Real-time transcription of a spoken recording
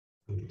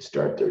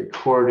Start the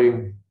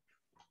recording.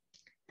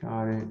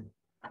 Got it.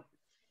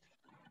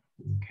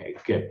 Okay,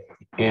 good.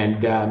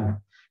 And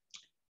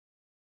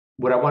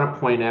what I want to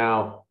point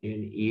out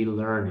in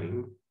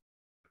e-learning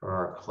for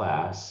our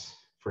class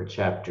for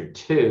chapter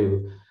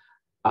 2,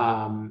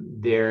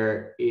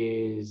 there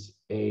is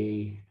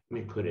a, let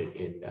me put it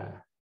in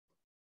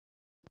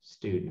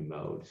student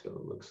mode so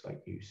it looks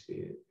like you see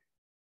it.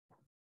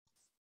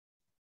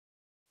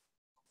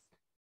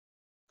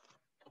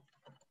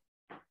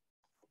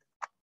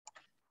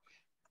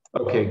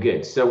 Okay,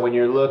 good. So when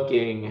you're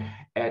looking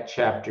at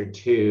chapter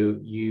 2,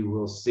 you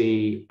will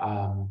see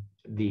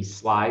the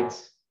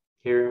slides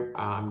here.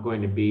 I'm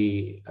going to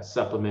be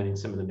supplementing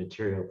some of the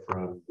material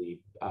from the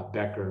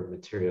Becker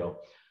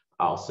material.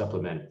 I'll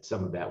supplement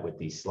some of that with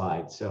these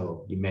slides.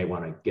 So you may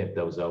want to get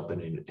those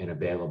open and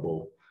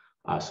available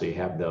so you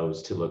have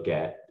those to look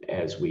at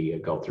as we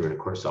go through. And of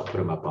course, I'll put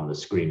them up on the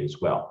screen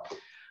as well.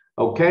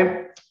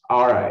 Okay,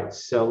 all right.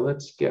 So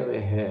let's go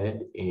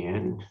ahead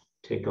and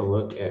take a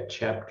look at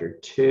chapter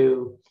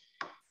 2.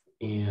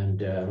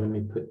 And let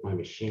me put my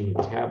machine in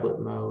tablet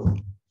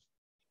mode.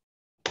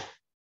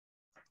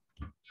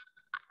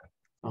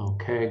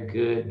 Okay,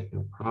 good,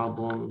 no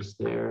problems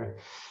there.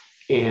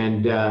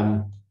 And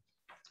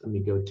let me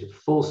go to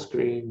full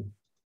screen.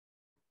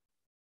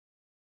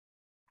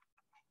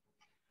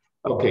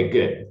 Okay,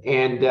 good.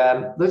 And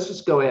let's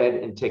just go ahead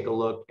and take a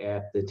look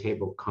at the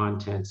table of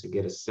contents and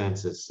get a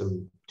sense of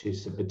some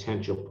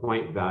potential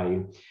point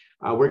value.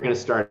 We're going to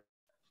start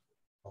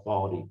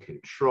quality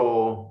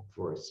control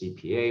for a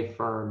CPA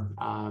firm.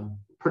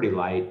 Pretty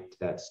light,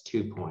 that's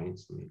 2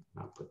 points. Let me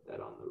not put that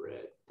on the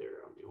red,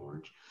 there on the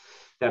orange.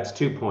 That's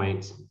 2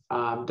 points.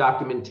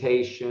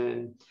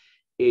 Documentation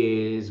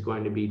is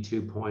going to be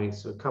 2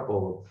 points, so a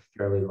couple of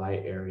fairly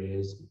light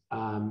areas.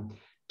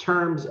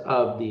 Terms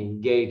of the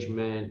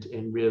engagement,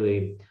 and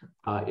really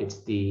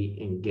it's the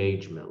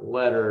engagement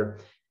letter,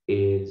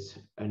 is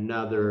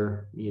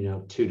another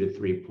 2 to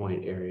 3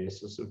 point area.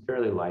 So some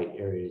fairly light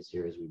areas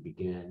here as we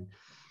begin.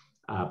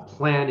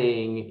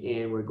 Planning,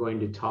 and we're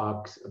going to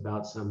talk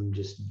about some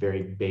just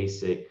very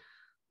basic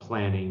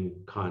planning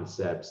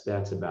concepts.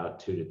 That's about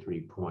 2 to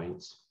 3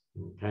 points.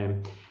 Okay,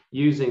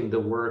 using the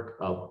work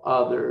of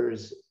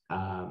others.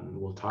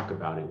 We'll talk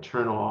about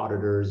internal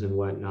auditors and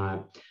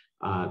whatnot.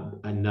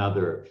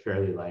 Another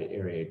fairly light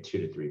area, 2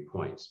 to 3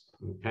 points.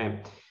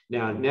 Okay,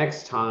 now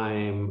next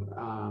time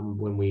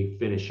when we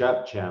finish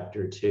up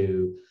chapter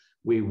 2,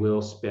 we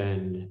will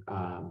spend,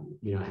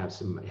 have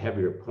some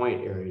heavier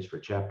point areas for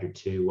chapter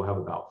 2. We'll have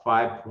about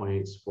 5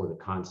 points for the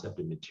concept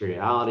of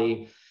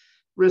materiality.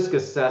 Risk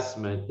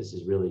assessment, this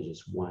is really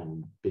just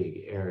one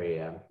big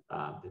area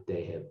that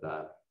they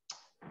have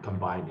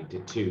combined into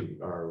 2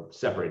 or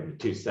separated into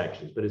 2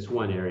 sections, but it's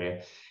one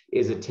area,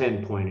 is a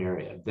 10-point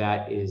area.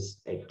 That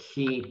is a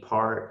key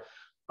part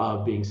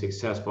of being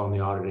successful on the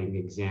auditing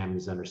exam,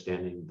 is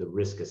understanding the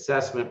risk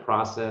assessment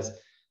process,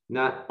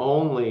 not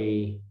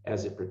only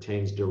as it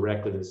pertains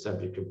directly to the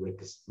subject of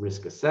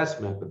risk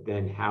assessment, but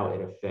then how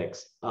it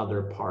affects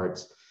other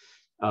parts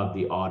of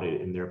the audit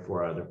and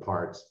therefore other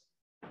parts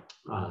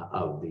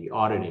of the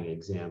auditing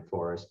exam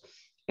for us.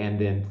 And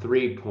then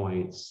 3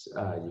 points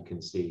you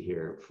can see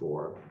here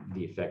for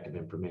the effect of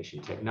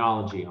information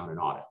technology on an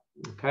audit.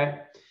 Okay.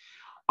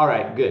 All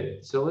right,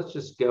 good. So let's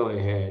just go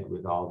ahead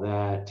with all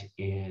that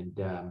and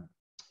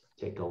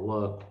take a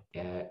look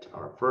at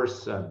our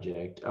first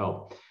subject.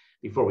 Oh,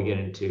 before we get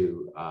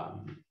into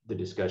the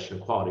discussion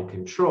of quality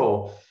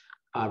control,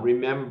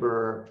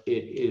 remember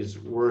it is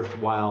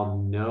worthwhile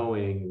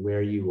knowing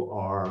where you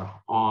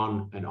are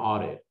on an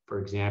audit. For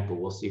example,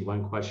 we'll see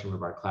one question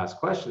of our class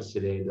questions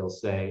today. They'll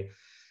say,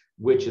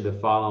 which of the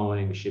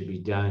following should be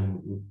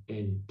done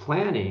in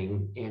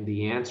planning? And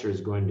the answer is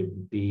going to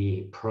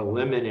be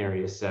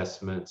preliminary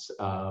assessments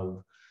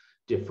of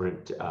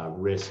different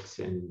risks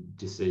and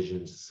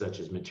decisions such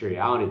as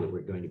materiality that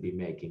we're going to be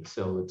making.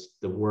 So it's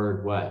the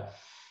word what?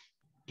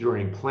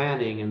 During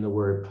planning, and the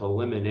word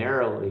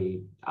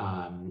preliminarily,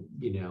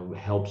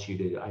 helps you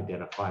to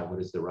identify what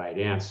is the right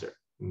answer.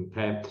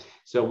 Okay,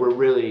 so we're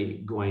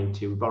really going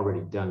to, we've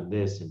already done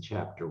this in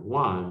chapter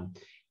 1,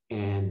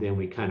 and then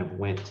we kind of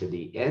went to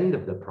the end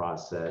of the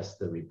process,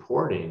 the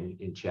reporting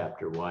in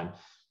chapter 1.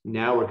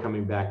 Now we're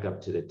coming back up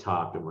to the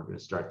top, and we're going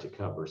to start to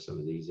cover some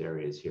of these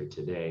areas here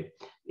today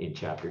in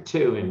chapter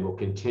 2, and we'll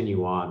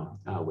continue on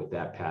with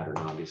that pattern,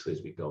 obviously,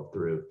 as we go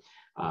through.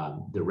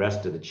 The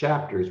rest of the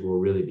chapters will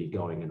really be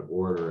going in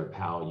order of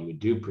how you would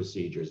do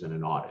procedures in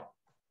an audit.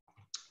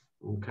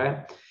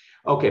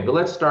 Okay, but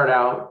let's start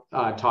out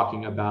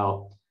talking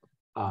about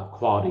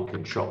quality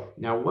control.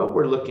 Now, what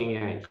we're looking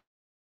at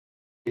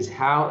is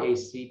how a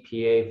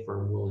CPA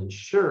firm will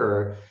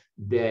ensure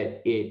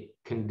that it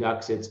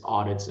conducts its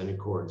audits in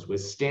accordance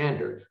with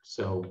standard.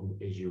 So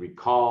as you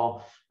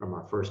recall from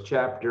our first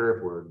chapter,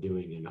 if we're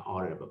doing an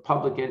audit of a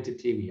public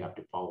entity, we have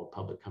to follow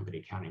Public Company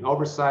Accounting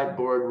Oversight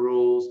Board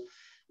rules.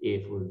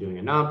 If we're doing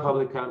a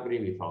non-public company,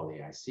 we follow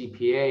the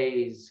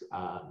ICPA's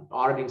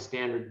auditing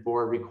standard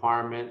board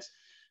requirements.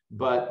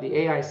 But the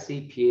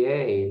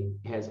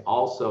AICPA has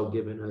also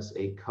given us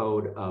a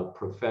code of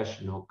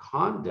professional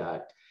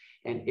conduct.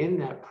 And in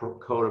that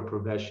code of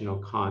professional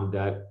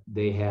conduct,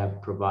 they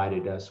have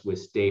provided us with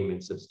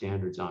statements of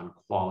standards on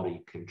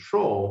quality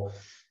control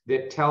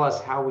that tell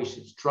us how we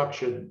should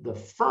structure the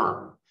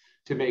firm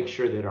to make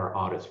sure that our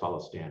audits follow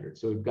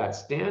standards. So we've got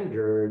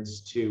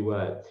standards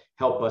to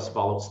help us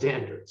follow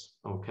standards,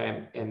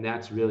 okay? And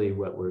that's really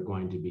what we're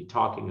going to be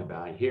talking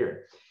about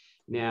here.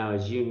 Now,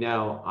 as you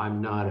know,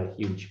 I'm not a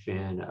huge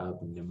fan of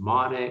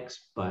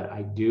mnemonics, but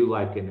I do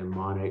like a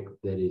mnemonic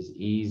that is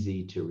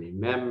easy to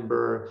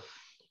remember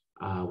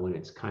when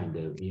it's kind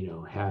of,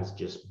 has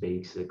just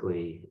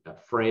basically a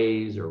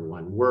phrase or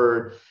one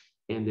word.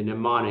 And the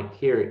mnemonic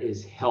here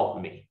is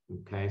help me,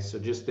 okay? So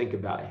just think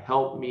about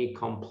help me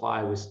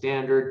comply with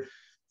standard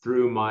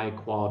through my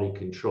quality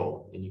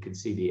control. And you can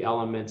see the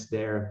elements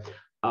there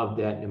of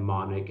that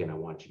mnemonic, and I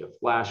want you to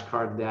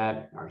flashcard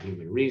that: our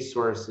human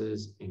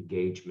resources,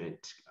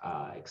 engagement,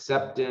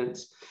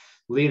 acceptance,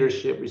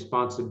 leadership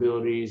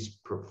responsibilities,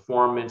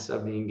 performance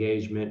of the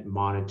engagement,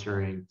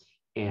 monitoring,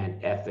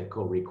 and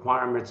ethical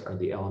requirements are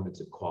the elements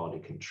of quality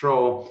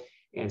control.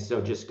 And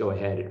so just go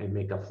ahead and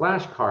make a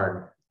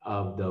flashcard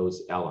of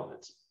those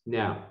elements.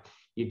 Now,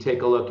 you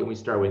take a look and we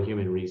start with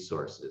human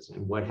resources.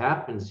 And what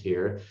happens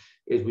here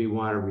is we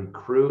want to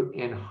recruit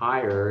and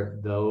hire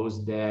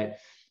those that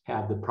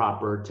have the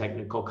proper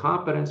technical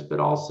competence, but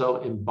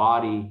also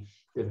embody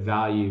the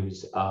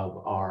values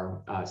of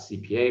our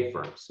CPA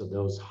firm. So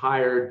those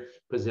hired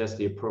possess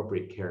the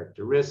appropriate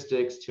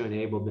characteristics to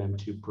enable them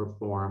to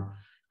perform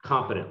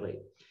competently.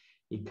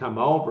 You come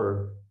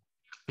over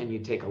and you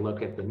take a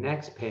look at the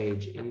next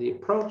page, and the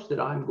approach that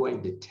I'm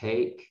going to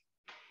take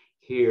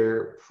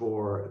here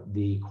for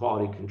the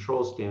quality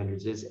control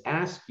standards is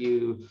ask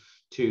you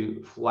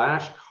to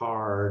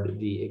flashcard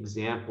the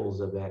examples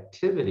of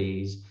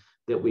activities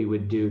that we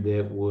would do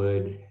that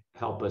would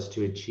help us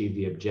to achieve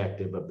the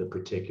objective of the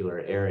particular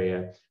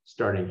area,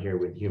 starting here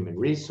with human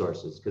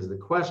resources, because the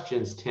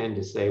questions tend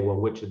to say, well,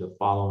 which of the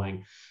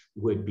following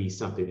would be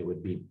something that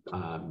would be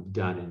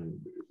done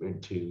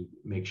and to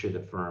make sure the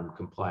firm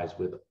complies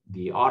with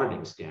the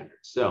auditing standards.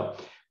 So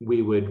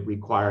we would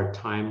require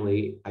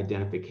timely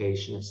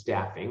identification of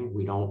staffing.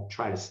 We don't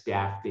try to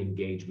staff the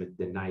engagement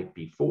the night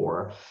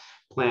before.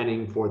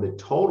 Planning for the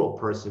total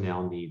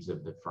personnel needs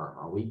of the firm.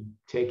 Are we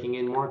taking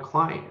in more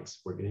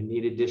clients? We're going to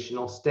need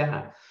additional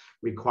staff.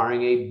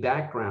 Requiring a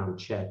background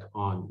check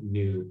on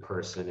new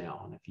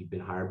personnel. And if you've been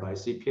hired by a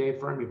CPA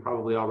firm, you've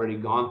probably already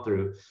gone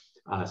through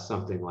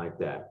something like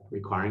that.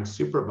 Requiring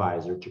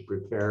supervisor to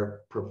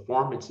prepare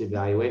performance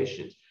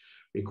evaluations.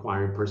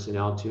 Requiring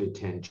personnel to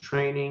attend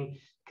training,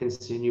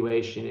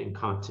 continuation and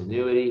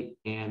continuity,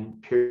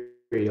 and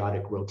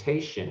periodic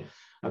rotation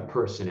of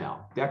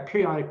personnel. That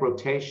periodic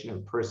rotation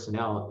of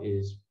personnel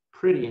is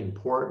pretty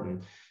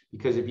important,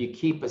 because if you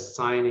keep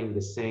assigning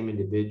the same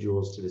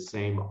individuals to the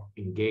same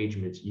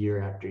engagements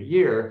year after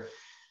year,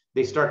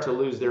 they start to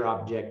lose their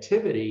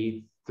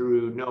objectivity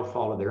through no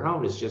fault of their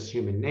own. It's just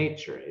human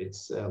nature.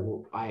 It's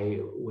I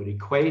would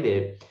equate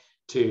it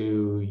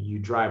to you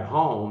drive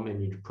home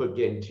and you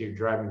get into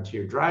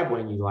your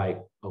driveway and you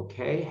like,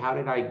 okay, how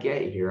did I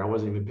get here? I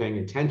wasn't even paying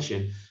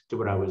attention to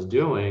what I was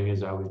doing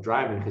as I was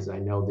driving because I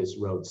know this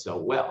road so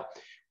well.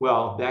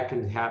 Well, that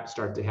can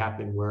start to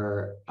happen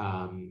where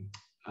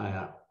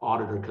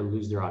auditor can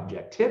lose their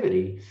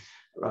objectivity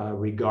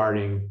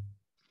regarding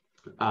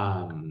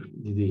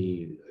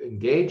the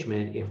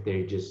engagement if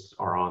they just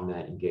are on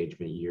that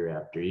engagement year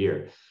after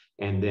year,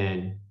 and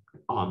then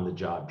on the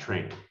job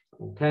training.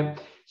 Okay,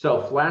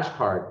 so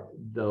flashcard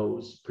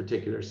those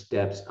particular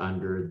steps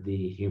under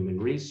the human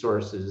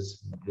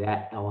resources,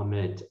 that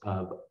element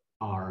of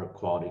our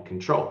quality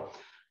control.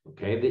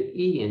 Okay, the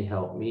E in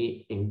help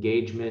me: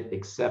 engagement,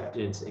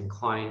 acceptance, and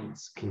client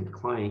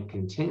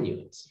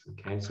continuance.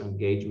 Okay, so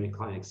engagement,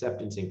 client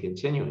acceptance, and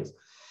continuance.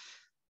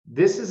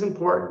 This is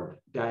important,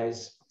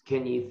 guys.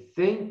 Can you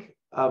think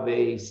of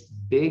a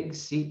big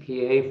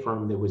CPA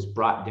firm that was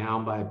brought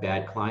down by a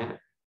bad client?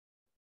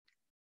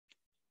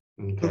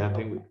 Okay, I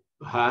think,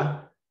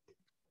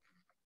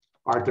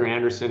 Arthur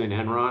Andersen and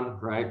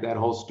Enron, right? That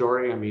whole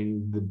story. I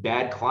mean, the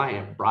bad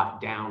client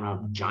brought down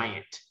a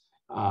giant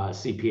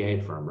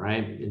CPA firm,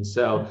 right? And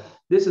so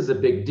this is a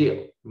big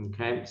deal,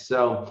 okay?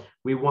 So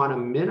we want to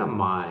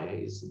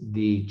minimize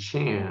the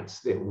chance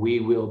that we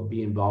will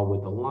be involved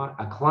with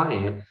a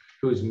client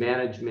whose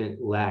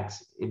management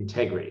lacks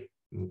integrity,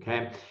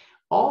 okay?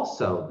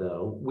 Also,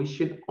 though, we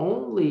should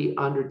only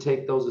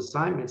undertake those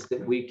assignments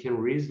that we can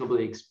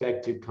reasonably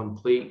expect to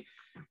complete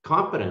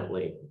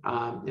competently.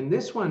 And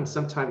this one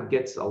sometimes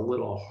gets a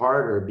little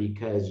harder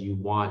because you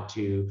want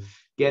to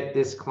get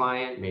this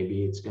client,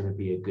 maybe it's going to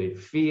be a good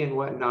fee and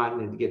whatnot,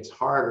 and it gets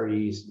harder.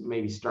 You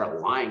maybe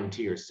start lying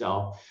to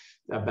yourself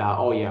about,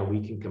 oh yeah,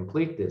 we can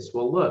complete this.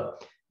 Well,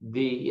 look,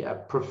 the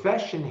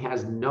profession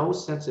has no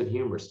sense of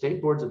humor.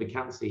 State boards of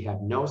accountancy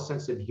have no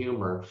sense of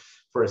humor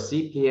for a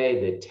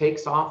CPA that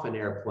takes off an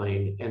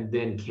airplane and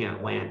then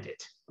can't land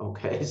it.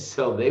 Okay,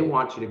 so they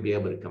want you to be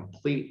able to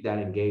complete that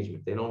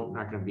engagement. They don't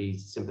not going to be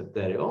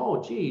sympathetic.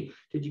 Oh, gee,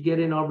 did you get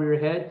in over your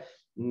head?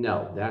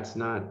 No, that's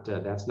not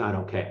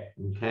okay.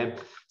 Okay,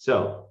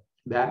 so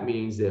that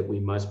means that we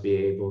must be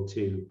able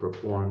to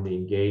perform the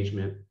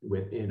engagement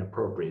within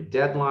appropriate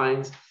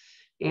deadlines,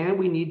 and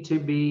we need to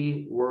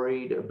be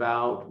worried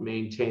about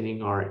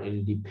maintaining our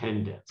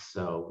independence.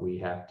 So we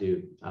have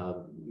to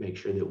make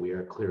sure that we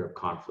are clear of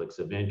conflicts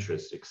of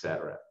interest,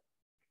 etc.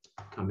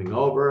 Coming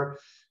over,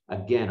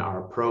 again,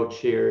 our approach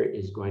here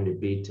is going to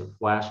be to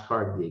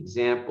flashcard the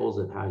examples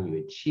of how you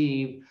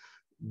achieve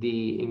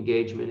the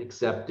engagement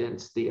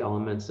acceptance, the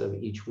elements of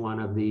each one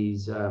of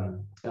these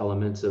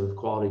elements of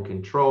quality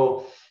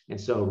control.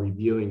 And so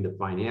reviewing the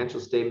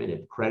financial statement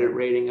and credit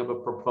rating of a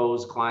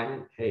proposed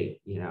client. Hey,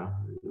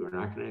 we're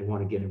not going to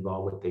want to get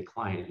involved with a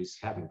client who's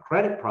having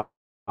credit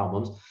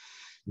problems,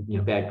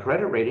 bad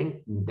credit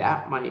rating.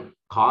 That might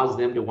cause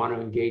them to want to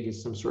engage in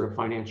some sort of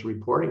financial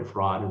reporting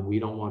fraud, and we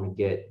don't want to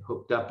get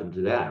hooked up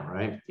into that,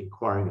 right?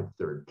 Inquiring of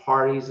third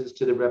parties as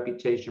to the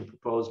reputation of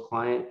proposed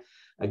client.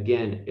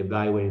 Again,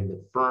 evaluating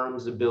the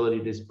firm's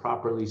ability to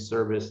properly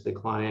service the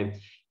client,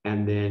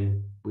 and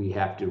then we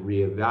have to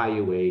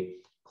reevaluate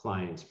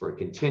clients for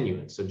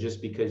continuance. So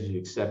just because you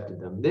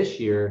accepted them this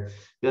year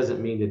doesn't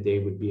mean that they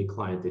would be a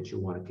client that you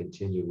want to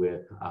continue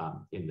with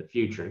in the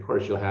future. And of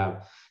course, you'll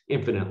have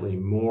infinitely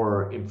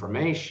more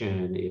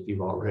information if you've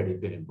already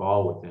been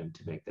involved with them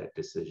to make that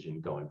decision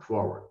going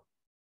forward.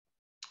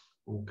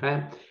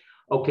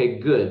 Okay,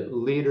 good.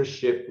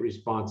 Leadership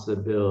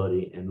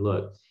responsibility. And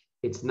look,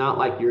 it's not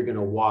like you're going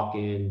to walk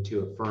into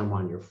a firm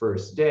on your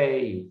first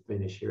day, you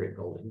finish here at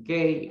Golden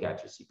Gate, you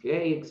got your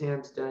CPA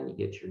exams done, you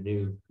get your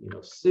new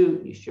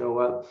suit, you show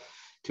up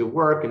to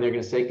work, and they're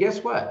going to say,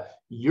 guess what?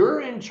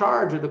 You're in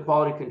charge of the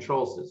quality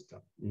control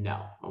system.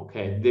 No,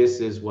 okay,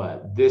 this is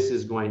what? This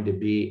is going to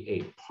be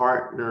a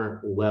partner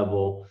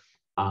level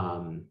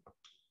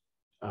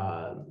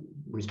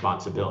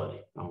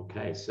responsibility,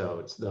 okay? So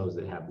it's those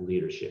that have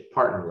leadership,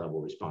 partner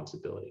level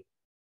responsibility.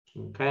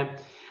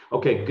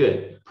 Okay,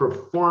 good.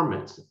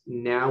 Performance.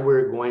 Now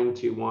we're going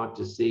to want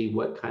to see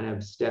what kind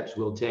of steps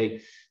we'll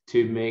take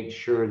to make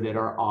sure that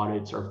our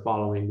audits are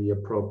following the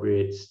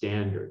appropriate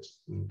standards.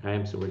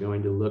 Okay, so we're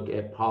going to look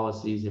at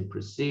policies and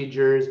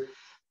procedures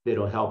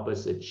that'll help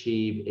us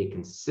achieve a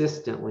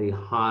consistently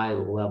high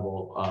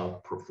level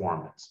of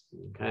performance.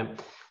 Okay,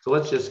 so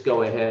let's just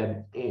go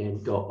ahead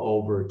and go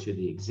over to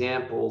the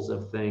examples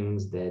of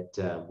things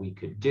that we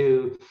could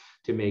do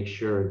to make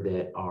sure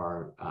that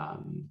our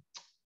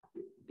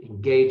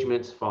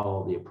engagements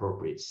follow the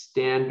appropriate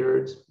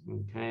standards.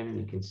 Okay, and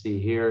you can see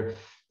here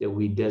that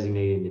we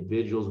designate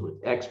individuals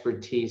with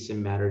expertise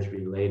in matters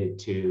related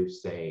to,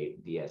 say,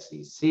 the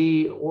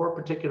SEC or a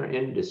particular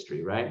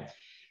industry, right?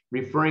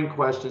 Referring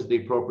questions to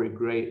the appropriate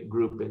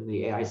group in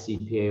the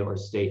AICPA or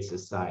state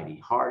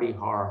society. Hardy,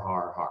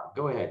 har.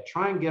 Go ahead,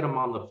 try and get them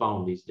on the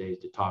phone these days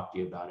to talk to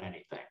you about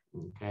anything.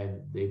 Okay,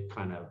 they've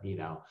kind of,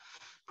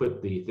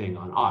 put the thing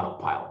on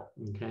autopilot,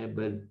 okay?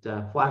 But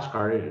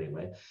flashcard it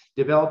anyway.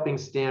 Developing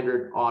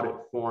standard audit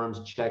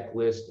forms,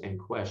 checklists, and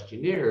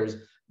questionnaires,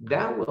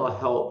 that will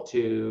help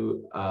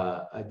to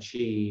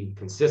achieve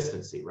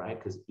consistency, right?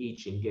 Because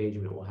each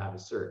engagement will have a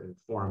certain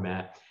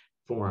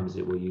forms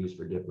it will use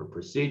for different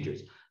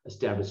procedures.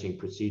 Establishing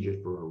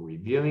procedures for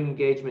reviewing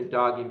engagement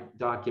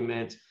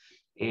documents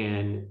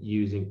and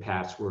using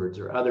passwords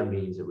or other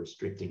means of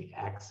restricting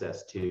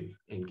access to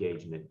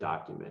engagement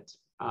documents.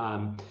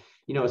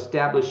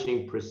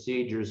 Establishing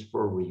procedures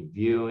for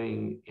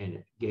reviewing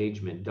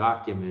engagement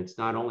documents,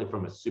 not only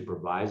from a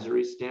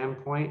supervisory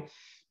standpoint,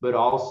 but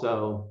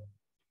also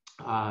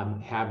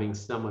having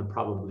someone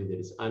probably that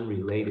is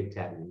unrelated to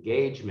that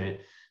engagement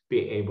be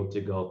able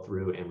to go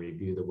through and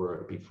review the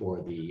work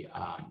before the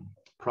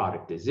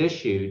product is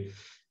issued,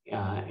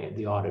 and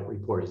the audit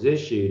report is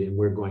issued, and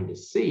we're going to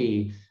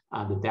see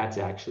that that's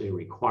actually a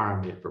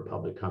requirement for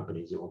public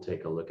companies, and we'll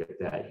take a look at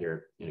that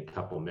here in a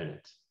couple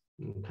minutes.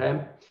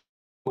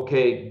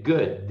 Okay,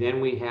 good. Then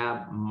we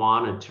have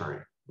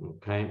monitoring.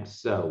 Okay,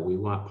 so we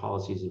want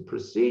policies and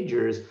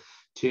procedures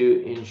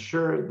to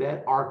ensure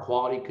that our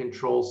quality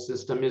control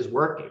system is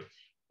working.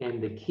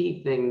 And the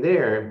key thing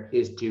there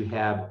is to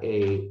have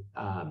a,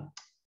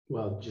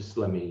 well, just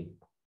let me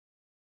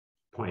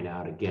point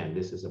out again,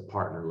 this is a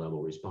partner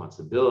level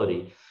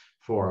responsibility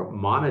for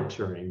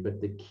monitoring, but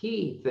the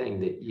key thing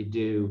that you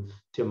do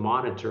to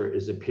monitor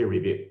is a peer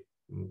review.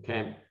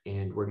 Okay,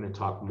 and we're going to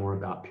talk more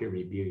about peer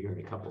review here in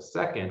a couple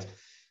seconds.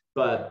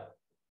 But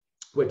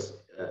what's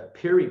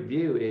peer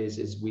review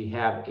is we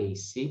have a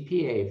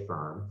CPA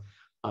firm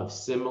of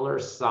similar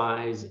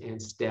size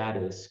and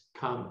status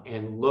come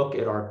and look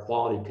at our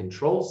quality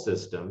control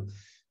system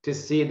to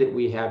see that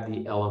we have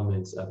the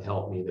elements of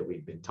Help Me that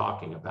we've been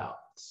talking about.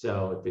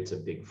 So if it's a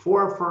Big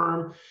Four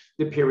firm,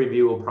 the peer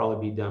review will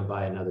probably be done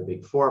by another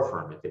Big Four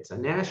firm. If it's a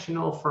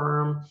national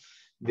firm,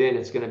 then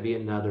it's going to be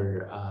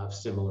another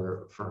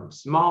similar firm.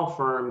 Small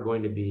firm,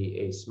 going to be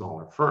a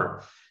smaller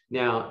firm.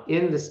 Now,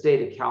 in the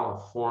state of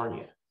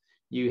California,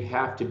 you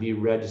have to be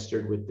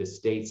registered with the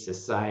state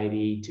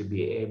society to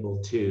be able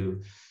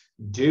to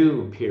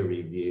do peer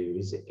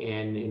reviews.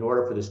 And in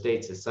order for the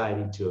state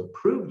society to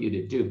approve you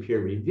to do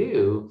peer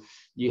review,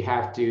 you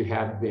have to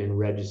have been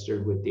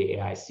registered with the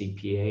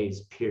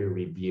AICPA's peer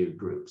review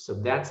group. So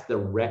that's the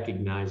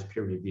recognized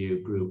peer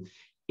review group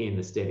in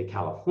the state of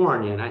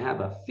California. And I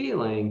have a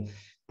feeling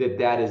that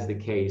that is the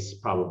case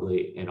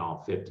probably in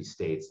all 50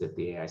 states, that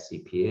the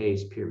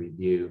AICPA's peer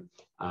review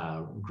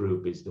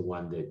group is the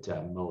one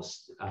that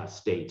most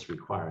states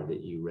require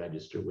that you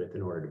register with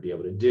in order to be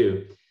able to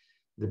do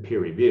the peer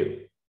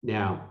review.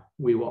 Now,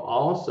 we will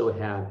also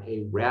have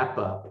a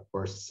wrap-up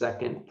or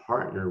second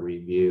partner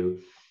review,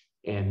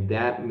 and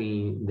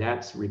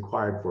that's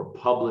required for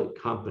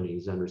public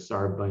companies under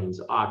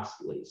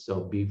Sarbanes-Oxley. So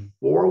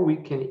before we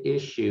can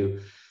issue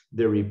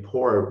the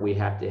report, we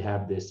have to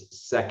have this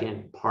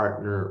second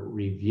partner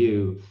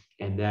review,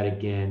 and that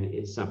again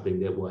is something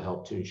that will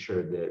help to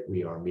ensure that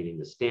we are meeting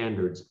the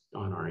standards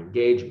on our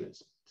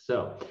engagements.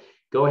 So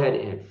go ahead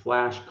and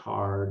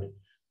flashcard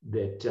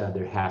that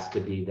there has to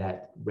be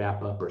that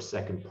wrap up or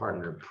second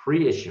partner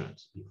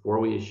pre-issuance before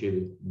we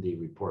issue the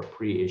report,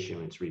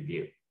 pre-issuance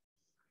review.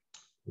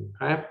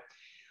 Okay.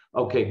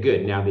 Okay,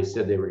 good. Now they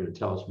said they were going to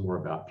tell us more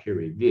about peer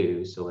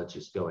review. So let's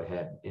just go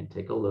ahead and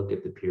take a look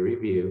at the peer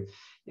review.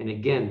 And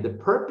again, the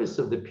purpose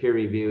of the peer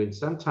review, and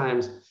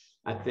sometimes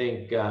I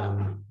think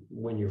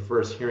when you're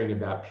first hearing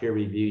about peer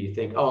review, you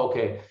think, oh,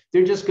 okay,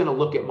 they're just going to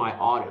look at my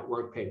audit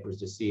work papers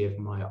to see if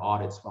my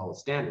audits follow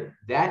standard.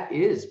 That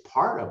is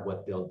part of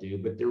what they'll do,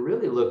 but they're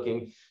really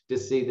looking to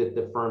see that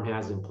the firm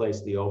has in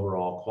place the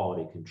overall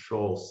quality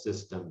control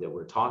system that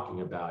we're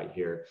talking about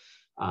here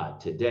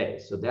today.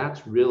 So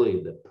that's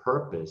really the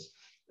purpose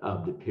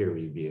of the peer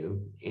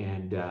review.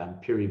 And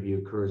peer review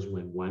occurs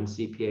when one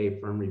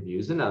CPA firm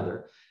reviews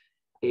another.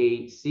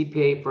 A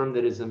CPA firm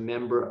that is a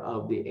member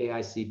of the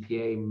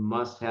AICPA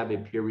must have a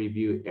peer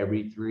review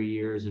every 3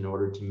 years in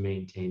order to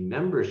maintain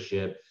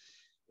membership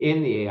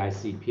in the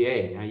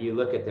AICPA. Now you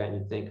look at that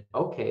and you think,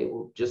 okay,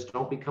 well, just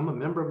don't become a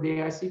member of the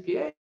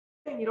AICPA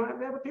and you don't have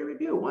to have a peer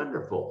review.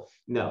 Wonderful.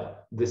 No,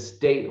 the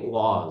state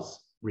laws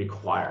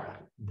require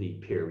the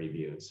peer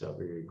review. So if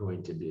you're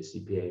going to be a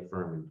CPA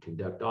firm and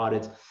conduct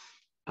audits,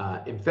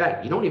 in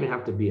fact, you don't even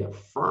have to be a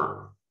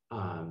firm.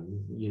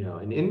 You know,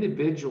 an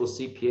individual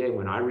CPA,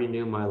 when I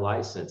renew my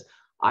license,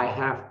 I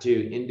have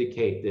to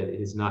indicate that it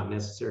is not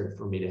necessary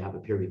for me to have a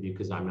peer review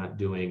because I'm not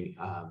doing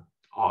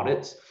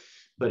audits.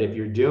 But if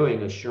you're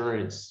doing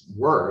assurance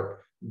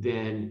work,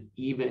 then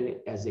even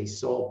as a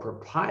sole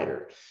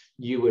proprietor,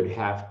 you would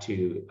have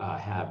to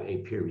have a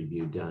peer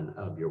review done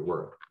of your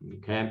work.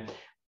 Okay.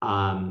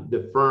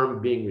 The firm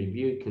being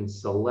reviewed can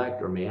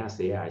select or may ask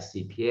the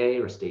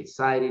AICPA or state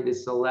society to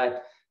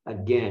select.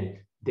 Again,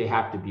 they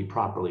have to be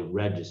properly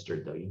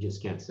registered, though. You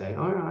just can't say,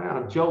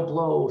 oh, Joe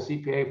Blow,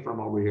 CPA firm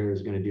over here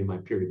is going to do my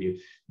peer review.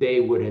 They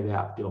would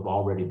have to have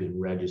already been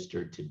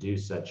registered to do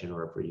such in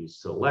order for you to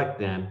select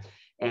them.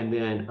 And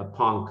then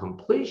upon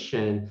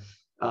completion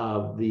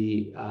of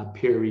the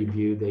peer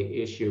review, they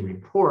issue a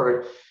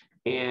report.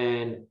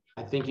 And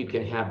I think you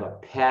can have a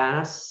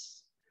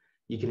pass.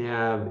 You can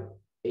have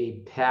a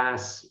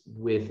pass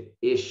with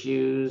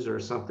issues or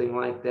something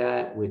like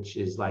that, which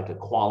is like a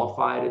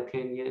qualified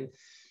opinion.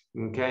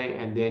 Okay,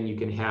 and then you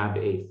can have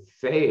a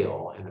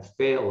fail, and a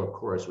fail, of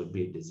course, would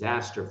be a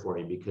disaster for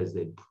you because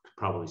they'd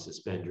probably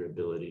suspend your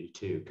ability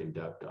to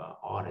conduct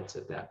audits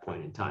at that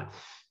point in time.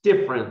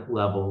 Different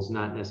levels,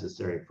 not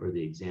necessary for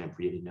the exam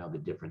for you to know the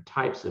different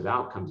types of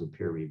outcomes of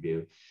peer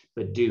review,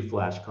 but do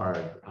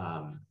flashcard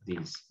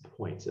these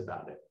points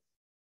about it.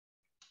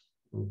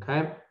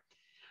 Okay.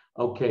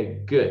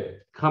 Okay,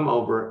 good. Come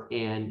over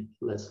and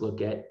let's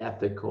look at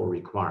ethical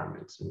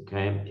requirements.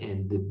 Okay,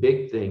 and the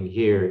big thing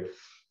here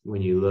when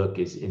you look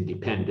is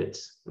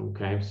independence.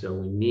 Okay, so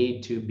we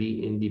need to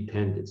be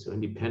independent. So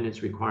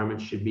independence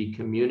requirements should be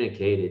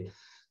communicated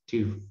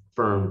to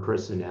firm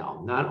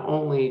personnel. Not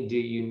only do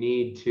you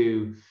need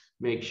to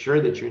make sure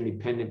that you're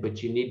independent,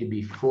 but you need to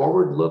be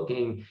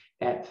forward-looking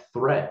at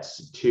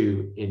threats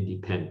to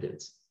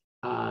independence.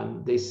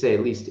 They say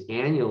at least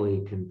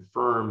annually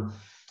confirm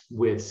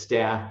with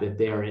staff that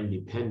they are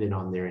independent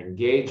on their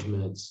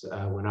engagements.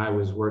 When I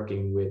was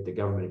working with the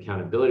Government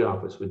Accountability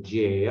Office with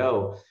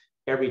GAO,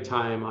 every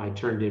time I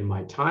turned in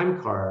my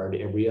time card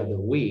every other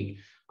week,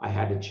 I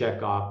had to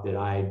check off that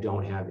I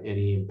don't have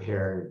any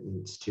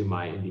impairments to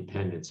my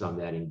independence on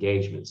that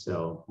engagement.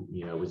 So,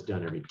 you know, it was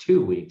done every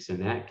 2 weeks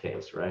in that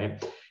case,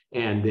 right?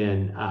 And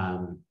then,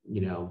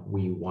 you know,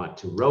 we want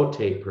to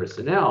rotate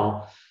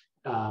personnel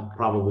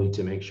probably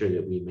to make sure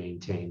that we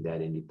maintain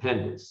that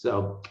independence.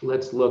 So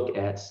let's look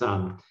at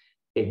some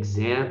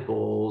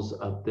examples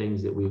of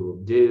things that we will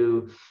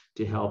do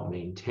to help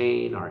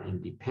maintain our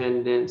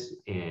independence,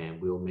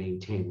 and we'll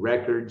maintain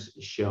records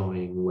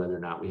showing whether or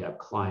not we have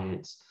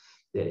clients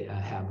that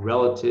have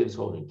relatives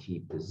holding key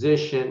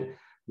position,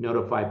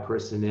 notify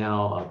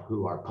personnel of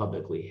who our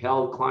publicly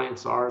held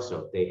clients are.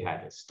 So if they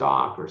had a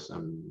stock or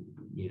some,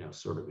 you know,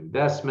 sort of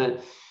investment,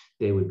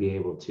 they would be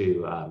able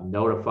to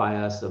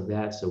notify us of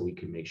that so we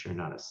can make sure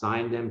not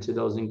assign them to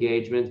those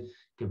engagements,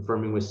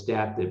 confirming with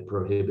staff that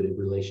prohibited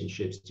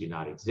relationships do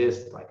not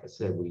exist. Like I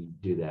said, we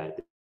do that.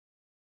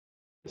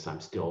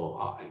 I'm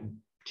still,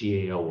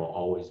 GAO will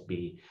always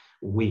be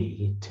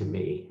we to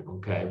me,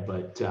 okay,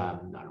 but I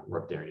don't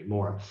work there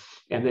anymore.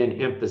 And then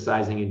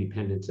emphasizing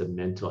independence of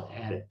mental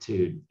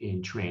attitude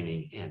in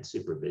training and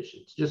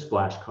supervision. Just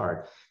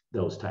flashcard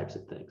those types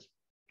of things.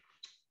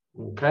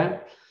 Okay.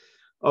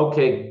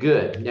 Okay,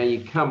 good. Now you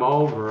come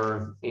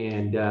over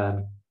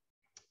and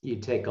you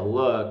take a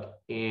look,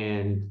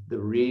 and the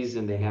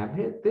reason they have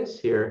this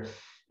here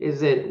is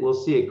that we'll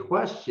see a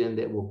question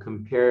that will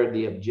compare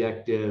the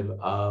objective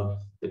of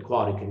the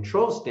quality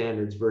control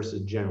standards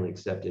versus generally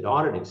accepted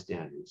auditing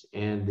standards.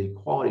 And the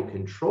quality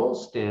control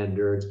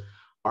standards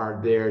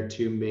are there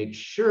to make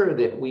sure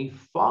that we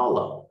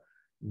follow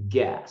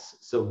GAS.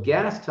 So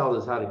GAS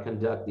tells us how to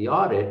conduct the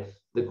audit.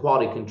 The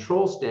quality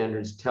control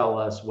standards tell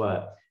us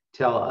what?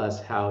 Tell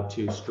us how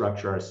to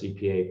structure our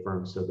CPA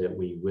firm so that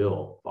we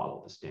will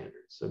follow the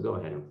standards. So go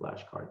ahead and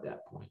flashcard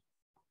that point.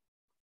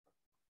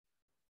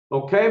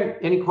 Okay,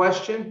 any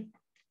question?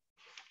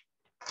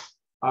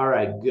 All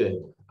right,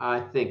 good.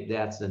 I think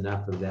that's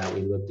enough of that.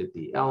 We looked at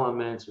the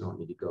elements. We don't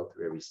need to go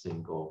through every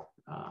single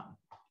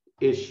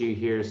issue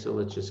here. So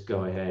let's just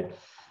go ahead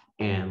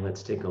and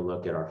let's take a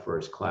look at our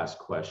first class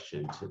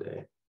question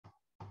today.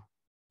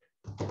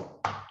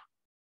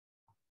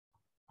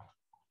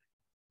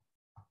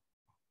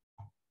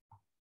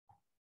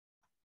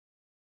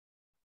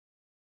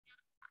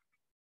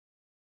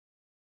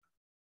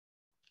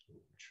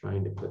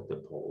 Trying to put the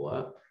poll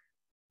up.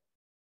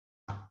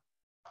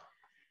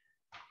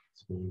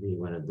 It's maybe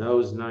one of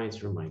those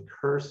nights where my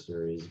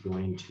cursor is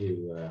going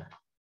to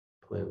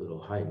play a little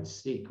hide and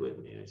seek with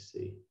me, I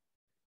see.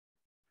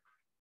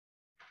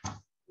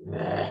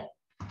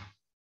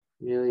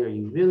 Really, are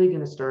you really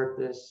going to start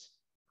this?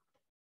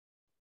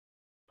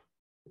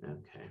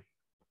 Okay.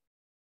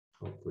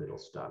 Hopefully it'll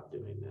stop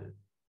doing that.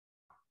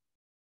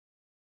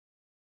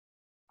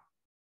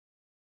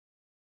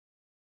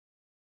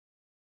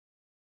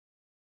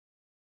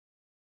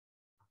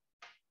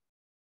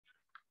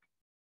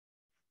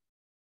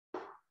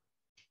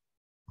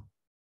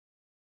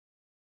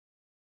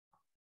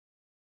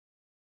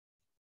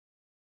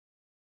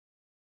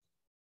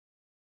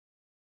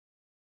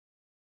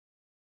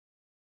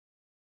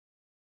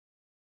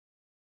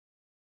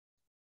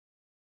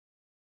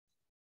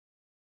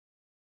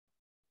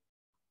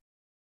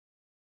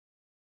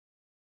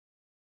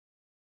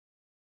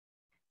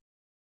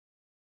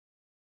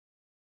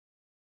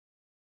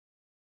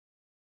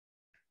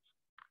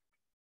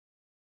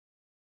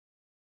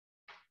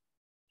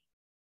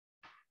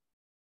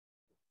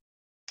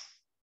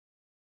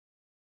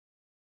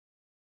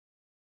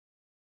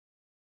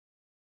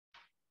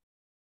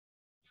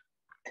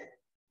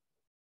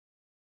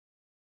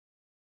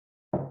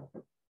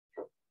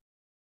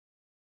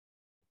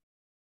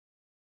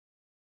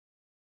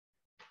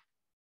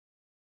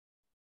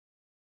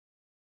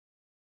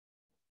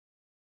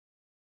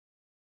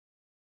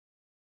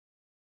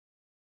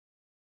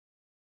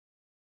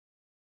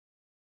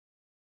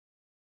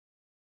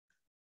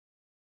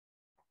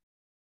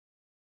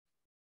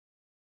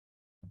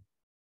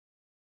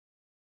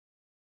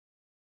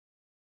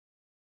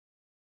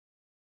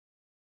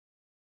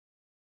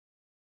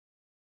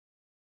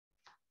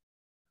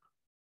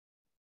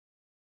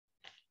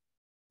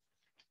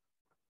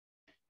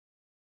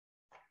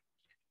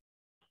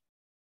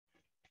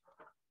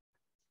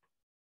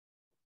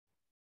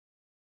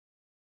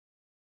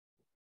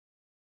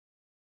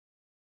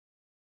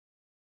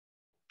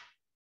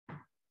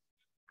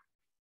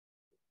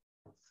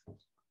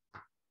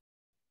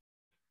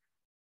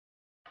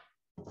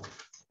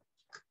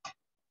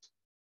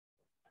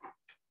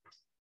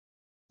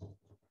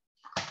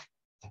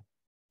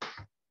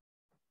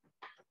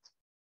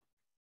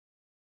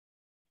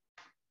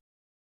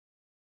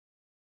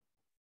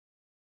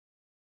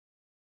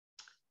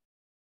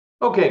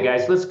 Okay,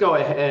 guys, let's go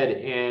ahead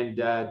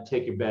and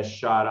take your best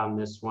shot on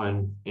this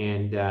one.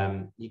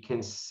 And you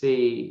can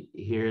see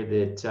here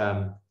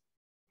that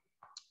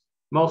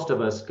most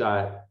of us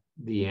got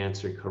the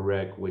answer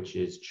correct, which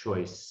is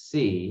choice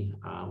C.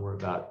 We're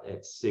about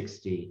at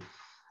 60%.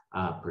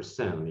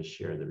 Let me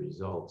share the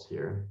results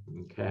here.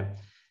 Okay,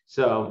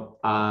 so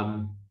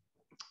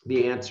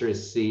the answer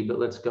is C, but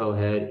let's go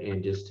ahead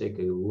and just take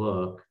a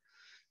look.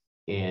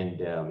 And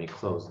let me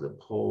close the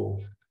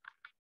poll.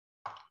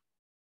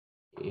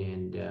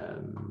 And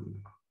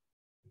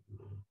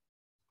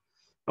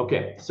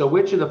okay, so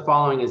which of the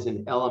following is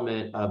an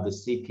element of the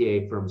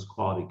CPA firm's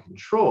quality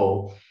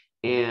control?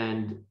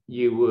 And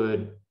you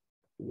would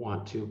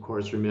want to, of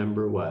course,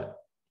 remember what?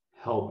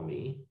 Help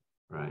me,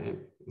 right?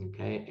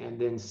 Okay, and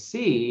then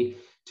C,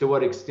 to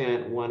what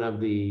extent one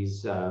of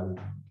these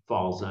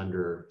falls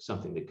under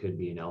something that could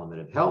be an element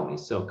of help me.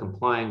 So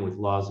complying with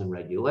laws and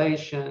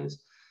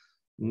regulations.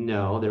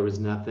 No, there was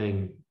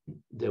nothing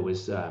that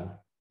was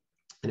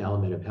an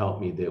element of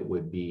Help Me that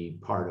would be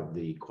part of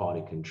the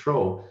quality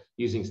control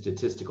using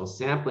statistical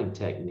sampling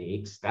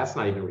techniques. That's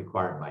not even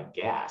required by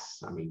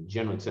GAS. I mean,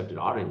 general accepted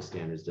auditing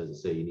standards doesn't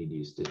say you need to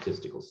use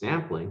statistical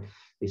sampling.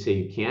 They say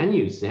you can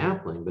use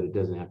sampling, but it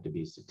doesn't have to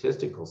be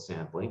statistical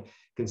sampling.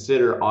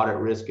 Consider audit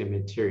risk and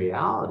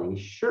materiality.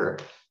 Sure,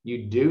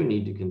 you do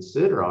need to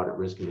consider audit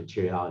risk and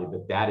materiality,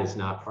 but that is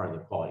not part of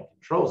the quality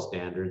control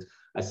standards.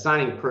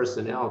 Assigning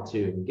personnel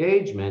to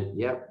engagement,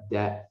 yep,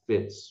 that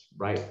fits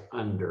right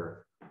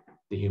under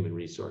the human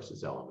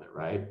resources element,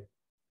 right?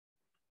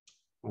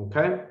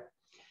 Okay.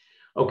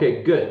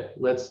 Okay, good.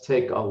 Let's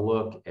take a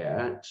look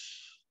at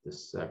the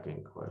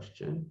second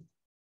question.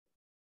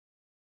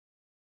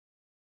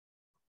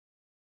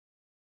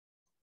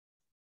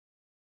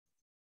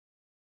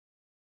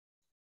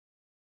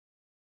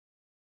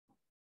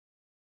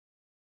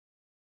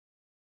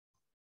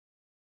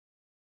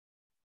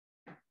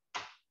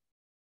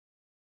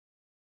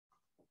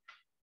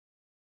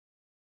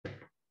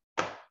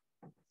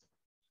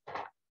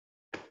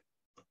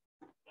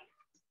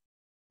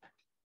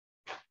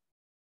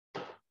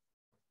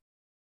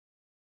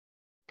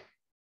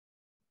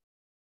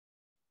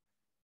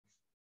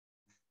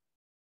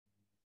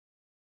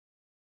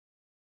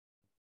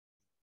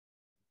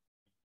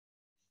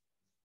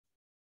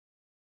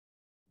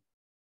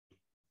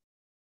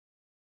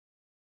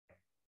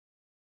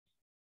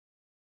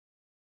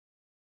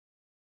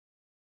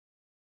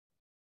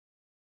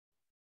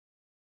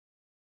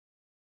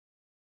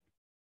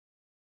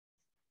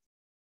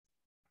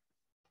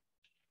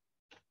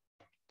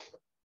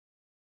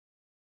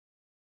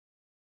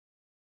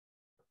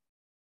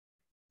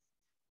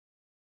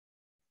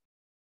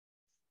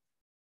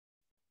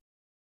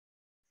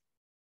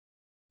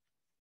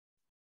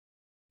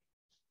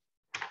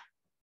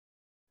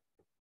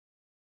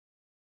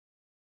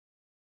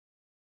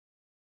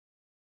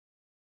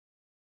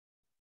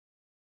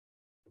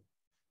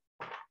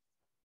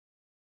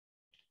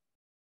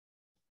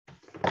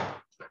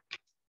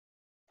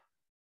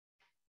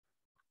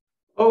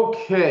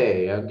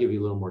 Okay, I'll give you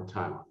a little more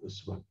time on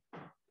this one.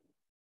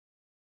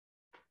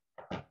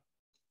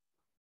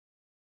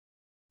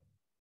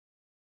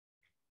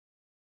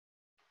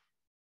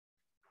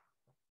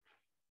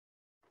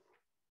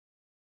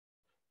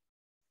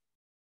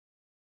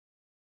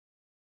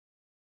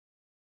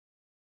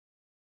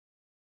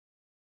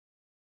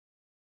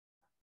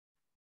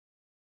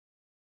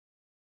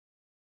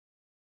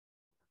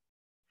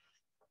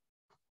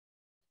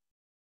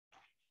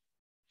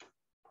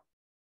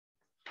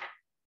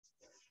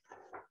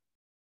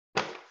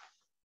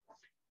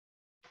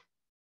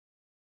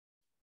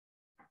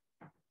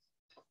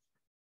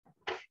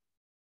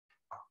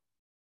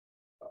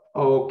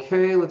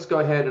 Okay, let's go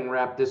ahead and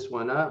wrap this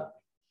one up.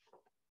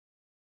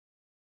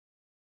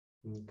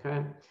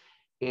 Okay,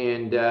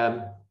 and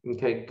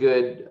okay,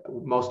 good.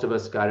 Most of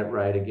us got it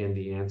right. Again,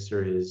 the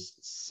answer is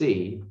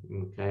C.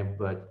 Okay,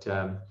 but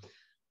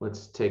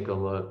let's take a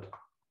look.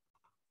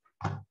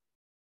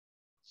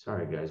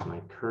 Sorry, guys, my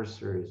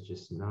cursor is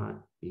just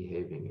not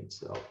behaving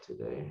itself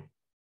today.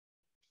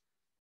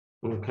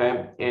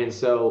 Okay, and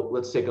so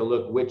let's take a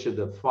look. Which of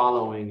the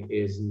following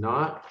is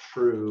not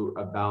true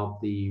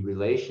about the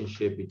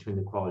relationship between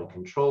the quality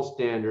control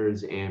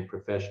standards and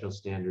professional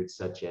standards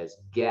such as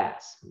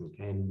GAS?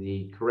 Okay, and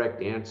the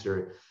correct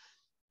answer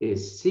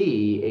is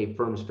C. A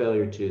firm's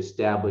failure to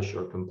establish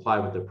or comply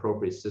with the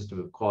appropriate system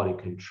of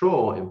quality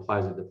control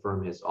implies that the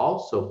firm has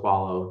also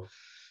followed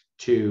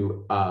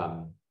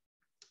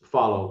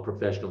follow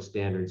professional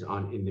standards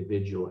on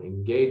individual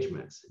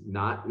engagements.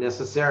 Not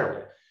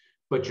necessarily,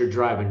 but you're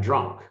driving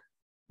drunk.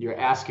 You're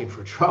asking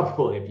for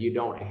trouble if you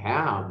don't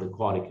have the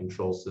quality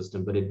control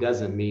system, but it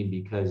doesn't mean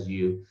because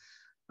you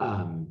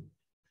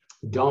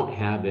don't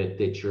have it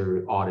that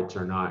your audits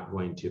are not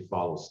going to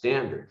follow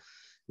standard.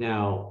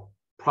 Now,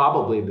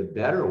 probably the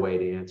better way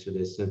to answer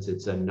this, since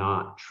it's a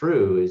not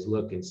true, is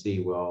look and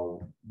see,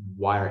 well,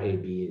 why are A,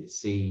 B, and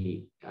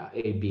C,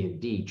 A, B,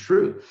 and D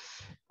true?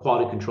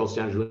 Quality control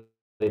standards related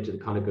to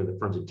the conduct of the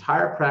firm's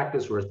entire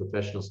practice, whereas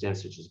professional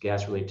standards such as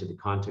GAS relate to the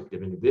conduct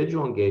of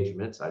individual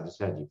engagements. I just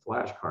had you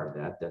flashcard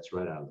that. That's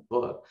right out of the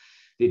book.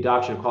 The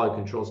adoption of quality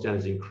control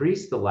standards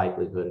increase the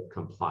likelihood of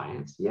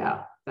compliance.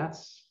 Yeah,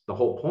 that's the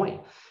whole point.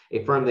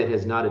 A firm that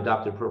has not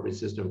adopted appropriate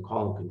system of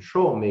quality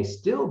control may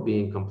still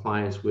be in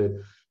compliance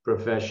with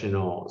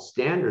professional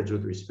standards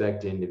with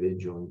respect to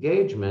individual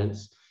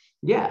engagements.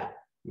 Yeah,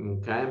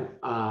 okay,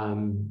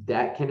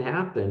 that can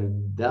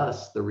happen.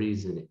 Thus, the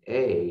reason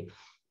A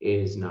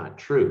is not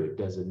true. It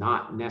does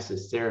not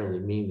necessarily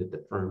mean that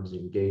the firm's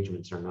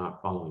engagements are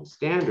not following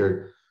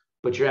standard,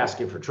 but you're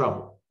asking for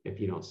trouble if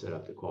you don't set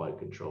up the quality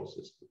control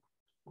system.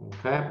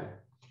 Okay.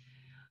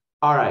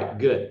 All right,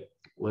 good.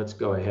 Let's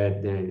go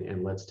ahead then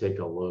and let's take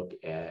a look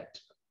at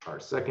our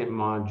second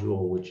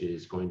module, which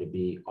is going to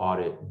be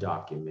audit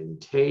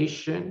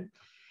documentation.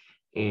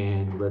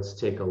 And let's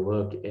take a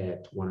look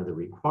at one of the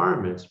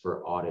requirements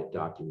for audit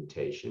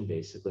documentation,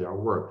 basically our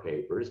work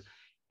papers.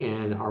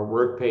 And our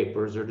work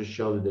papers are to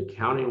show that the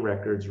accounting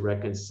records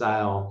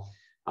reconcile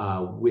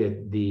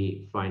with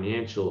the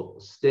financial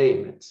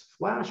statements.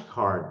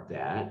 Flashcard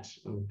that,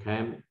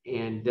 okay?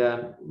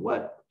 And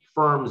what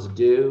firms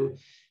do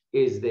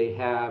is they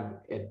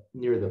have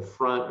near the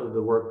front of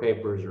the work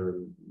papers,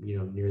 or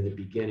near the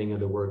beginning of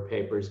the work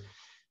papers,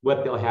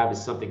 what they'll have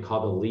is something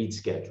called a lead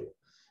schedule.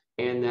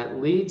 And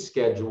that lead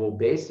schedule will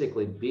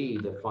basically be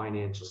the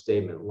financial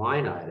statement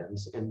line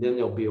items. And then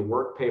there'll be a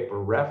work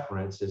paper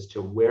reference as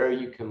to where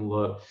you can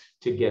look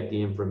to get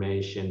the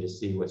information to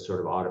see what sort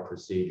of audit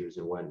procedures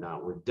and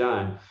whatnot were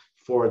done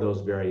for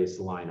those various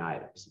line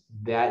items.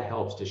 That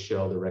helps to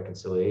show the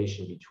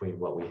reconciliation between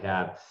what we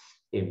have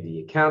in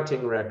the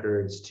accounting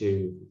records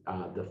to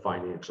the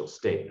financial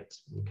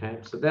statements. Okay,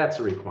 so that's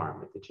a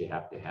requirement that you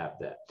have to have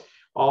that.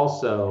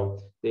 Also,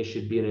 they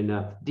should be in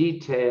enough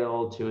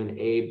detail to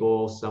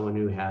enable someone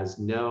who has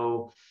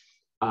no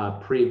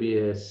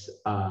previous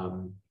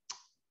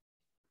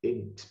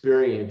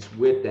experience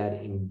with that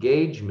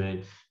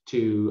engagement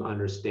to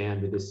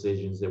understand the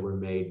decisions that were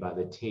made by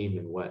the team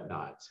and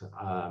whatnot.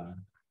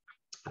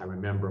 I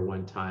remember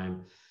one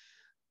time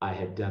I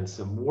had done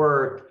some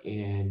work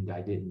and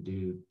I didn't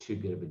do too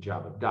good of a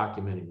job of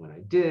documenting what I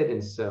did.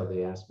 And so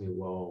they asked me,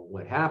 well,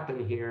 what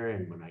happened here?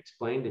 And when I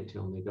explained it to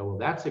them, they go, well,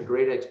 that's a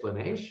great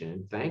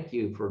explanation. Thank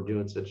you for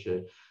doing such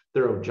a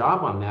thorough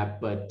job on that,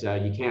 but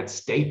you can't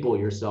staple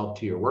yourself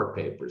to your work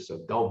paper. So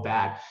go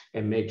back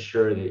and make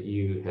sure that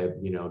you have,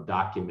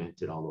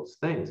 documented all those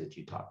things that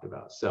you talked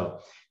about.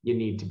 So you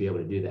need to be able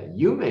to do that.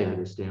 You may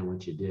understand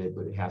what you did,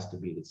 but it has to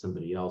be that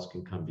somebody else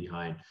can come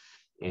behind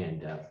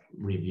and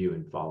review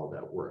and follow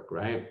that work,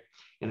 right?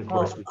 And of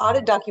course,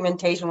 audit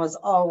documentation was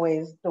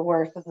always the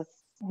worst as a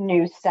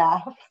new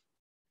staff.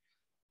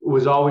 It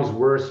was always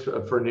worse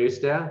for new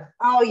staff?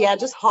 Oh yeah,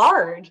 just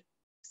hard.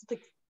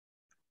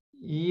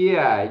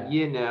 Yeah,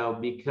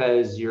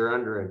 because you're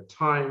under a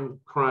time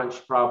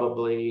crunch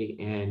probably,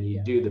 and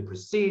you do the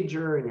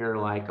procedure and you're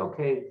like,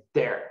 okay,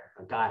 there,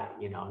 I got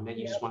it, and then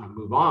you just want to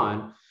move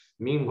on.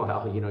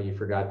 Meanwhile, you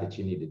forgot that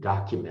you need to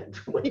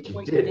document what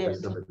you did for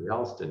somebody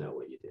else to know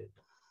what you did.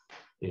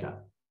 Yeah.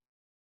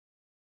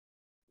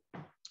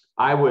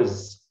 I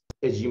was,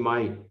 as you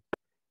might,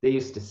 they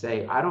used to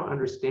say, I don't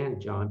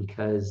understand, John,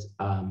 because,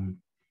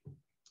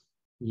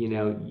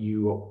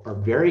 you are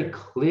very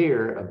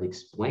clear of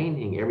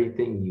explaining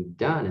everything you've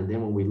done. And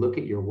then when we look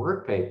at your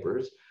work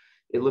papers,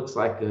 it looks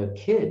like a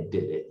kid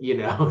did it,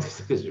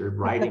 because your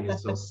writing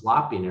is so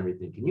sloppy and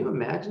everything. Can you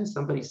imagine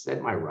somebody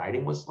said my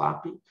writing was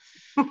sloppy?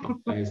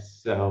 Okay,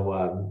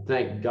 so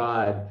thank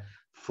God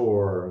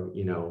for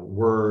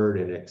Word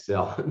and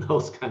Excel and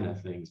those kind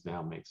of things.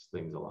 Now makes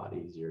things a lot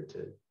easier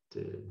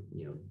to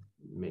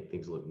make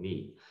things look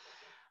neat.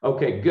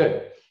 Okay,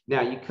 good.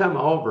 Now you come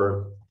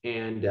over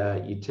and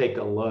you take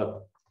a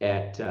look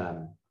at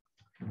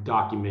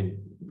document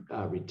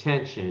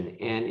retention,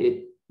 and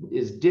it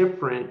is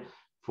different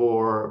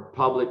for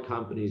public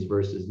companies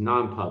versus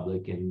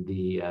non-public, and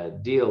the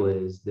deal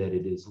is that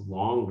it is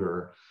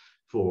longer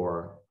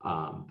for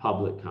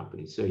public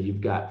companies. So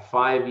you've got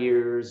 5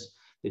 years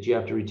that you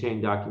have to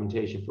retain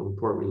documentation from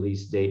report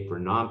release date for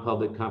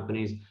non-public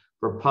companies.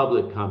 For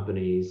public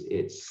companies,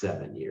 it's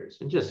 7 years.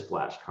 And just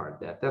flashcard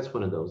that. That's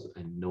one of those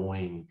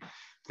annoying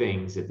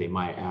things that they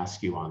might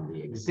ask you on the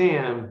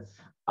exam.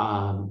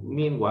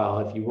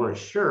 Meanwhile, if you weren't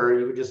sure,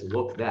 you would just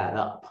look that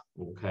up,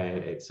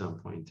 okay, at some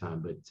point in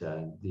time. But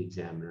the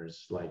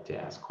examiners like to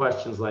ask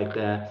questions like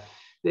that.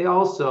 They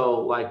also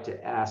like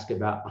to ask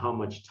about how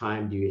much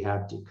time do you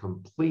have to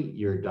complete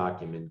your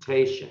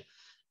documentation.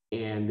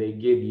 And they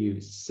give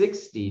you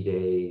 60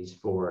 days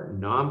for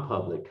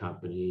non-public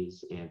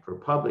companies, and for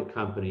public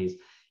companies,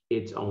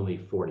 it's only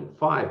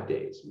 45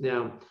 days.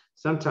 Now,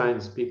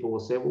 sometimes people will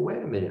say, well,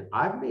 wait a minute,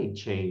 I've made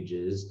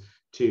changes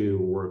to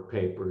work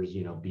papers,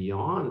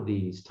 beyond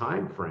these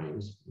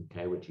timeframes,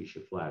 okay, which you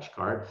should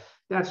flashcard.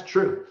 That's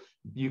true.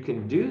 You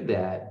can do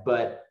that,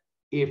 but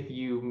if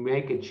you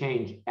make a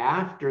change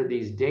after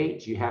these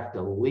dates, you have to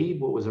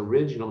leave what was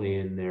originally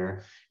in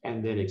there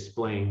and then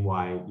explain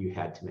why you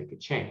had to make a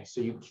change.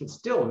 So you can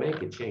still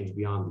make a change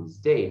beyond these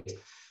dates,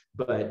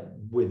 but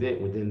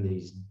within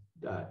these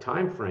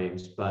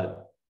timeframes.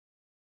 But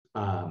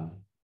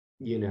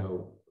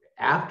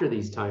after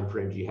these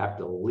timeframes, you have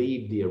to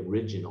leave the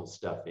original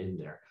stuff in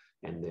there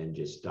and then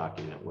just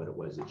document what it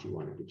was that you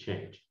wanted to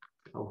change.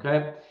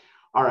 Okay.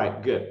 All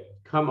right, good.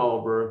 Come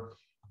over.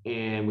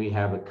 And we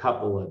have a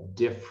couple of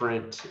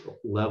different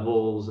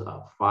levels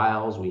of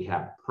files. We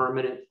have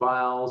permanent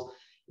files.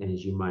 And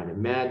as you might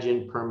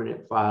imagine,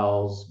 permanent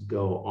files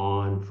go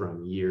on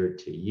from year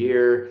to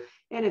year.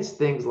 And it's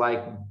things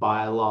like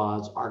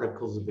bylaws,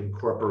 articles of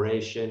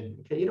incorporation.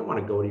 Okay, you don't want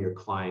to go to your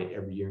client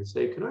every year and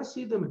say, can I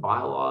see them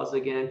bylaws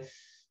again?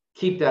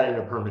 Keep that in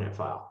a permanent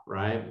file,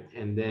 right?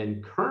 And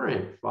then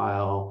current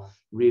file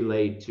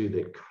relate to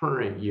the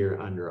current year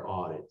under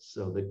audit.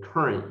 So the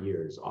current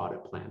year's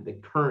audit plan, the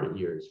current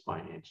year's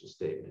financial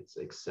statements,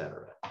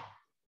 etc.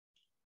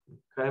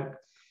 Okay.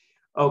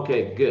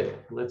 Okay, good.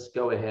 Let's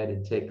go ahead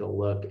and take a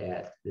look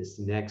at this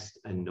next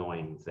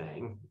annoying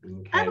thing.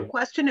 Okay. I have a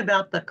question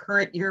about the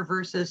current year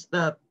versus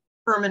the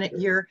permanent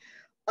year.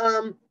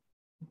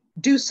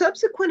 Do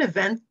subsequent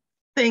event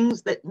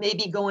things that may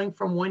be going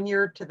from one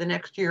year to the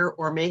next year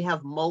or may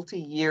have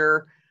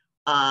multi-year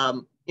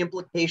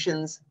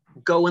implications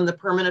go in the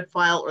permanent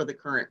file or the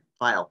current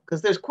file?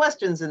 Because there's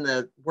questions in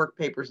the work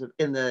papers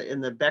in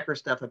the Becker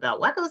stuff about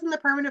what goes in the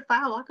permanent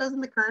file, what goes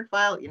in the current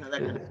file, you know,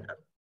 that kind of stuff.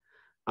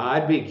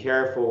 I'd be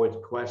careful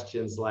with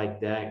questions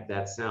like that.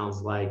 That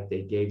sounds like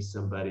they gave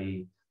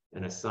somebody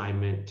an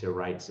assignment to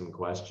write some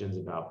questions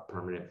about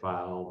permanent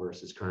file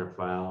versus current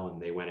file, and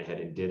they went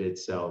ahead and did it.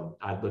 So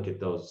I'd look at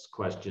those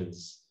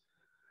questions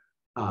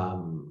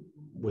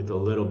with a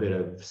little bit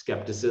of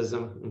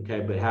skepticism. Okay,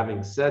 but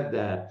having said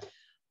that,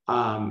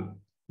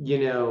 you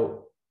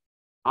know,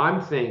 I'm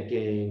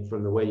thinking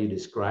from the way you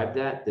described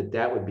that,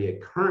 that would be a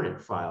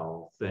current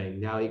file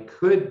thing. Now it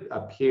could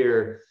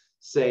appear,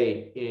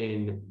 say,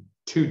 in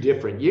 2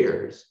 different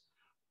years,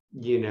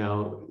 you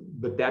know,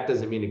 but that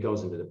doesn't mean it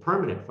goes into the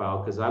permanent file,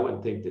 because I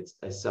wouldn't think that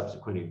a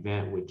subsequent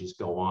event would just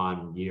go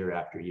on year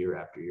after year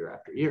after year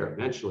after year.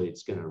 Eventually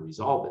it's going to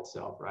resolve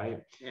itself, right?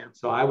 Yeah.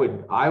 So I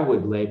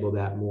would label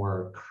that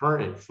more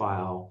current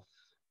file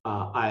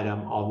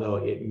item, although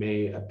it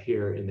may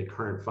appear in the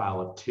current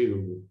file of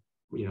 2,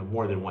 you know,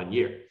 more than 1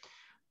 year.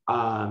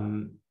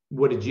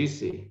 What did you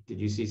see?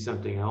 Did you see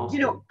something else? You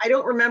know, I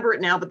don't remember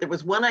it now, but there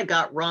was one I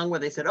got wrong where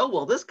they said, oh,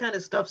 well, this kind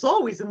of stuff's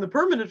always in the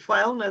permanent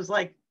file. And I was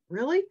like,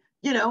 really?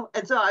 You know,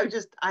 and so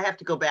I have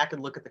to go back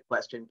and look at the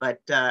question,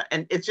 but,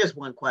 and it's just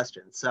one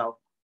question. So,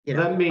 you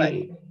know.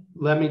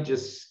 Let me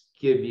just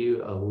give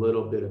you a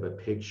little bit of a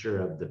picture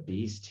of the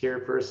beast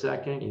here for a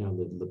second, you know,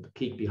 the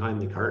peek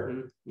behind the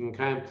curtain,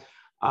 okay?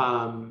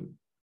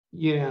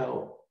 You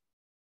know,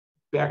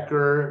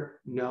 Becker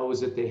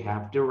knows that they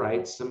have to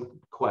write some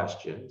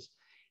questions,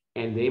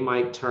 and they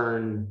might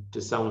turn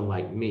to someone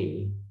like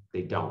me.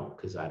 They don't,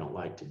 because I don't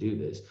like to do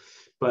this,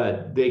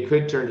 but they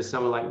could turn to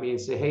someone like me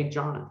and say, hey,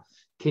 John,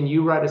 can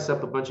you write us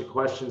up a bunch of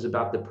questions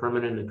about the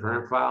permanent and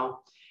current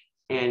file?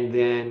 And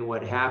then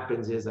what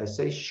happens is I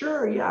say,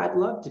 sure, yeah, I'd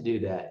love to do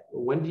that.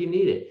 When do you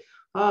need it?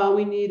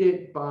 We need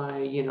it by,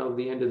 you know,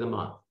 the end of the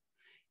month.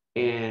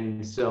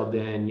 And so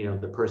then, you know,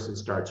 the person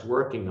starts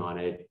working on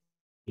it,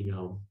 you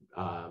know,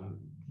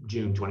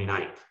 June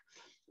 29th.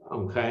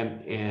 Okay.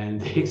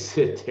 And they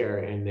sit there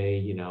and they,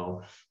 you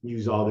know,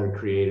 use all their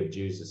creative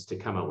juices to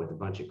come up with a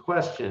bunch of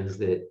questions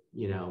that,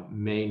 you know,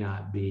 may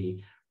not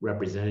be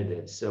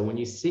representative. So when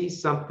you see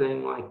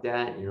something like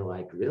that and you're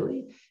like,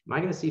 really? Am I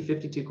going to see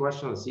 52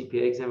 questions on the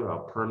CPA exam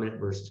about permanent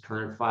versus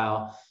current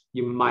file?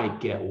 You might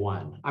get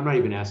one. I'm not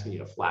even asking you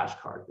to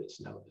flashcard this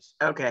notice.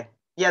 Okay.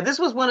 Yeah, this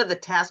was one of the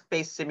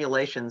task-based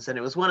simulations, and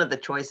it was one of the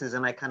choices,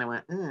 and I kind of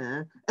went,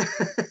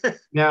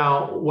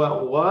 Now,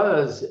 what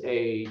was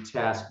a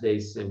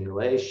task-based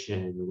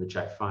simulation, which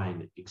I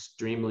find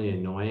extremely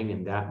annoying,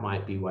 and that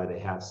might be why they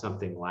have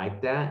something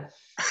like that,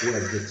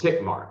 was the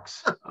tick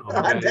marks.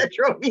 Okay? That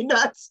drove me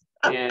nuts.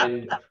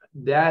 And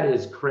that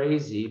is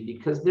crazy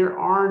because there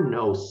are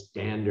no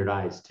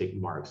standardized tick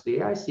marks. The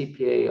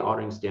ICPA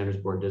Auditing Standards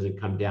Board doesn't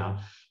come down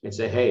and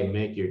say, hey,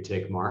 make your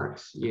tick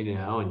marks, you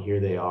know, and here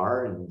they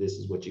are, and this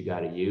is what you got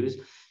to use.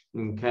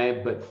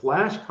 Okay, but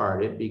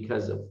flashcarded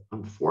because of,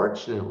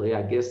 unfortunately,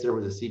 I guess there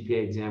was a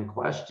CPA exam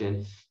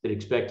question that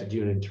expected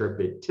you to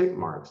interpret tick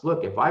marks.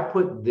 Look, if I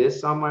put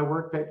this on my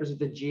work papers at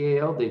the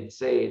GAO,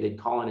 they'd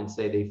call in and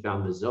say they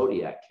found the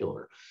Zodiac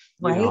killer.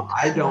 You know,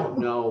 I don't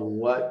know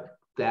what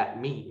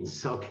that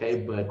means, okay,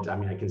 but I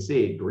mean, I can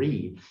see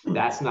agreed.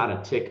 That's not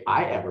a tick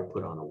I ever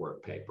put on a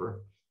work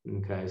paper.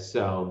 Okay,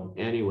 so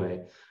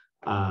anyway,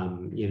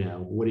 you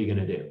know, what are you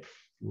going to do?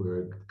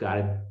 We've got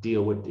to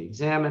deal with the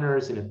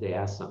examiners, and if they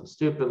ask something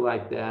stupid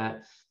like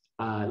that,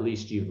 at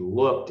least you've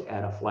looked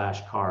at a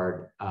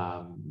flashcard,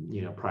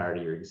 you know, prior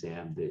to your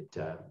exam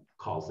that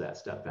calls that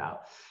stuff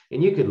out.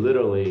 And you could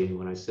literally,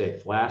 when I say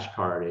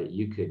flashcard it,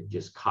 you could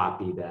just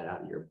copy that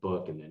out of your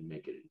book and then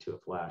make it into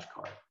a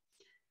flashcard.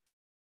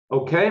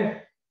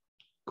 Okay,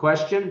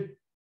 question?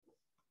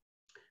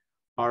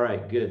 All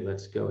right, good.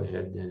 Let's go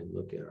ahead and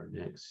look at our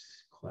next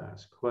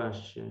class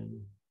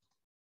question.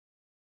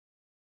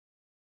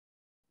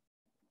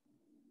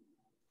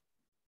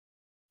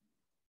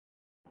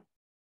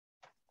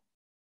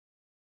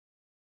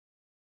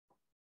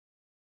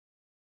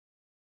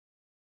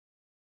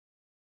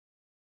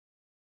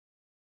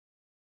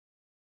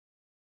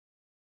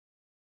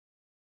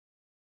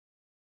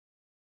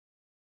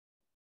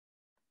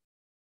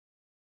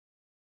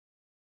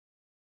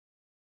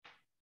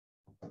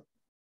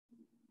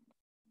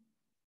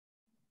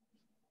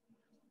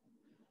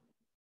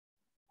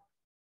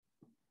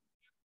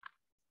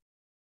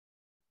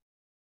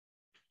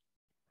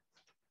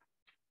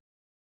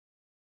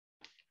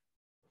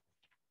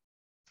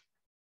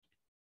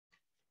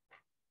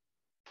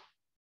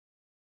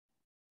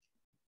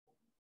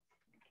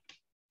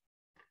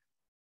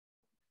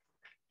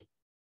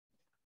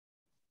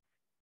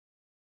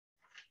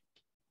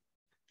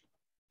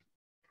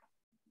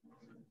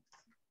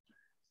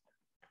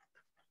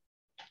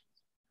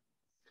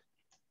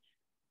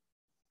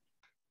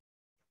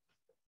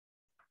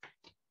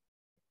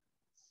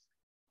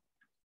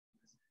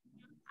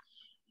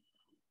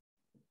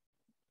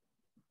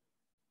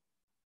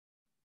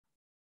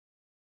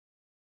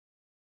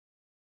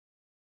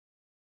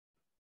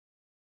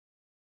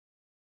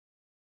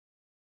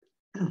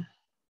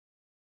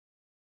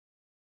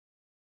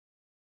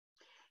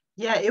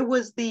 Yeah, it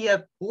was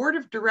the board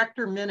of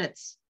director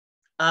minutes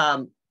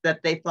that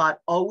they thought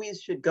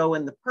always should go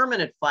in the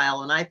permanent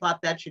file. And I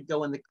thought that should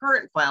go in the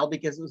current file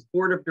because it was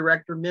board of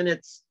director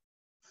minutes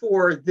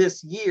for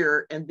this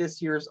year and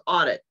this year's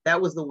audit.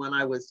 That was the one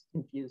I was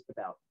confused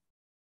about.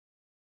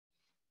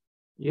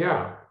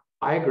 Yeah,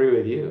 I agree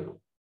with you.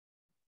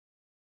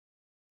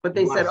 But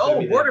they said,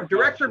 oh, board of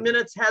director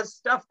minutes has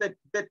stuff that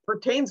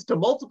pertains to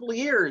multiple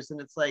years.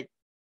 And it's like,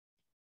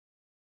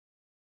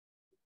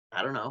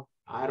 I don't know.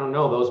 I don't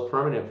know. Those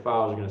permanent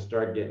files are going to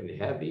start getting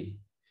heavy.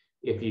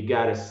 If you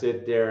got to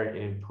sit there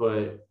and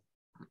put,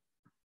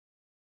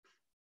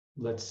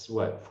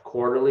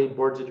 quarterly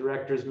boards of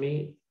directors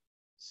meet.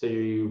 So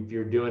if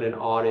you're doing an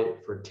audit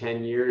for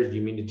 10 years, do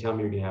you mean to tell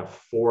me you're going to have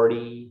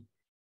 40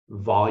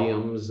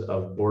 volumes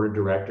of board of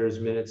directors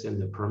minutes in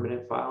the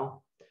permanent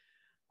file?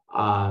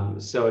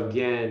 So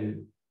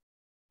again,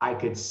 I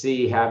could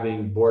see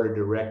having board of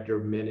director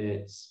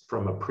minutes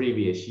from a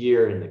previous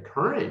year in the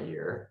current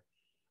year.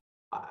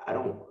 I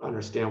don't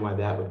understand why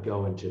that would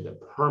go into the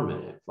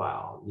permanent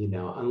file,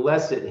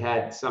 unless it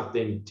had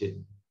something to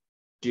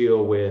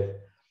deal with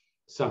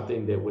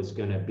something that was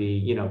going to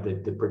be,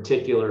 the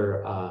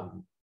particular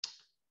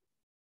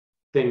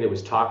thing that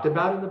was talked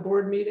about in the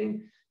board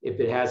meeting. If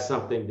it has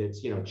something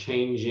that's,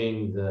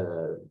 changing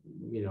the,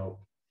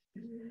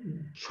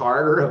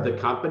 charter of the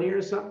company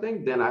or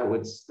something, then I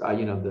would,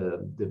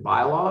 the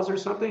bylaws or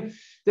something,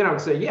 then I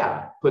would say,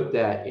 yeah, put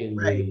that in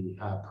the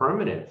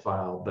permanent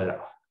file.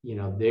 But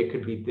there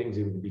could be things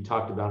that would be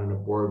talked about in a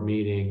board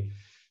meeting,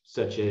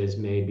 such as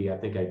maybe, I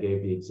think I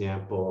gave the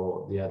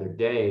example the other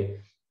day,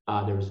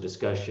 there was a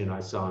discussion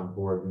I saw in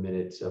board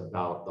minutes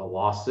about the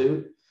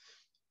lawsuit.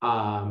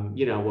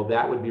 Well,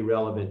 that would be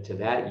relevant to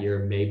that year,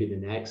 maybe the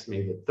next,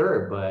 maybe the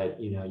third, but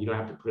you don't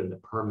have to put it in the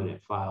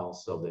permanent file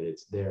so that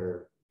it's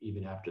there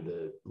even after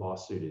the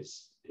lawsuit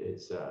is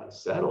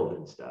settled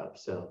and stuff.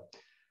 So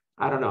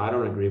I don't know. I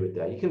don't agree with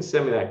that. You can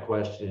send me that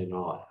question and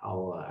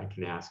I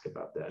can ask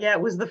about that. Yeah,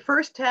 it was the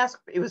first task.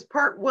 It was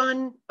part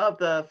 1 of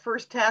the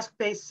first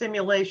task-based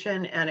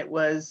simulation, and it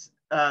was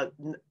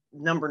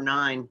number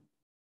 9.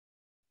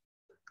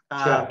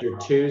 Chapter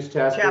 2's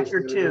task.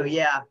 Chapter 2,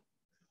 yeah.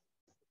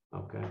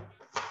 Okay.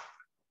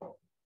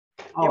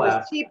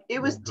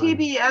 It was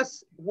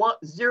TBS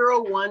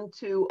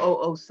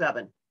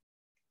 012007.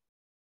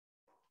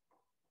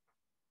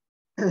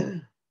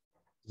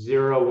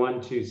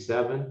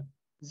 0127.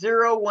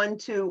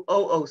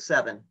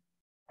 012007.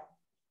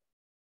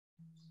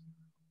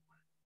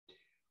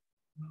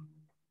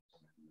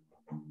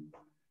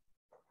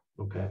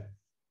 Okay.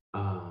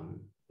 And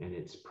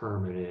it's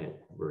permanent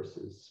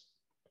versus.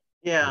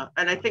 Yeah,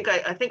 and I think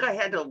I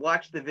had to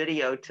watch the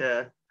video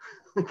to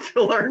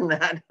learn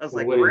that. I was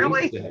like,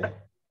 really?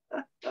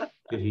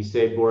 Did he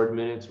say board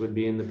minutes would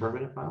be in the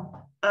permanent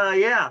file?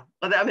 Yeah.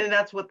 But I mean,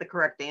 that's what the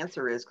correct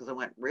answer is, because I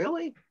went,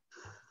 really?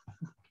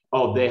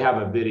 Oh, they have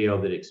a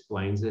video that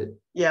explains it?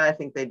 Yeah, I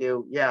think they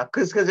do. Yeah,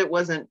 because it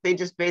wasn't, they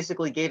just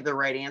basically gave the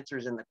right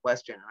answers in the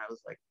question. And I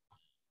was like.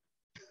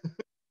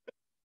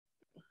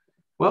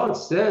 Well, it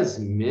says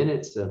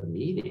minutes of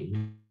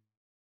meeting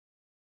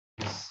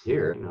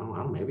here,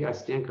 maybe I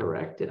stand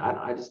corrected.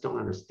 I just don't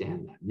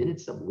understand that.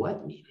 Minutes of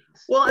what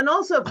meetings? Well, and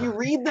also if you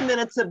read the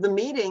minutes of the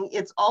meeting,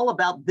 it's all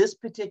about this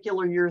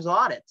particular year's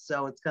audit.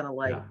 So it's kind of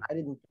like, yeah. I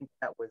didn't think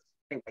that was,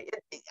 anyway,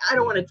 I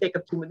don't want to take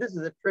up too much. This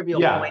is a trivial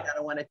point. I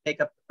don't want to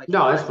take up too much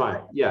time. That's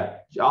fine. Yeah,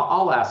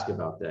 I'll ask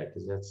about that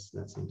because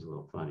that seems a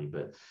little funny,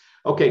 but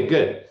okay,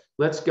 good.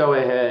 Let's go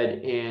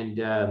ahead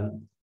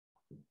and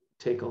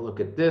take a look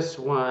at this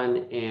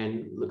one,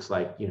 and looks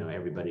like,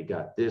 everybody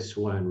got this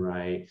one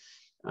right.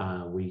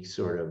 We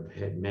sort of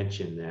had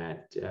mentioned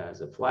that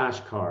as a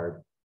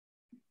flashcard,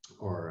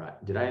 or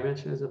did I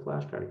mention it as a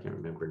flashcard? I can't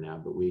remember now,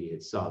 but we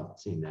had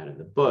seen that in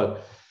the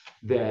book,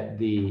 that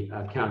the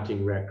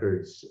accounting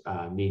records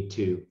need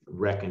to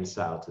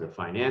reconcile to the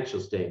financial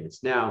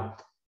statements. Now,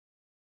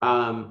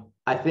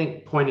 I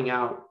think pointing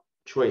out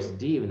choice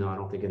D, even though I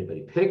don't think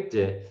anybody picked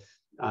it,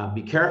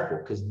 be careful,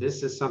 because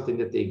this is something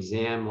that the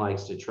exam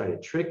likes to try to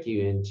trick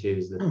you into,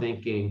 is the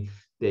thinking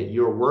that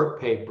your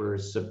work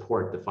papers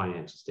support the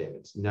financial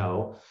statements.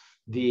 No,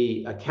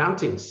 the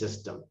accounting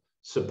system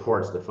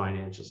supports the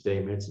financial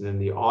statements, and then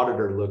the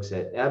auditor looks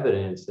at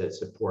evidence that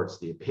supports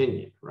the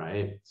opinion,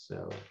 right?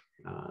 So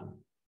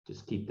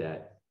just keep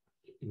that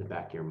in the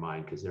back of your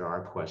mind, because there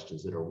are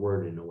questions that are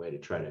worded in a way to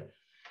try to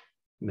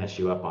mess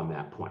you up on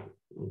that point,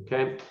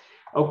 okay?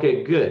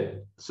 Okay,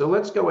 good. So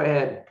let's go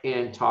ahead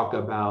and talk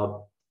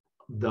about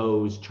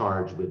those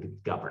charged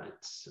with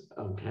governance,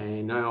 okay?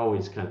 And I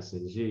always kind of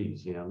say,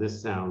 geez,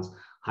 this sounds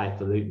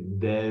highfalutin,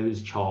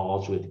 those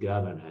charged with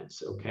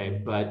governance,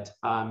 okay? But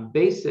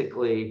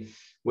basically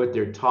what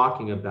they're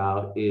talking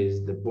about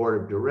is the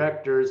board of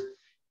directors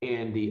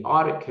and the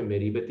audit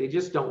committee, but they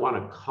just don't want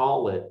to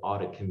call it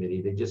audit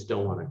committee. They just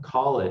don't want to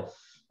call it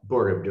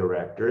board of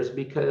directors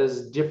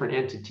because different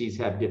entities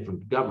have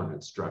different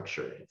governance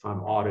structure. If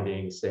I'm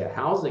auditing, say, a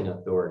housing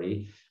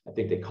authority, I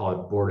think they call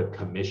it board of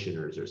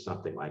commissioners or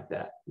something like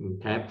that.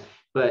 Okay.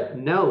 But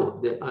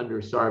note that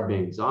under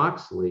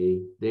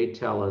Sarbanes-Oxley, they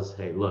tell us,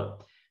 hey,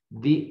 look,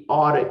 the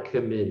audit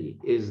committee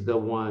is the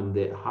one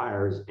that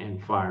hires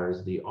and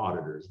fires the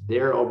auditors.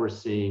 They're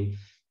overseeing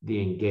the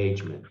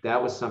engagement.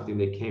 That was something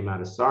that came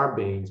out of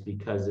Sarbanes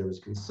because there was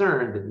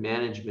concern that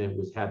management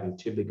was having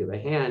too big of a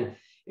hand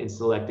in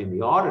selecting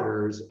the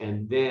auditors,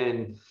 and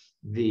then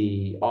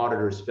the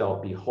auditors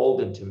felt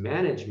beholden to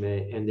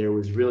management, and there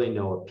was really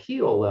no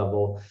appeal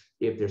level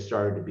if there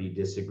started to be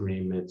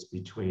disagreements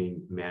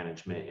between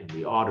management and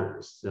the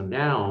auditors. So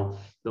now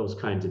those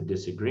kinds of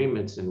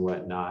disagreements and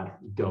whatnot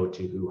go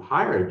to who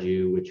hired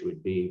you, which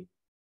would be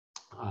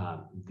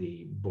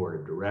the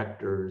board of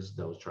directors,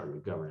 those charged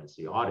with governance,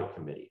 the audit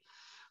committee.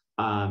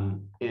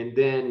 And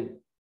then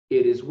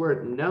it is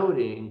worth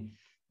noting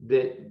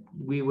that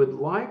we would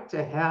like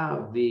to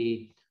have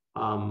the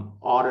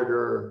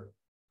auditor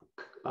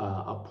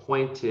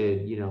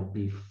appointed,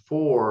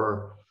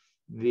 before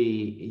the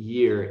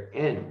year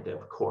end,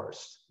 of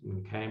course.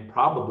 Okay,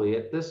 probably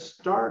at the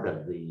start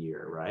of the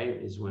year, right,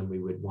 is when we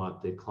would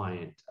want the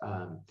client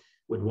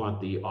would want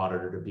the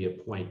auditor to be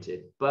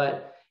appointed.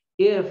 But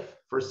if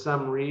for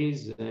some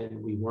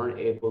reason we weren't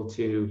able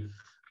to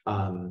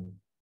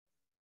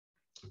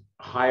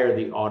hire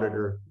the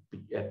auditor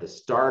at the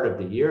start of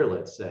the year,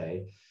 let's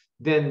say,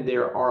 then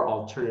there are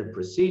alternative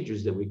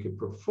procedures that we could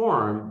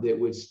perform that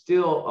would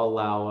still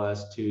allow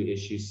us to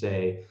issue,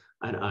 say,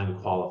 an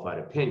unqualified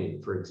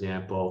opinion. For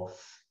example,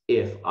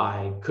 if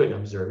I couldn't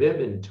observe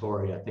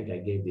inventory, I think I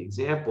gave the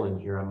example in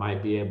here, I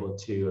might be able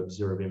to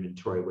observe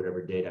inventory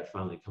whatever date I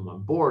finally come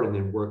on board and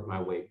then work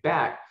my way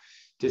back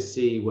to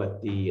see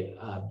what the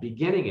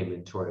beginning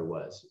inventory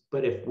was.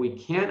 But if we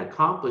can't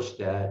accomplish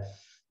that,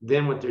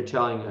 then what they're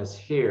telling us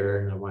here,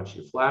 and I want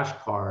you to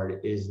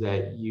flashcard, is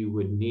that you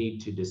would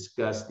need to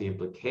discuss the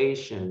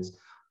implications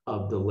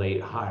of the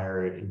late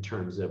hire in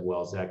terms of,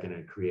 well, is that going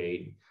to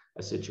create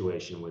a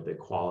situation with a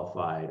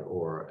qualified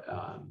or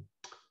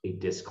a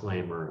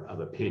disclaimer of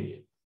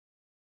opinion?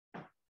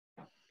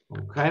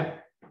 Okay.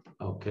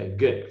 Okay,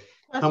 good.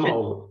 Come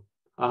over.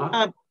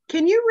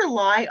 Can you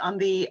rely on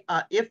the,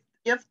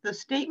 if the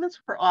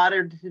statements were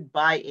audited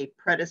by a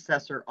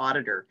predecessor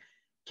auditor,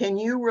 can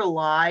you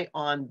rely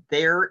on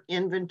their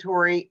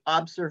inventory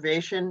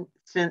observation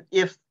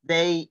if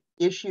they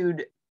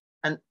issued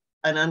an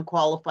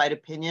unqualified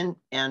opinion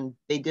and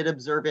they did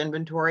observe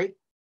inventory?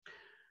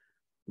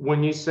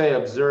 When you say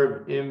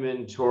observe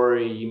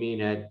inventory, you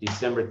mean at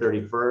December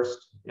 31st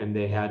and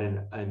they had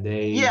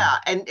yeah,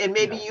 and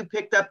maybe you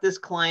picked up this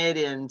client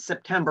in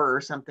September or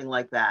something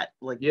like that.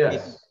 Like yes.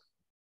 maybe...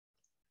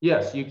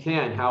 Yes, you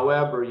can.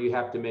 However, you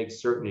have to make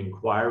certain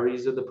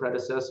inquiries of the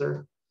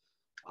predecessor.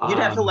 You'd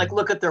have to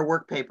look at their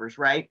work papers,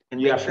 right?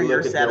 And make sure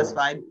you're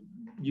satisfied.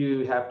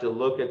 You have to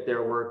look at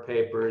their work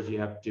papers. You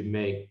have to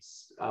make,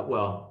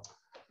 well,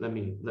 let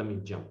me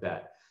jump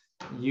back.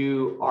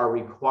 You are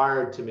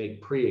required to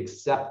make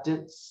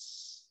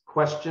pre-acceptance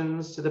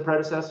questions to the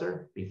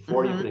predecessor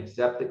before you can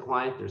accept the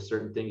client. There's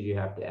certain things you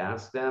have to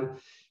ask them.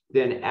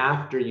 Then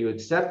after you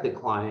accept the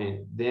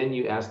client, then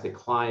you ask the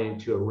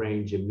client to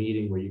arrange a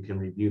meeting where you can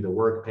review the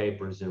work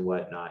papers and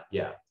whatnot.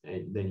 Yeah,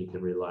 and then you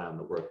can rely on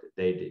the work that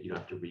they did. You don't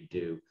have to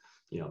redo,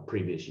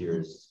 previous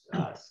year's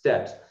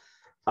steps.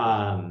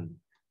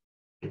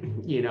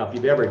 If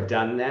you've ever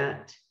done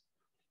that,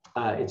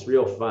 it's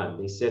real fun.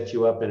 They set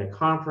you up in a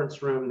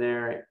conference room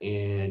there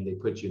and they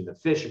put you in the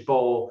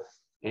fishbowl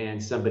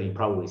and somebody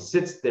probably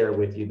sits there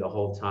with you the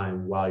whole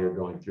time while you're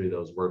going through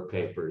those work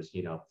papers,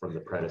 from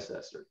the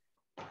predecessor.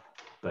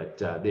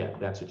 But yeah,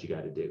 that's what you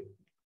got to do.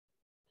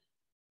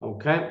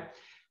 Okay.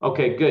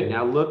 Okay, good.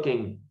 Now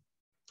looking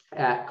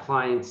at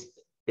clients'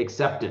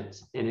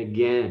 acceptance. And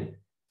again,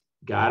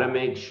 got to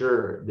make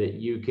sure that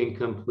you can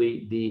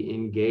complete the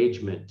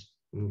engagement.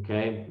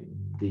 Okay.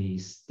 The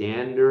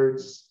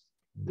standards,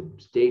 the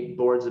state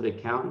boards of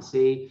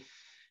accountancy.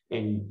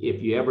 And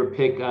if you ever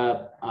pick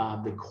up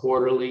the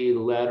quarterly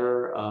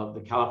letter of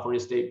the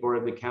California State Board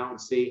of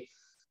Accountancy,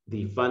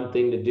 the fun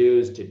thing to do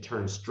is to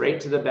turn straight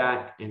to the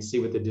back and see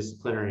what the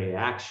disciplinary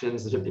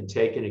actions that have been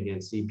taken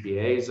against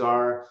CPAs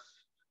are.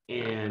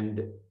 And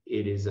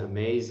it is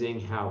amazing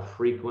how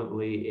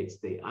frequently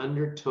they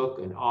undertook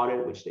an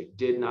audit which they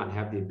did not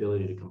have the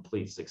ability to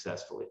complete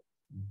successfully.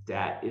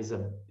 That is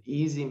an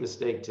easy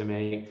mistake to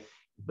make,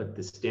 but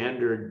the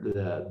standard,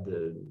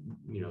 the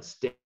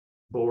state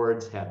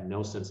boards have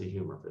no sense of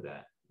humor for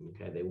that.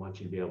 Okay, they want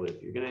you to be able to,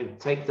 if you're going to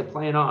take the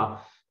plane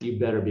off, you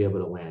better be able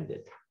to land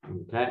it.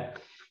 Okay.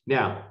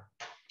 Now,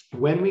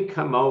 when we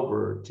come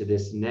over to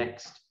this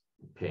next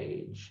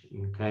page,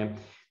 okay,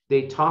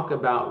 they talk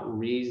about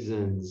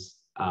reasons,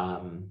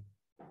 that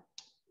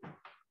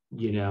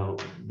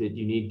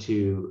you need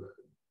to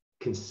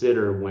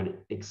consider when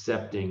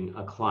accepting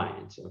a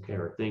client, okay,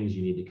 or things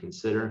you need to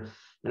consider.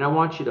 And I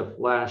want you to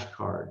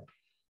flashcard.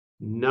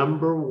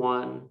 Number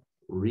one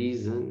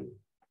reason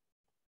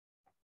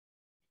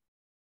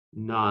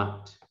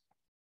not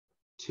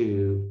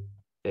to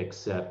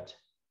accept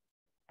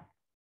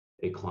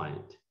a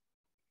client.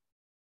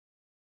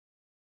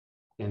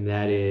 And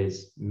that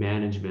is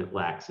management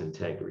lacks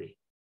integrity.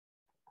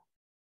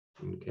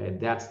 Okay,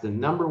 that's the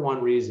number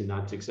one reason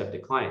not to accept a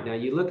client. Now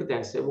you look at that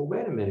and say, well,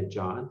 wait a minute,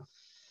 John.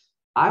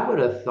 I would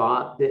have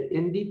thought that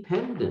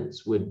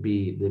independence would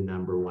be the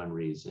number one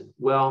reason.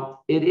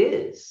 Well, it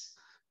is,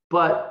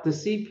 but the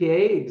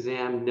CPA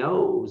exam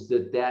knows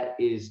that that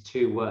is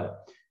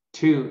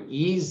too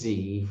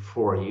easy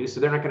for you. So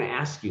they're not going to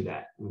ask you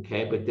that,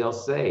 okay? But they'll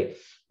say,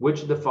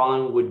 which of the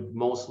following would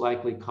most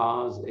likely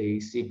cause a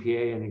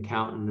CPA, an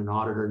accountant, an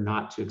auditor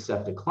not to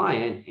accept a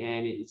client?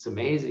 And it's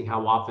amazing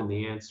how often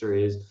the answer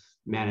is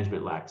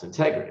management lacks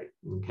integrity,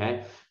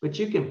 okay? But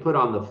you can put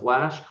on the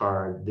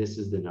flashcard, this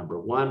is the number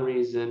one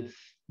reason.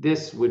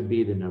 This would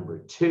be the number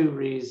two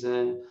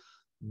reason.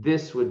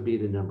 This would be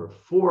the number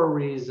four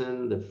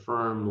reason. The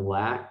firm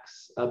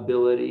lacks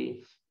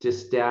ability to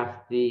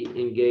staff the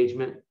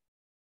engagement.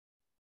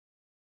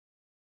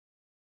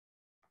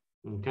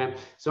 Okay,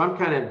 so I'm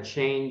kind of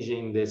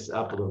changing this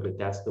up a little bit.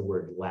 That's the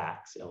word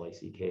lacks,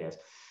 L-A-C-K-S.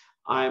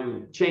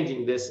 I'm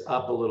changing this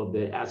up a little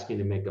bit, asking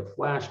to make a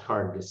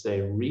flashcard to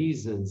say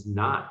reasons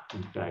not,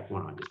 in fact, why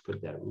don't I just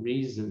put that,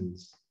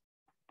 reasons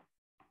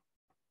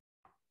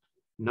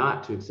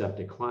not to accept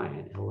a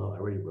client. Hello, I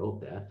already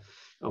wrote that.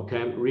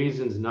 Okay,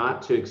 reasons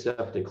not to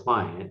accept a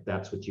client.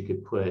 That's what you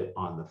could put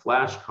on the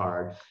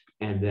flashcard.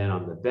 And then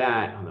on the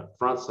back, on the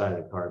front side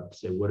of the card,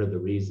 say, what are the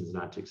reasons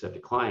not to accept a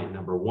client?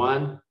 Number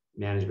one,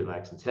 management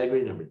lacks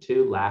integrity. Number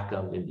two, lack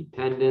of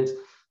independence.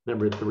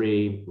 Number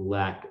three,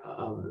 lack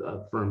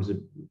of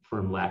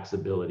firm lacks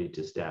ability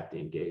to staff the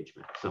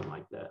engagement, something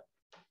like that.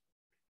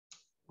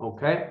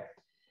 Okay.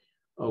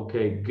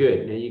 Okay,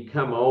 good. Now you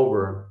come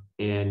over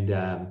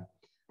and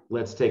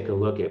let's take a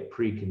look at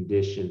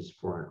preconditions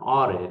for an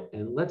audit,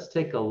 and let's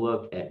take a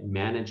look at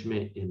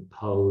management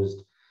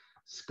imposed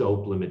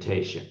scope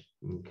limitation.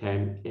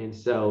 Okay. And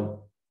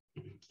so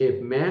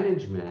if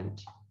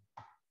management,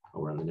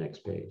 we're on the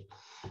next page.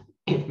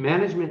 If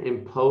management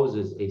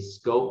imposes a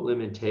scope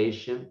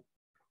limitation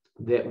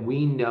that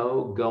we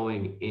know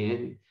going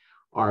in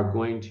are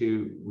going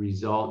to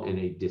result in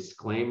a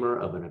disclaimer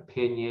of an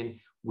opinion,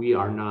 we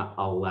are not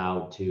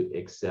allowed to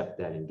accept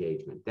that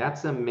engagement.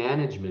 That's a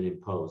management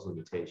imposed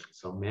limitation.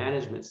 So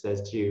management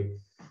says to you,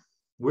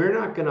 we're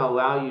not going to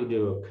allow you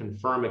to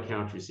confirm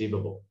accounts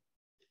receivable.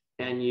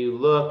 And you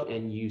look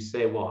and you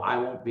say, well, I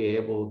won't be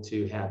able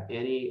to have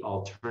any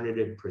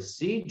alternative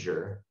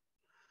procedure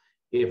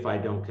if I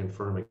don't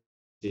confirm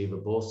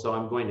receivable. So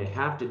I'm going to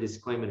have to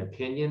disclaim an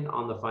opinion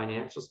on the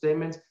financial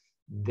statements.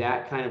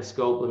 That kind of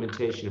scope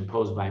limitation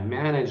imposed by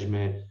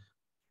management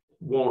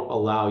won't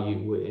allow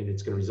you, and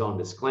it's going to result in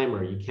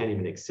disclaimer, you can't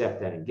even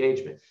accept that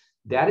engagement.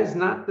 That is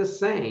not the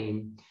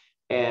same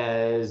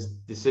as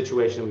the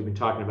situation we've been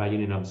talking about. You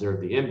didn't observe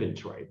the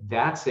inventory.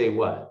 That's a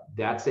what?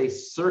 That's a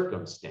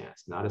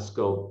circumstance, not a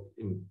scope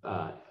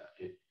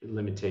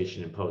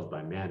limitation imposed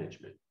by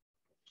management.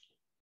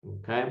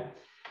 Okay.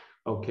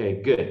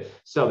 Okay, good.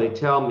 So they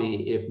tell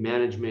me if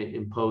management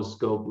imposed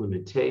scope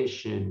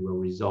limitation will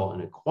result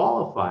in a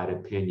qualified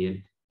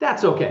opinion,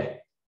 that's okay.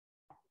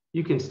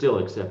 You can still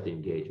accept the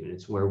engagement.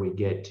 It's where we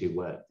get to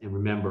what, and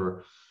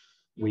remember,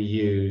 we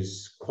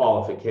use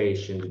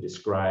qualification to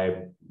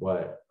describe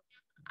what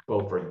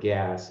both for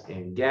gas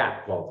and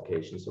GAAP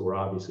qualification. So we're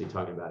obviously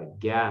talking about a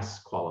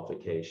gas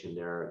qualification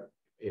there.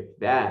 If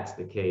that's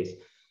the case,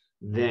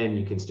 then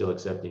you can still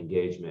accept the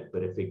engagement.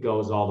 But if it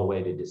goes all the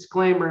way to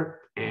disclaimer,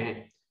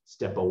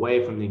 step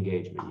away from the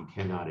engagement. You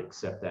cannot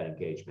accept that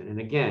engagement. And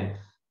again,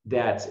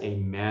 that's a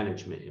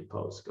management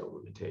imposed scope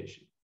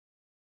limitation.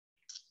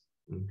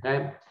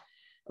 Okay.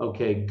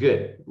 Okay,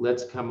 good.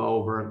 Let's come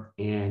over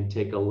and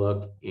take a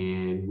look.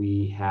 And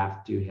we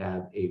have to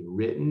have a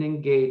written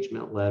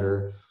engagement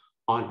letter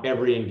on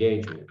every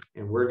engagement.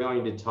 And we're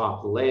going to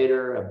talk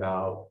later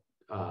about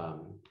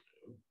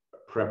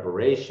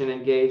preparation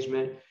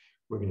engagement.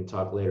 We're going to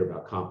talk later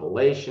about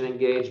compilation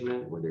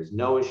engagement, where there's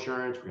no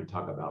assurance. We're going to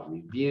talk about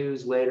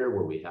reviews later,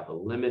 where we have a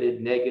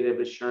limited negative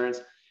assurance.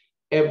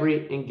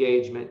 Every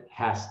engagement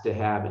has to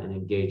have an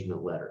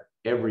engagement letter.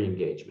 Every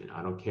engagement.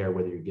 I don't care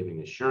whether you're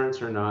giving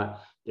assurance or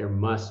not. There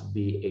must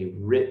be a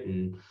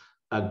written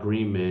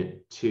agreement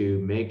to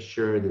make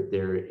sure that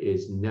there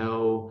is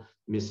no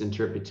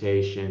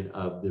misinterpretation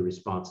of the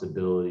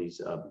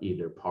responsibilities of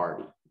either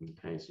party.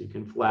 Okay, so you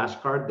can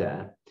flashcard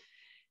that.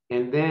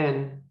 And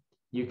then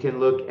you can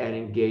look at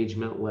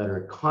engagement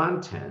letter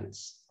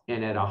contents,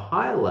 and at a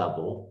high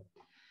level,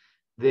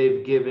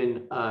 they've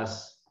given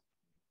us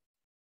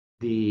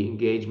the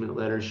engagement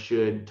letter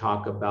should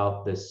talk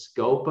about the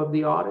scope of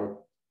the audit,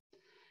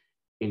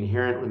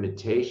 inherent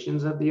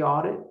limitations of the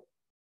audit,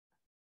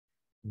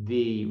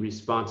 the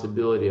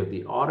responsibility of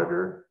the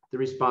auditor, the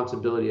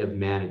responsibility of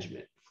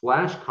management.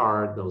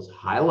 Flashcard those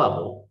high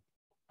level,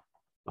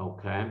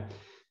 okay?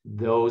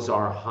 Those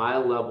are high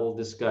level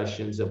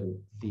discussions of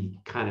the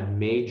kind of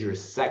major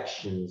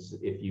sections,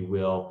 if you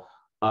will,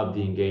 of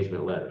the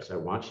engagement letter. So I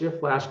want you to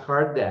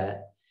flashcard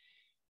that.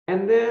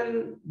 And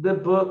then the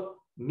book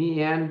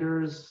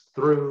meanders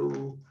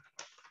through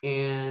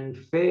and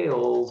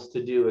fails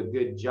to do a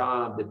good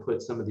job to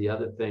put some of the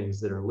other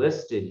things that are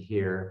listed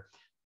here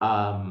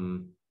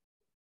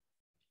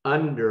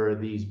under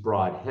these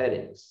broad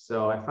headings.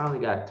 So I finally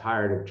got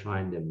tired of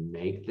trying to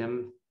make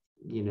them,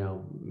 you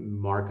know,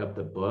 mark up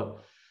the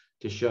book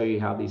to show you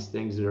how these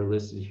things that are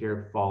listed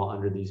here fall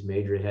under these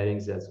major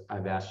headings as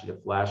I've asked you to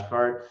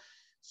flashcard.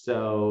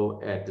 So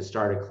at the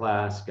start of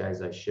class,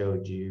 guys, I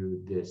showed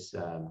you this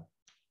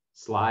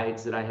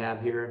slides that I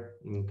have here.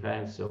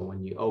 Okay, so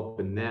when you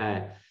open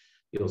that,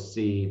 you'll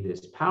see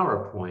this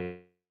PowerPoint.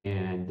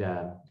 And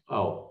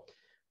oh,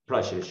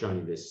 probably should have shown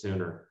you this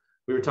sooner.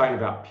 We were talking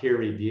about peer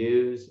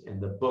reviews,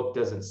 and the book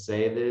doesn't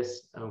say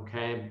this,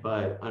 okay,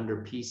 but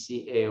under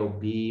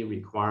PCAOB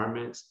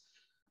requirements,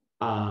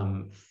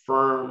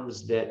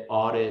 firms that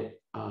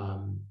audit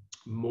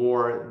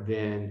more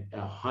than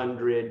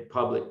 100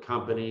 public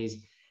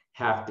companies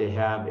have to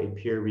have a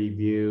peer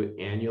review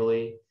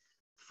annually.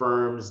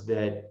 Firms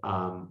that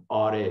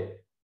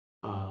audit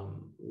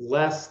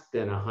less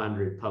than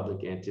 100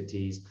 public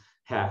entities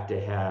have to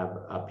have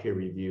a peer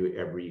review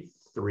every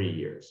 3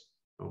 years.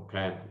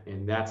 Okay,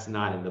 and that's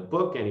not in the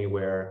book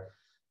anywhere,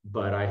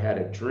 but I had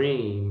a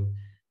dream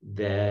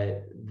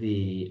that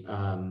the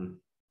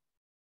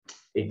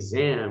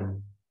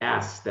exam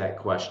asks that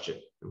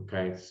question.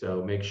 Okay,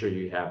 so make sure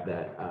you have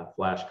that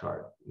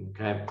flashcard.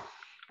 Okay,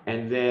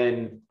 and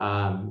then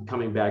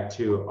coming back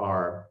to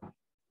our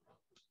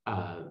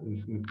our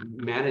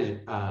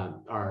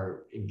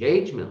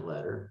engagement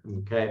letter.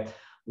 Okay,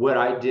 what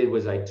I did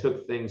was I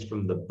took things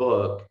from the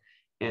book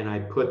and I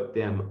put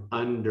them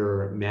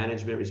under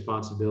management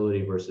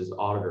responsibility versus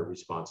auditor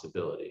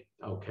responsibility.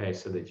 Okay,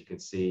 so that you can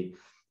see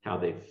how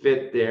they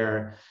fit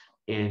there.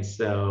 And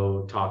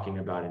so talking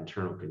about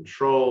internal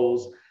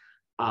controls,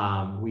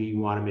 we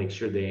want to make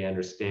sure they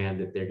understand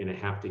that they're going to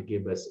have to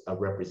give us a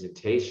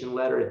representation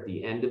letter at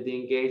the end of the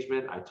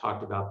engagement. I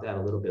talked about that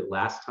a little bit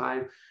last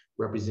time.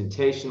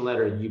 Representation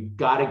letter, you've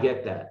got to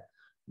get that.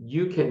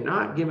 You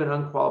cannot give an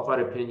unqualified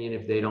opinion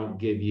if they don't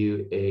give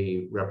you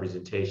a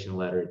representation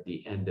letter at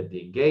the end of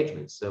the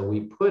engagement. So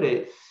we put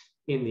it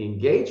in the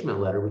engagement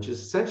letter, which is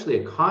essentially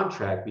a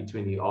contract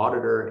between the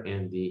auditor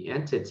and the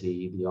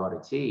entity, the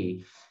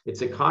auditee.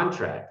 It's a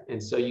contract.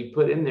 And so you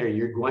put in there,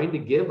 you're going to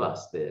give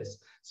us this,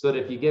 so that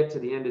if you get to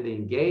the end of the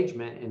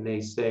engagement and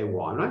they say,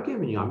 well, I'm not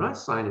giving you, I'm not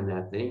signing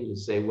that thing. You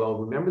say, well,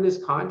 remember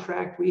this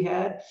contract we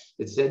had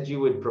that said you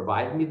would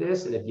provide me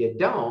this? And if you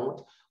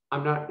don't,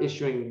 I'm not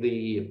issuing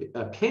the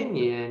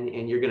opinion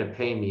and you're going to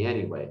pay me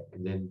anyway.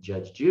 And then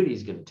Judge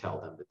Judy's going to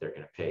tell them that they're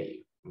going to pay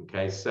you.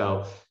 Okay,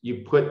 so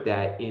you put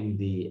that in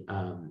the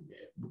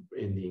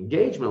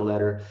engagement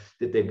letter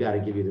that they've got to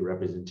give you the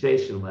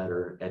representation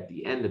letter at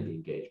the end of the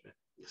engagement.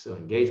 So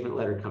engagement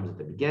letter comes at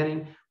the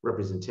beginning,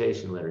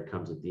 representation letter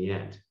comes at the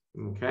end.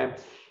 Okay,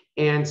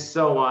 and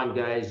so on,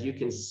 guys. You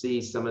can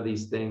see some of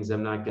these things.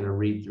 I'm not going to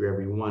read through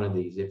every one of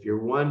these. If you're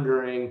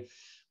wondering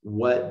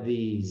what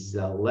these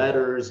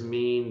letters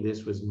mean,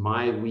 this was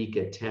my weak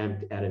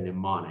attempt at a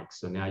mnemonic.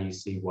 So now you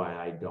see why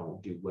I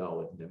don't do well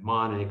with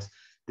mnemonics.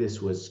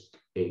 This was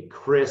a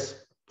crisp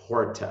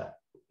porta,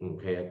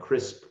 okay, a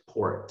crisp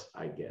port,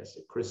 I guess,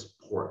 a crisp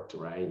port,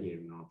 right? You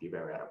don't know if you've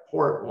ever had a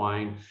port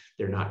wine,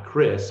 they're not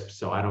crisp,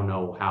 so I don't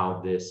know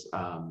how this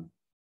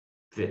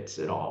fits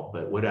at all,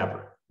 but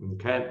whatever,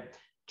 okay?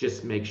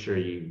 Just make sure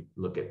you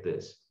look at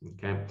this,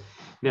 okay?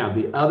 Now,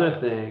 the other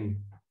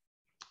thing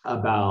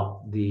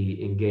about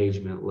the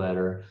engagement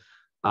letter,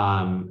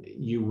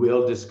 you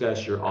will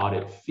discuss your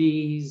audit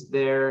fees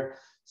there.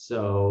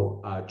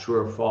 So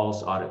true or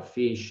false, audit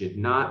fees should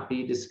not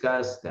be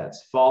discussed.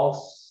 That's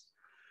false.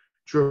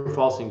 True or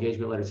false,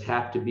 engagement letters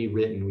have to be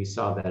written. We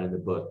saw that in the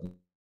book.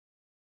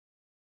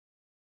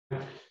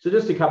 So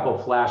just a couple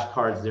of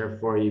flashcards there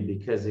for you,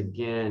 because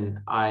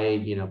again,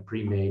 I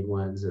pre-made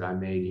ones that I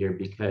made here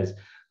because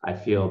I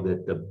feel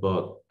that the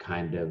book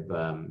kind of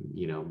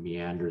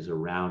meanders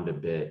around a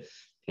bit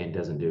and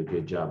doesn't do a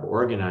good job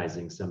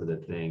organizing some of the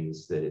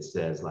things that it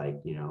says,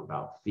 like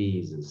about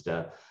fees and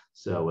stuff.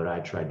 So what I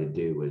tried to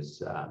do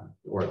was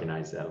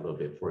organize that a little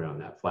bit for you on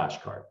that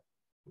flashcard.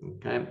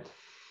 Okay.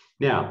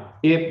 Now,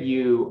 if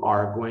you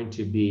are going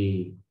to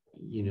be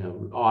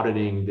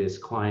auditing this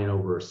client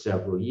over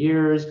several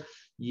years,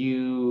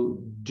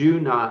 you do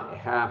not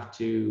have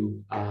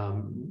to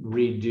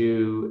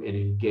redo an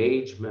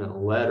engagement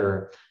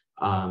letter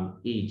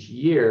each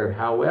year.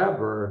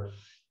 However,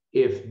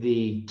 if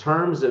the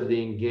terms of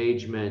the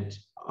engagement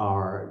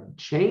are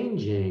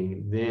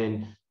changing,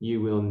 then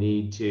you will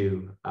need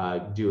to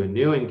do a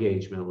new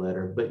engagement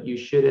letter, but you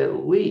should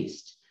at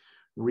least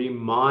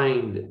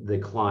remind the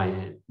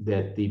client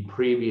that the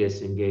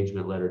previous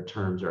engagement letter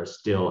terms are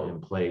still in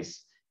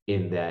place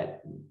in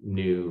that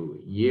new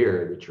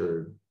year that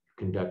you're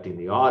conducting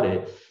the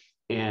audit.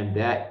 And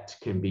that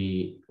can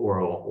be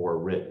oral or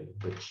written,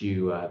 but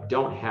you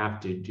don't have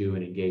to do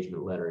an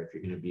engagement letter if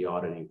you're going to be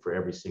auditing for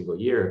every single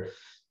year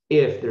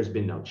if there's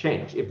been no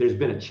change. If there's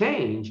been a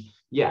change,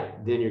 yeah,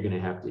 then you're going to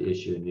have to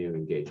issue a new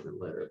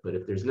engagement letter. But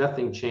if there's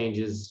nothing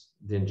changes,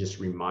 then just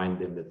remind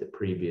them that the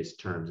previous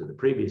terms of the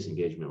previous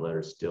engagement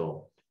letter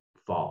still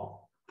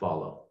follow.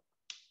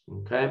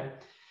 Okay.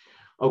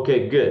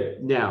 Okay,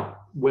 good. Now,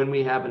 when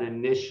we have an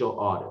initial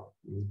audit,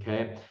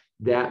 okay,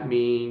 that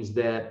means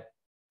that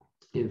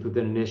with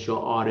an initial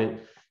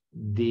audit,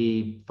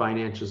 the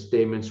financial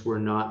statements were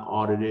not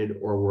audited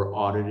or were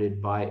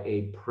audited by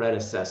a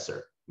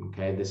predecessor.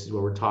 Okay, this is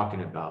what we're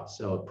talking about.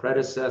 So a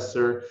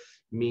predecessor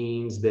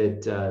means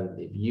that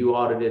if you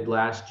audited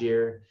last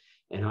year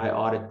and I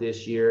audit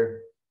this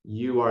year,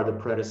 you are the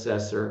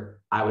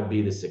predecessor, I would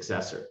be the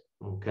successor.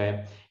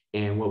 Okay.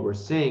 And what we're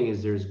saying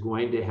is there's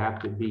going to have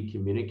to be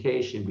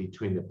communication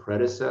between the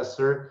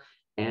predecessor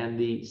and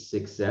the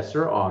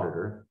successor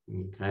auditor.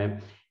 Okay.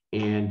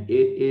 And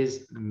it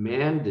is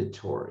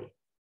mandatory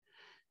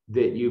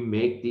that you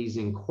make these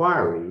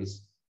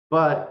inquiries,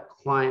 but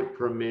client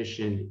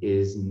permission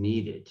is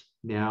needed.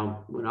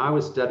 Now, when I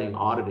was studying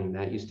auditing,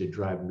 that used to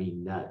drive me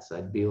nuts.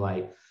 I'd be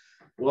like,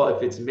 well,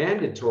 if it's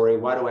mandatory,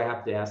 why do I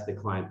have to ask the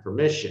client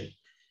permission?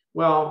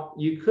 Well,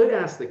 you could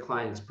ask the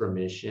client's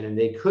permission and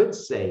they could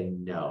say,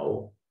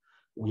 no,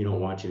 we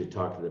don't want you to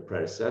talk to the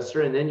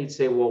predecessor. And then you'd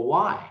say, well,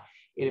 why?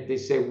 And if they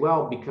say,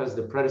 well, because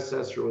the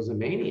predecessor was a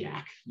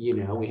maniac, you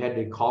know, we had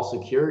to call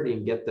security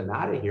and get them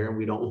out of here and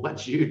we don't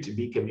want you to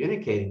be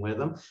communicating with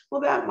them.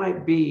 Well, that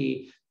might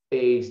be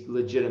a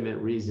legitimate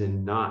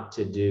reason not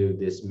to do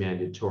this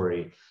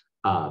mandatory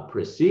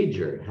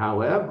procedure.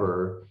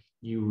 However,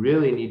 you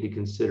really need to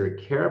consider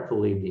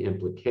carefully the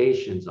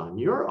implications on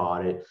your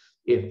audit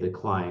if the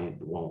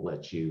client won't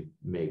let you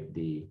make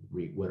the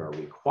what are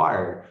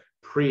required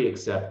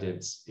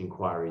pre-acceptance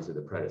inquiries of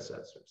the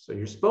predecessor. So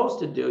you're supposed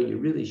to do, you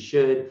really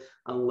should,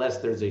 unless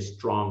there's a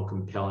strong,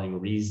 compelling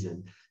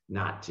reason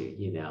not to,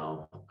 you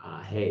know,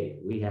 hey,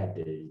 we had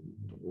to,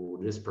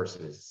 this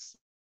person is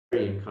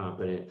very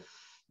incompetent,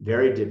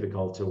 very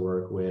difficult to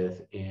work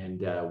with,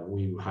 and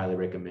we highly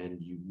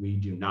recommend you, we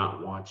do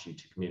not want you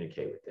to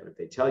communicate with them. If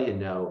they tell you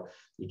no,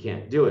 you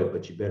can't do it,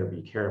 but you better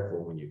be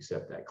careful when you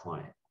accept that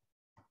client.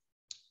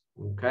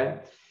 Okay.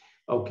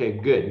 Okay,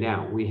 good.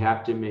 Now we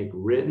have to make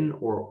written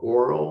or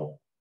oral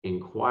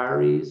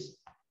inquiries.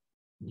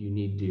 You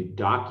need to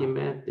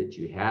document that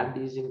you had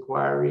these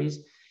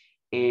inquiries.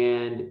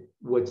 And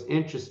what's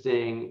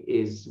interesting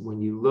is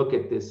when you look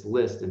at this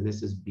list, and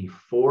this is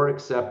before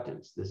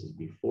acceptance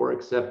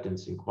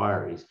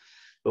inquiries.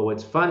 But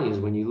what's funny is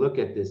when you look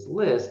at this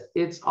list,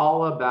 it's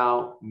all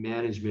about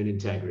management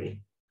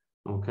integrity.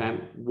 Okay,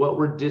 what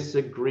were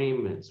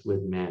disagreements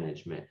with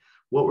management?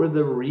 What were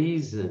the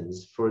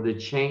reasons for the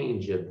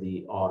change of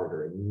the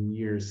auditor? And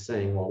you're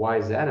saying, well, why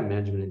is that a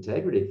management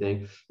integrity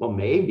thing? Well,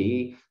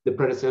 maybe the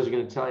predecessor is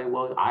going to tell you,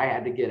 well, I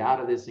had to get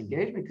out of this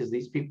engagement because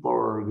these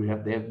people they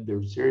have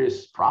their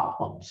serious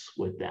problems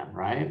with them,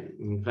 right?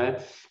 Okay.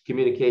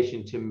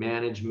 Communication to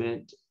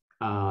management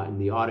in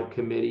the audit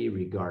committee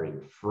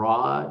regarding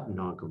fraud,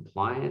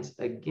 non-compliance.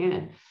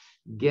 Again,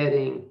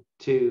 getting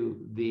to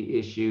the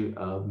issue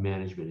of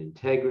management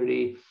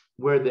integrity,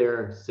 where there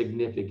are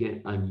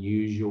significant,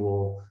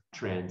 unusual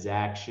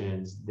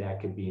transactions that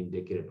could be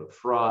indicative of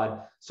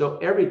fraud. So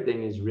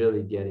everything is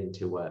really getting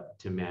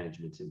to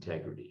management's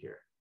integrity here.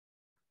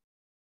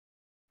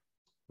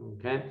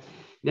 Okay.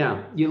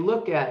 Now you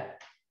look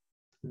at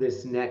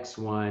this next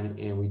one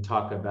and we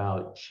talk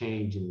about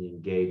change in the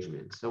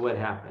engagement. So what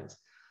happens?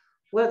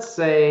 Let's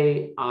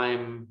say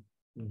I'm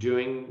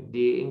doing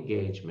the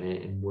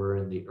engagement and we're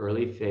in the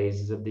early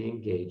phases of the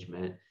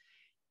engagement,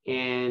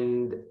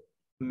 and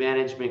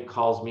management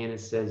calls me and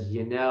it says,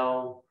 you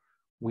know,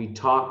 we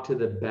talked to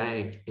the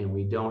bank and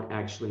we don't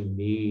actually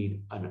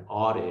need an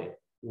audit,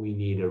 we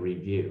need a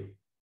review.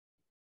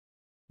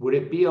 Would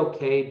it be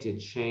okay to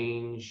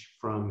change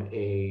from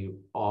a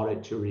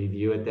audit to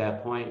review at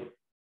that point?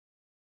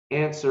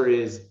 Answer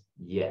is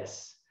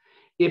yes.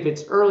 If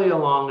it's early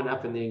along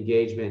enough in the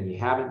engagement and you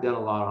haven't done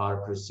a lot of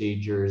audit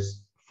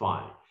procedures,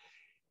 fine.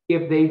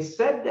 If they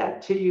said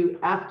that to you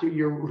after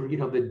you're, you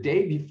know, the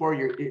day before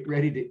you're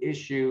ready to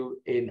issue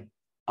an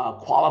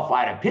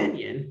qualified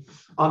opinion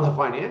on the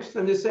financials,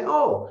 and they say,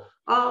 oh,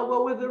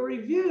 well, with the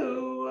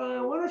review,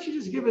 why don't you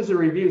just give us a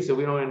review so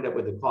we don't end up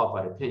with a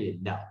qualified opinion?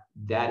 No,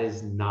 that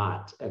is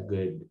not a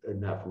good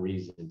enough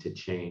reason to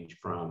change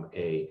from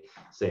a,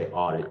 say,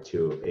 audit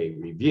to a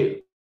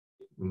review.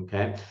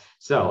 Okay,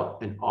 so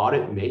an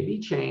audit may be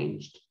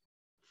changed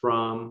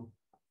from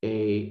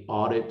a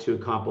audit to a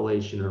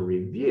compilation or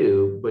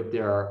review, but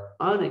there are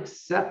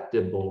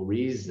unacceptable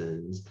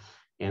reasons.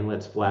 And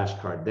let's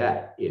flashcard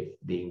that if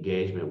the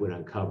engagement would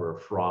uncover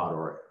fraud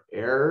or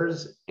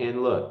errors.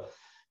 And look,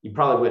 you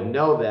probably wouldn't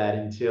know that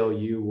until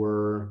you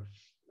were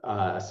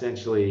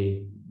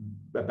essentially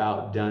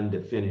about done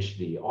to finish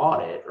the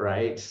audit,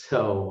 right?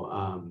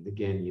 So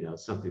again, you know,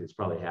 something that's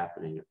probably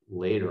happening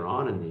later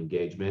on in the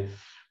engagement.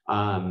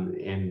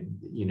 And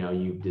you know,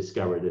 you've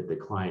discovered that the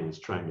client is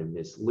trying to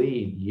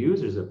mislead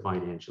users of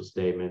financial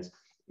statements.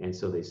 And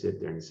so they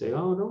sit there and say,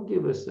 oh, don't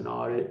give us an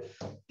audit,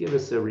 give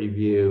us a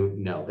review.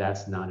 No,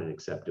 that's not an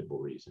acceptable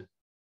reason.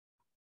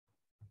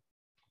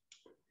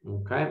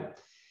 Okay.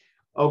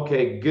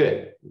 Okay,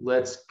 good.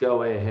 Let's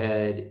go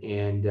ahead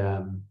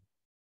and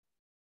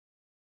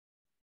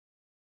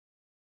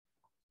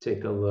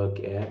take a look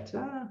at,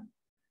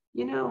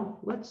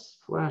 let's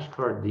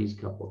flashcard these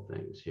couple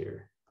things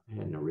here. I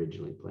hadn't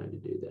originally planned to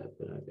do that,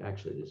 but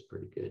actually it is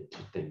pretty good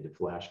thing to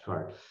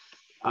flashcard.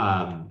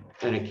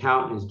 An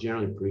accountant is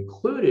generally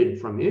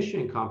precluded from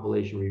issuing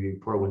compilation review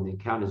report when the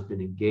accountant has been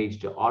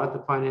engaged to audit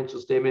the financial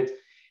statements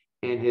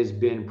and has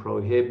been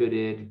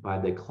prohibited by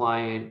the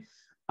client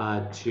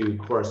to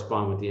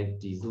correspond with the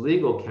entity's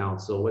legal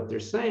counsel. What they're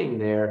saying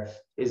there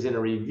is in a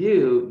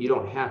review, you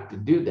don't have to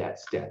do that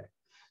step.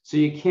 So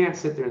you can't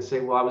sit there and say,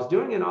 well, I was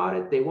doing an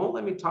audit. They won't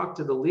let me talk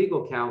to the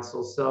legal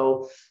counsel.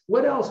 So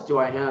what else do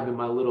I have in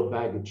my little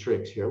bag of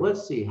tricks here?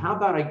 Let's see. How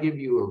about I give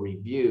you a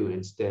review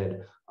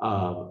instead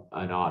of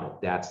an audit?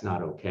 That's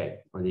not okay.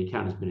 Or the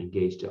accountant has been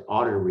engaged to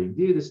audit or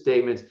review the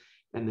statements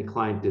and the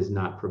client does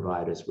not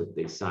provide us with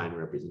a signed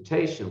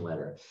representation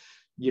letter.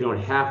 You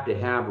don't have to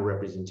have a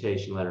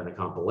representation letter and a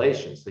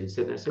compilation. So you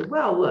sit there and say,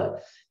 well,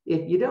 look,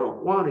 if you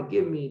don't want to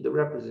give me the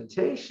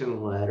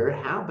representation letter,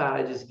 how about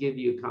I just give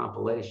you a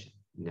compilation?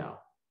 No,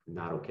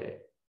 not okay.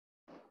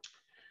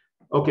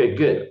 Okay,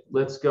 good.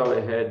 Let's go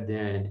ahead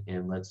then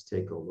and let's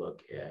take a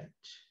look at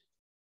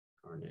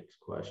our next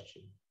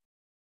question.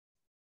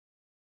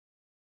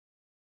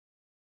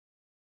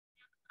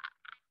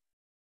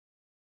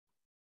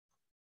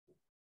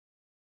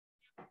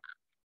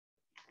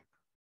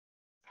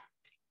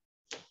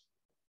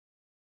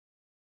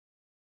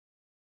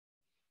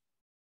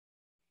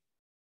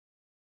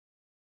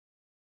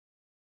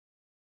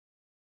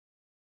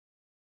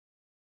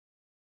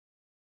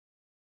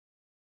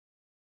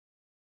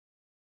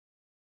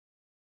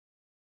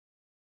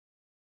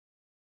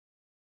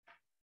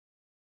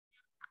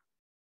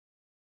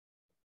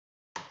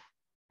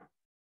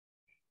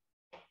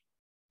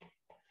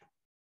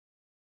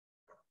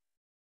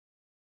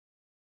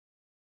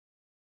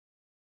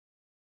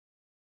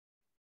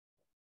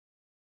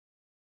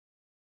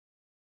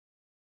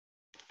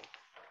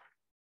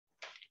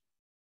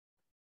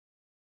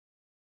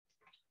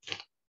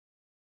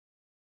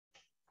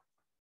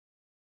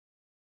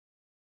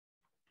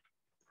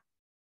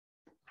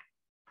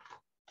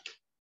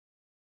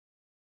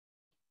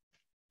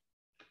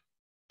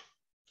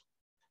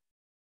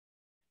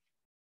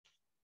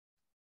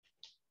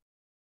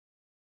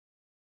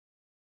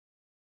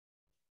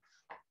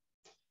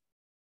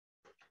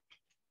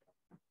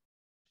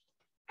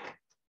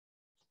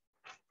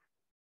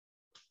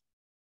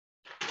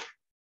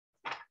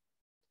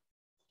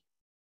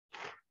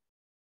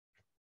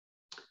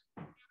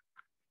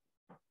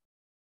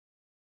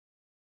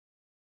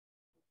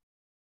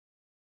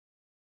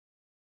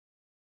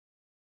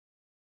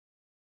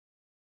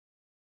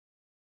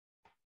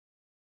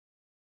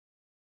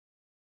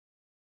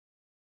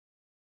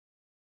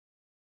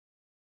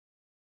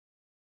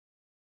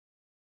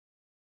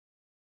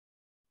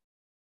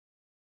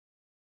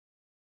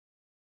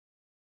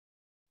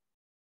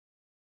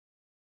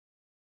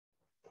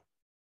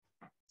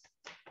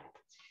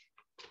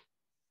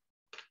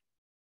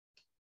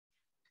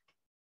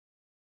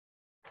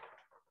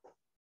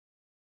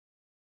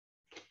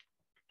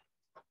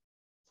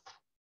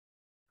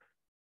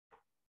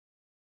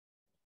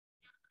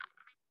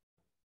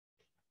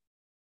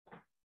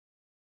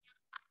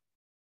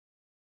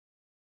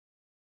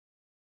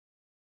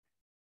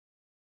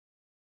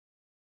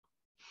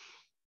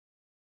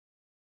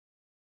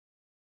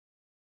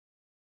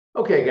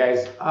 Okay,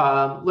 guys,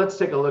 let's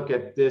take a look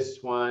at this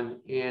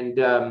one, and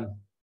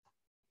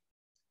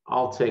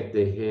I'll take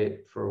the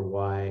hit for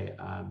why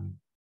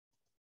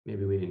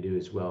maybe we didn't do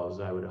as well as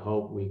I would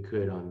hope we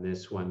could on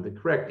this one. The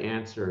correct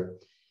answer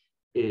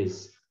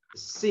is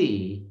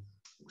C.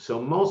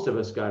 So most of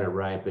us got it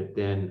right, but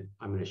then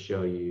I'm going to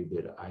show you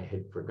that I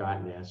had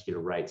forgotten to ask you to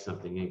write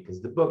something in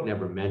because the book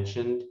never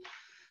mentioned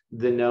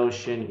the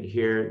notion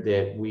here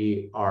that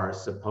we are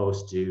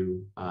supposed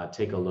to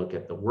take a look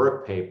at the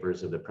work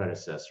papers of the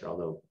predecessor,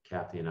 although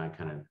Kathy and I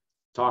kind of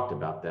talked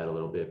about that a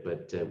little bit,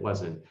 but it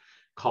wasn't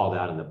called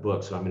out in the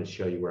book. So I'm going to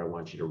show you where I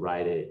want you to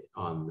write it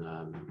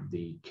on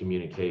the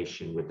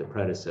communication with the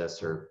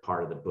predecessor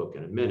part of the book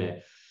in a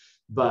minute.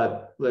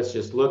 But let's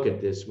just look at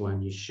this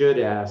one. You should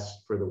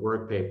ask for the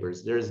work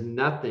papers. There's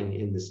nothing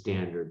in the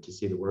standard to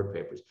see the work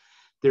papers.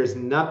 There's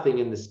nothing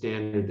in the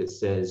standard that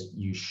says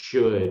you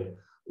should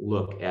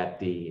look at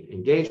the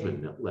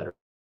engagement letter.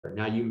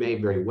 Now, you may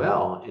very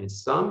well, and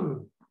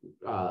some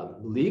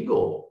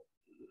legal,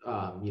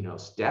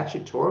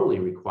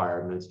 statutorily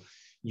requirements,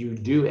 you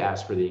do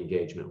ask for the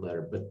engagement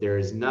letter, but there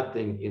is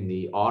nothing in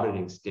the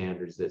auditing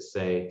standards that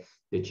say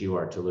that you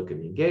are to look at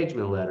the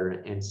engagement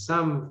letter. And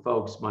some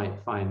folks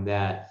might find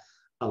that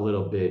a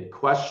little bit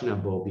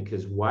questionable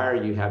because why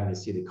are you having to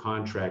see the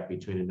contract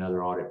between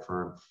another audit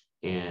firm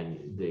and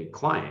the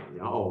client?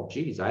 Oh,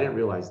 geez, I didn't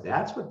realize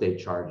that's what they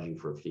charge you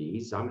for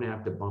fees. I'm going to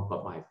have to bump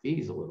up my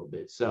fees a little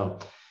bit. So,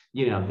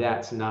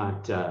 that's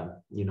not,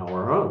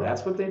 or, oh,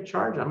 that's what they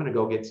charge. I'm going to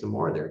go get some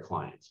more of their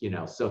clients,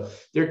 so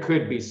there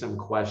could be some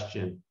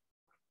question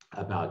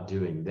about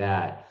doing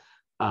that.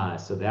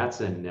 So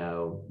that's a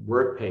no.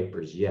 Work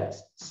papers,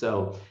 yes.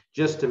 So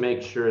just to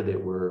make sure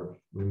that we're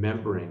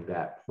remembering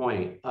that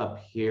point up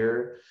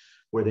here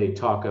where they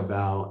talk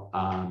about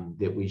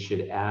that we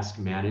should ask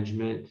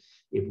management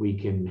if we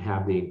can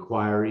have the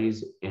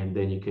inquiries, and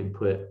then you can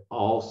put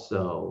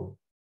also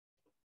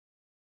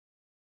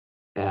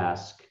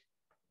ask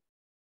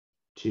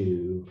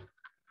to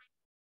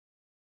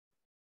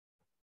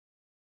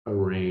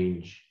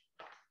arrange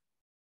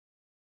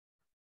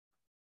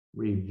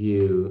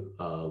review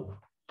of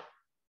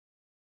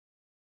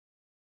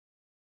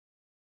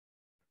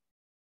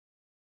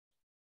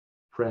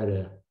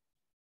predecessors'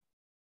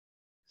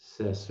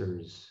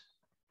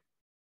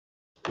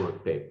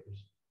 work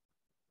papers,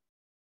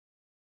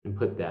 and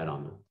put that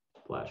on the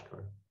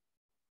flashcard.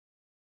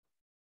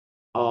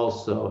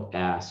 Also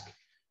ask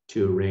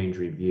to arrange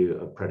review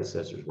of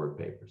predecessors' work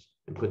papers,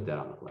 and put that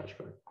on the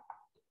flashcard.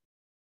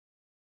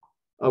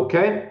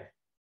 Okay.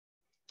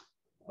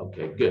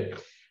 Okay, good.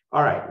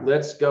 All right,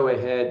 let's go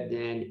ahead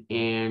then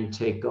and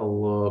take a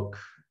look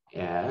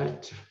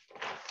at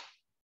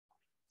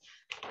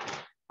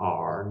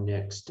our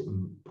next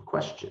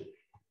question.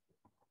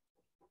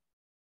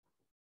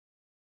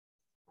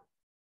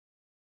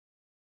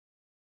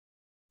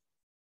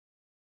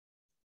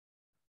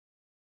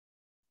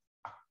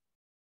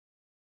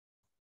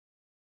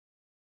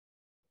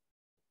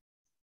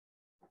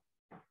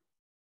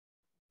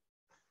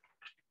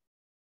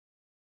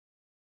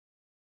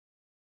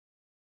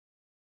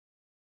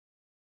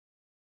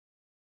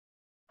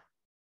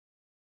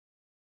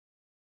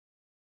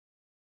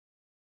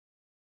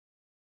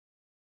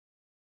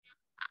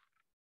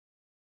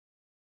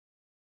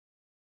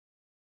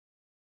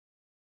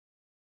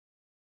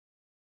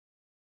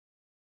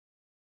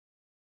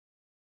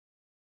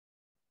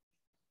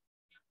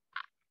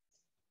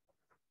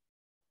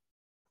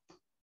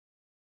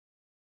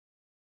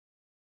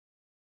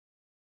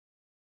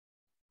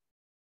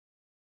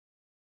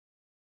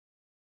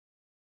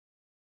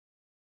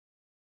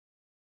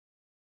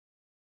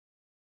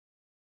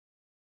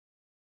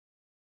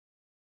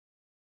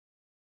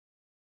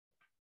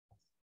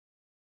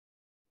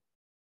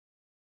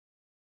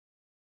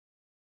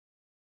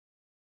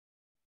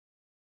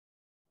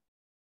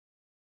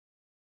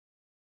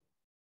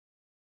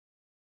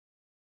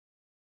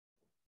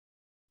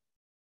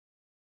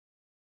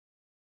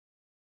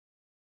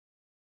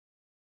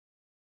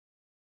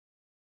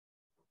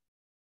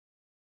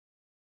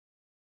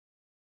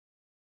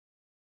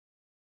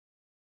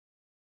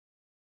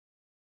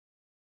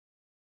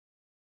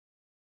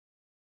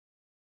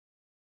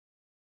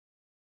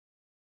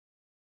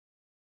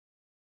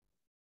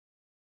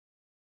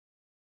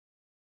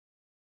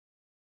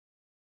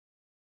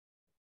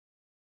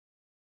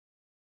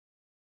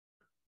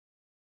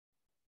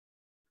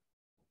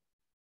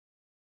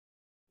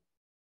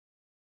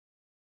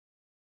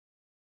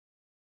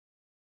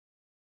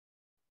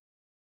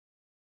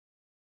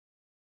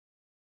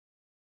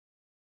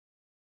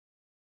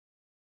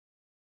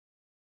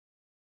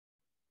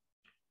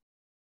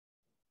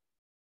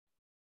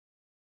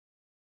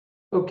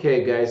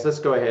 Okay, guys, let's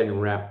go ahead and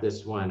wrap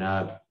this one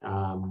up.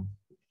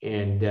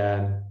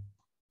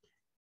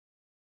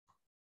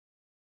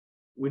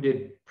 We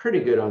did pretty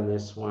good on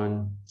this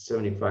one.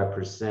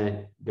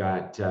 75%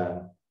 got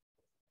the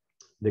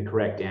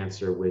correct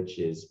answer, which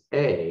is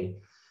A.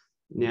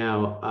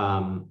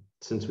 Now,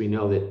 since we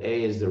know that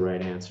A is the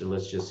right answer,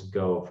 let's just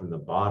go from the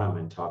bottom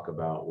and talk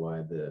about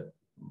why the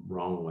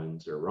wrong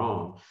ones are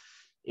wrong.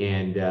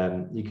 And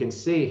you can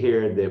see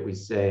here that we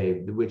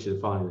say, which of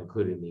the following is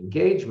included in the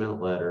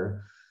engagement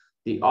letter?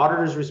 The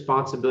auditor's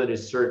responsibility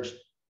to search,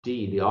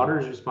 D, the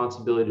auditor's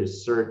responsibility to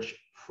search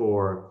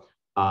for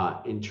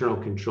internal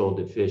control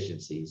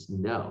deficiencies.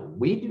 No,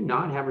 we do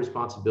not have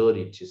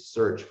responsibility to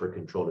search for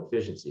control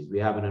deficiencies. We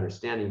have an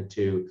understanding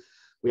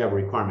we have a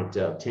requirement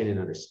to obtain an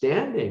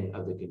understanding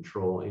of the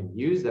control and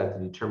use that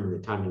to determine the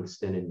time,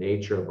 extent, and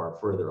nature of our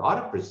further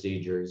audit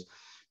procedures,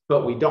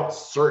 but we don't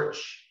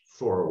search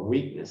for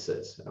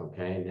weaknesses.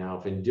 Okay, now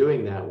if in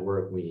doing that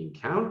work we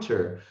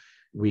encounter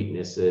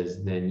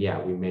weaknesses, then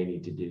yeah, we may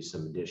need to do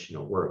some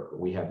additional work, but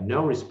we have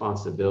no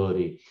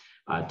responsibility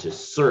to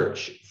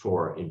search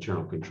for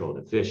internal control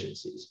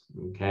deficiencies.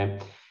 Okay,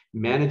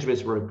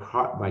 management's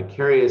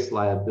vicarious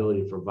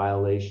liability for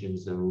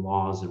violations and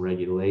laws and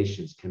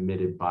regulations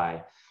committed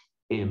by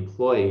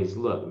employees.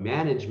 Look,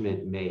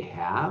 management may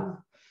have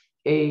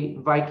a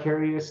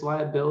vicarious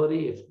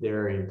liability if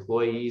their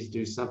employees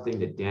do something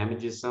that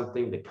damages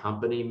something. The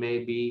company may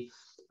be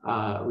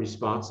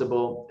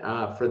responsible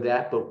for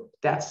that, but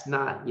that's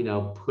not,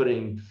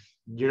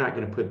 you're not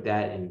going to put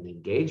that in an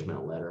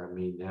engagement letter. I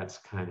mean, that's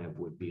kind of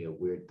would be a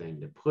weird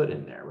thing to put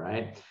in there,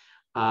 right?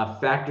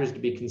 Factors to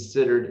be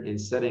considered in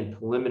setting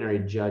preliminary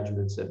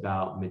judgments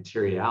about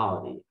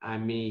materiality. I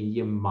mean,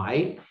 you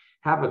might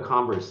have a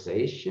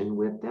conversation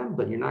with them,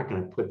 but you're not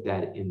going to put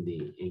that in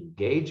the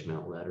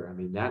engagement letter. I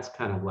mean, that's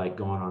kind of like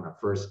going on a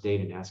first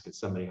date and asking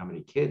somebody how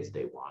many kids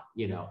they want.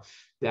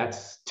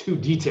 That's too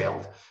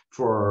detailed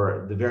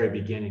for the very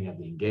beginning of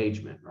the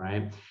engagement,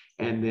 right?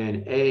 And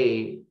then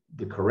A,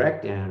 the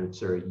correct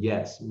answer,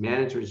 yes,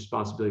 management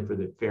responsibility for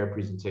the fair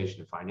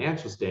presentation of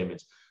financial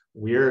statements.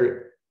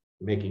 We're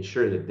making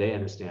sure that they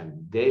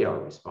understand they are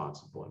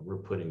responsible, and we're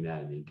putting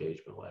that in the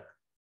engagement letter.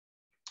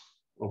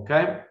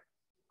 Okay.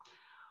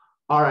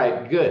 All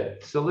right,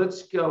 good. So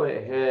let's go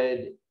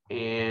ahead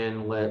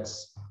and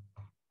let's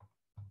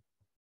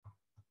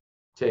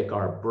take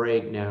our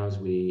break now as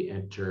we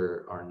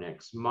enter our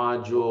next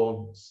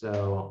module.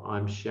 So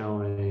I'm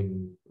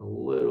showing a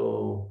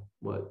little,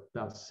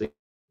 about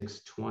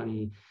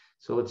 6:20.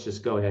 So let's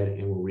just go ahead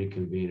and we'll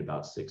reconvene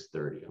about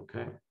 6:30,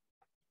 okay?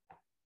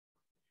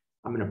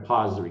 I'm going to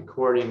pause the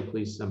recording.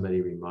 Please,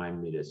 somebody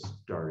remind me to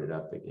start it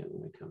up again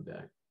when we come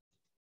back.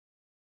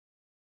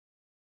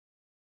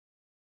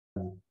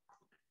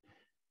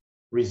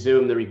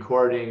 Resume the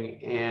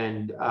recording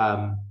and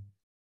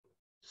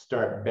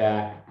start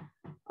back.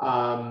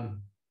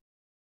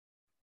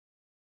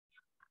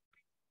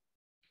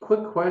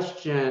 Quick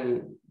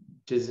question.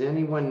 Does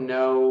anyone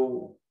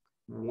know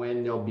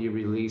when they'll be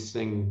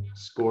releasing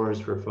scores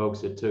for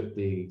folks that took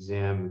the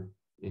exam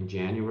in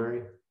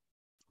January?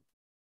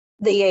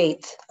 The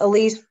 8th, at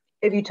least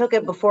if you took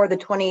it before the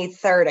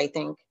 23rd, I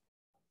think.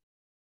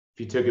 If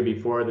you took it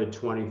before the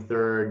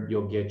 23rd,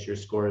 you'll get your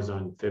scores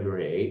on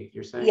February 8th,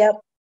 you're saying? Yep.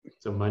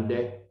 So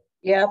Monday?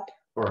 Yep.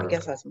 Or I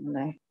guess that's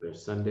Monday. or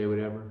Sunday,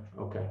 whatever.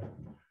 Okay.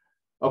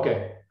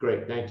 Okay,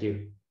 great. Thank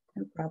you.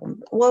 No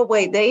problem. Well,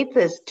 wait, the 8th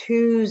is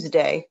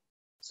Tuesday.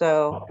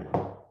 So,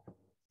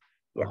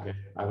 yeah. Okay,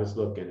 I was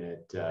looking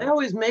at. They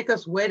always make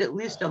us wait at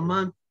least a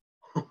month.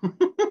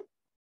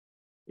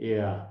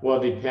 Yeah,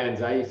 well, it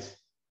depends.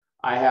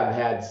 I have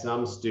had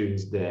some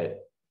students that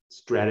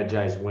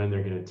strategize when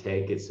they're going to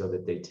take it so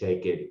that they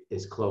take it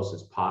as close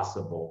as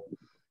possible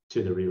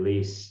to the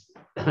release,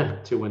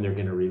 to when they're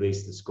going to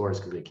release the scores,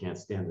 because they can't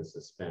stand the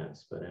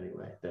suspense. But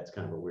anyway, that's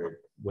kind of a weird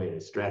way to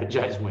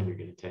strategize when you're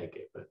going to take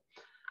it. But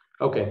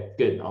okay,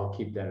 good. I'll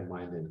keep that in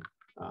mind then.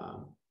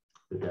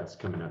 That's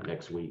coming up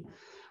next week.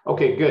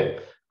 Okay,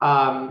 good.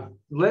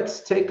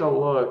 Let's take a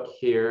look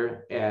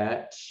here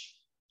at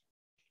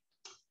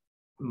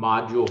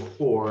module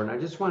 4, and I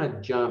just want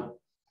to jump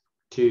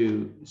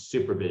to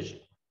supervision.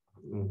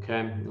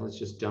 Okay, let's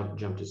just jump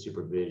to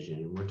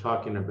supervision. We're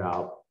talking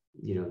about,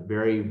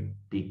 very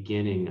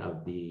beginning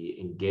of the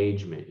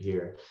engagement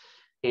here,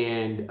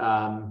 and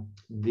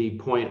the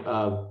point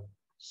of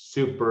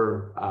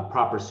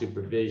proper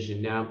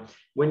supervision. Now,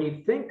 when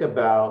you think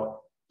about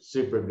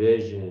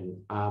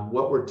supervision,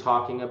 what we're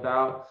talking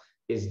about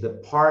is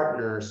the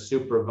partner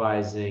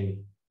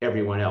supervising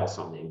everyone else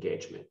on the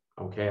engagement.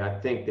 Okay, I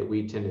think that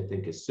we tend to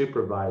think of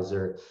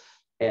supervisor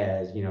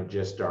as,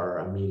 just our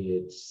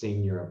immediate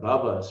senior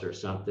above us or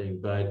something,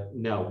 but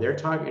no, they're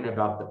talking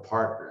about the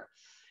partner.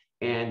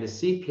 And the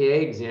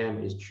CPA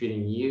exam is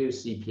treating you,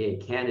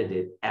 CPA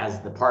candidate, as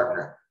the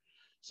partner.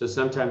 So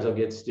sometimes I'll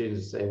get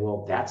students say,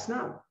 well, that's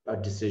not a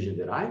decision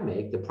that I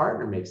make. The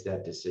partner makes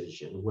that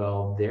decision.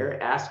 Well,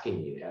 they're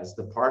asking you as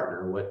the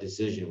partner, what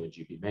decision would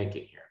you be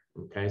making here?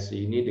 Okay, so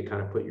you need to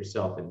kind of put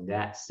yourself in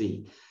that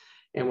seat.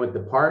 And what the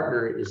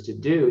partner is to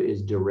do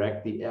is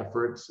direct the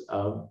efforts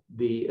of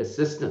the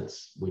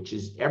assistants, which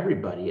is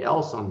everybody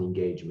else on the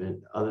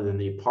engagement other than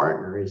the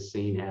partner is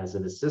seen as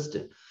an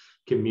assistant,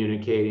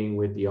 communicating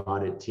with the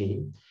audit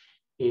team,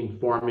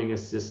 informing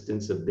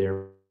assistants of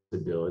their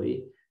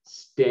ability,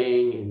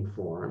 staying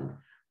informed,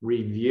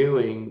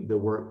 reviewing the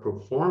work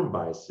performed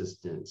by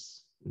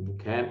assistants.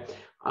 Okay,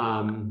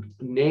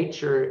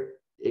 nature,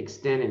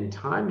 extent, and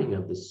timing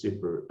of the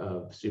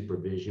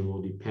supervision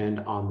will depend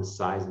on the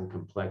size and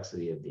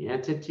complexity of the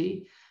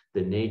entity,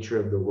 the nature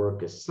of the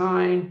work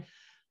assigned,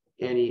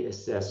 any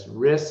assessed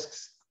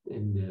risks,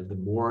 and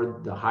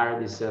the higher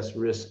the assessed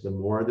risk, the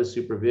more the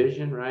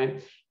supervision,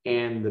 right?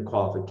 And the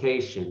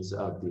qualifications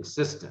of the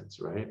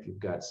assistants, right? If you've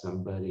got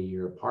somebody,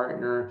 you're a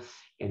partner,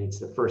 and it's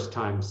the first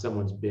time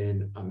someone's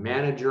been a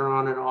manager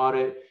on an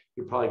audit,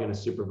 you're probably going to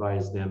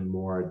supervise them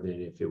more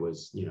than if it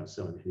was,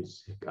 someone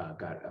who's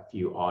got a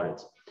few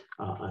audits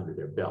under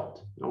their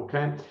belt.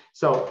 Okay,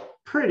 so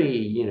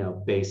pretty,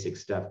 basic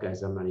stuff,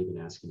 guys. I'm not even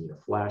asking you to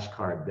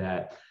flashcard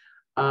that.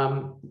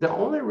 The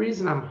only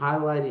reason I'm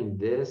highlighting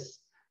this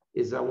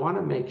is I want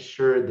to make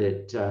sure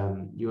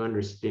that you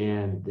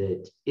understand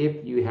that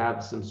if you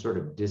have some sort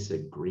of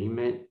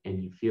disagreement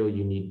and you feel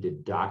you need to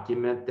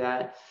document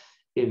that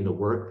in the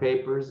work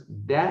papers,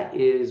 that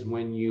is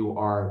when you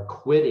are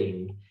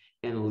quitting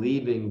and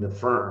leaving the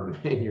firm,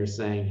 and you're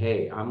saying,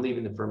 hey, I'm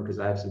leaving the firm because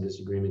I have some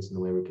disagreements in the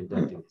way we're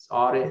conducting this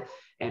audit,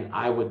 and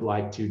I would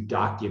like to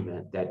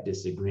document that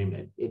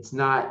disagreement. It's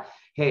not,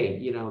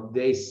 hey,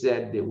 they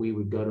said that we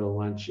would go to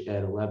lunch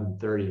at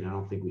 11:30 and I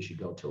don't think we should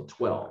go till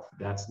 12.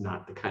 That's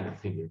not the kind of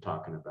thing you're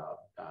talking about,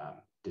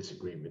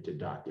 disagreement to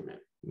document.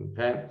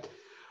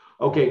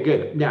 Okay,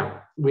 good.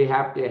 Now, we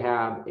have to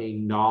have a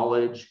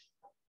knowledge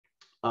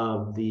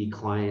of the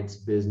client's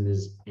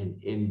business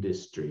and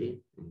industry.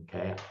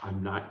 Okay,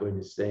 I'm not going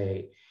to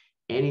say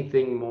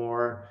anything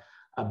more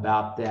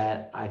about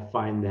that. I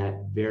find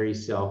that very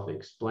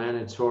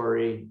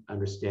self-explanatory,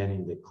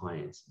 understanding the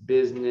client's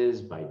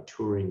business by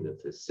touring the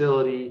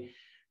facility,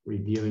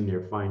 reviewing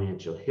their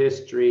financial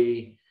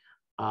history,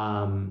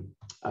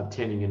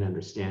 obtaining an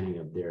understanding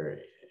of their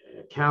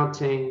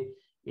accounting,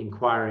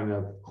 inquiring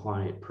of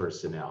client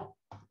personnel.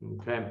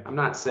 Okay, I'm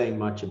not saying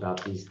much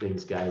about these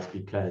things, guys,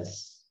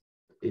 because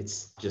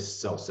it's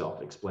just so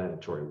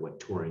self-explanatory what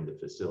touring the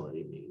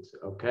facility means.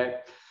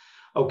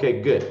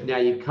 Okay, good. Now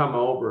you come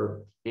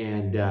over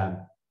and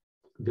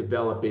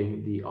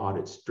developing the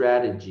audit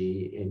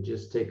strategy, and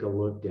just take a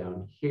look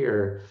down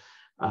here.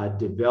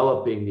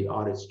 Developing the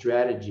audit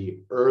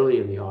strategy early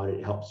in the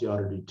audit helps the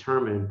auditor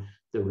determine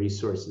the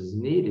resources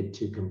needed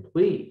to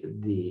complete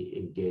the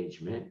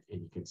engagement.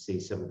 And you can see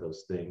some of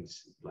those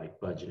things like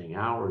budgeting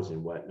hours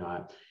and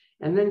whatnot.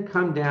 And then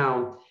come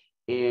down,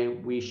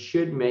 and we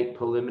should make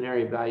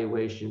preliminary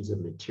evaluations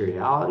of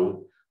materiality,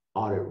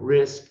 audit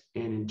risk,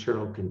 and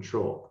internal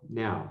control.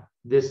 Now,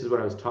 this is what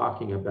I was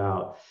talking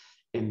about,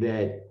 and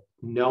that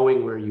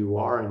knowing where you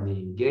are in the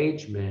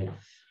engagement,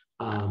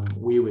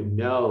 we would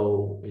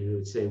know, and it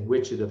would say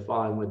which of the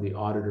following would the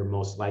auditor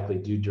most likely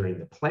do during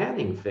the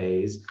planning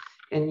phase.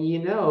 And you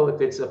know, if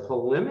it's a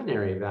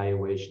preliminary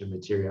evaluation of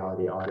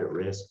materiality, audit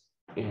risk,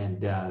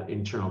 and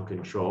internal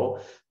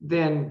control,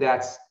 then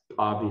that's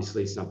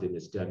obviously something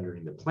that's done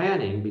during the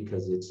planning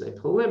because it's a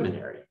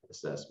preliminary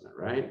assessment,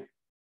 right?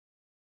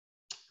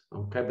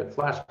 Okay, the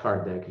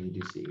flashcard deck, you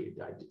do see,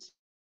 I did see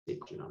a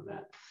question on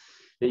that.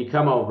 Then you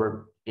come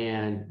over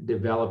and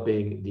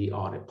developing the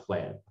audit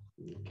plan.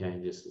 Okay,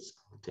 just let's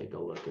take a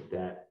look at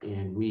that.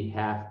 And we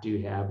have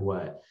to have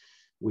what?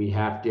 We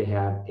have to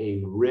have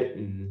a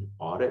written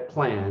audit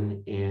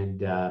plan.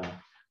 And I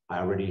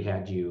already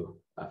had you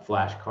a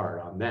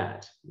flashcard on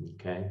that.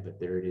 Okay, but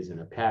there it is in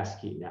a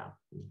passkey now.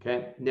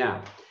 Okay,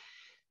 now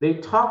they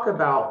talk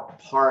about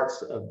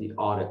parts of the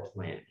audit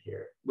plan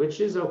here, which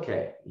is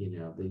okay. You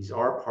know, these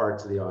are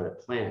parts of the audit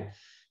plan.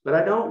 But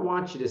I don't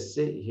want you to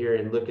sit here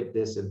and look at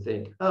this and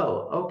think,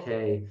 oh,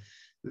 okay,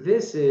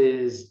 this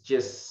is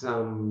just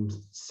some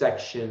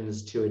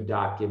sections to a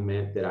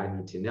document that I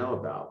need to know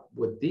about.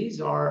 What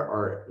these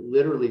are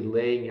literally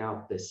laying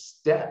out the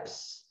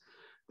steps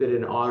that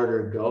an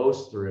auditor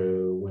goes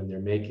through when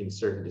they're making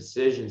certain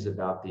decisions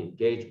about the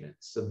engagement.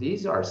 So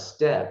these are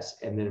steps,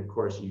 and then of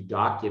course you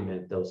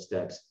document those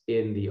steps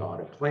in the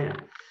audit plan.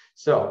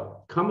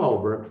 So come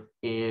over,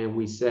 and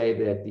we say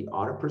that the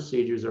audit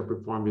procedures are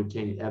performed to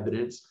obtain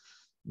evidence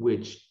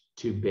which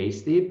to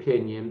base the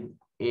opinion,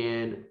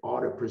 and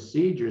audit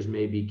procedures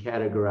may be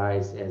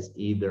categorized as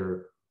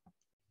either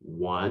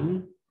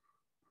 1,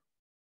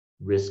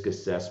 risk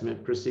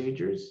assessment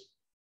procedures,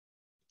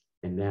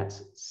 and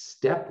that's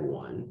step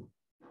 1.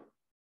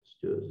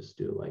 Let's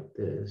do it like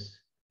this.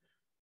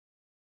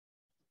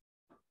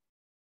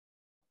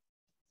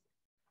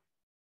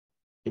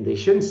 And they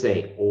shouldn't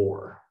say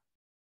or.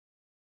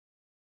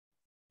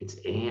 It's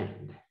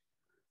and.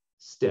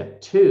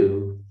 Step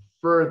 2,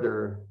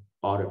 further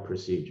audit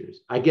procedures.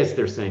 I guess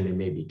they're saying they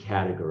may be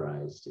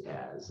categorized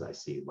as, I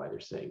see why they're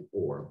saying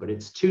or, but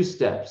it's 2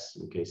 steps.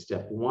 Okay,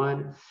 step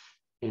 1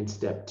 and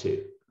step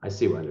 2. I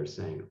see why they're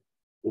saying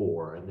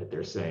or, and that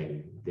they're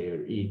saying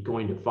they're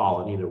going to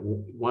fall in either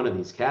one of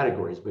these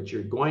categories, but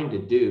you're going to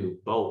do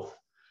both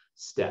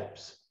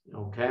steps.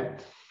 Okay,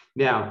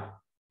 now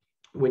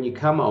when you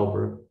come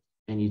over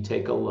and you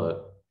take a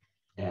look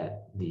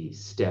at the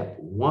step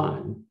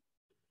 1,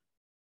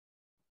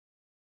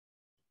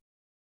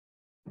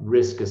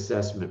 risk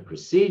assessment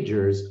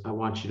procedures, I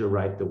want you to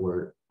write the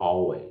word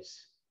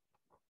always.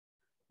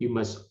 You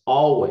must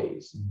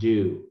always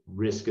do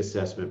risk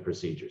assessment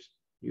procedures.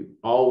 You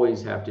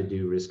always have to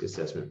do risk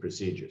assessment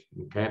procedures,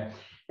 okay?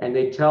 And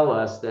they tell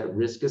us that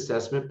risk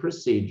assessment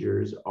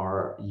procedures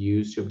are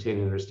used to obtain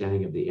an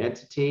understanding of the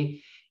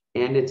entity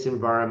and its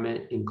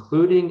environment,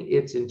 including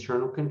its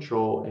internal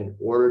control, in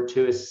order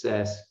to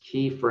assess,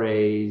 key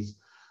phrase,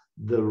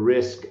 the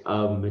risk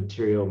of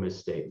material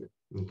misstatement.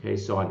 Okay,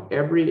 so on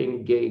every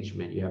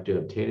engagement, you have to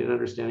obtain an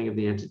understanding of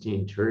the entity,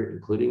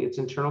 including its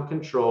internal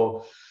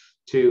control,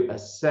 to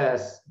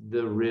assess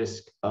the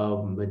risk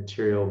of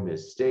material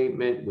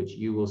misstatement, which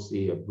you will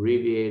see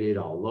abbreviated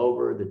all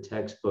over the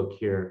textbook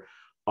here,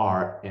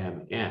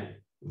 RMN.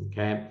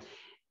 Okay,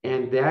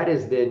 and that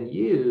is then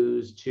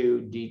used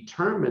to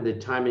determine the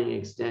timing,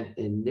 extent,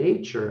 and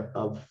nature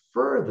of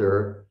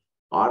further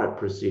audit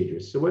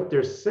procedures. So what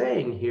they're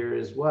saying here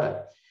is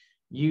what?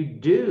 You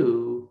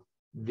do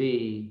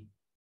the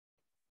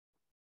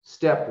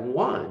step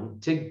 1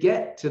 to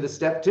get to the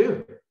step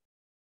 2.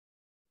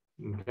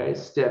 Okay,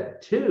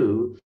 step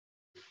 2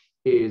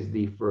 is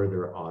the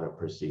further audit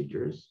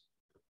procedures.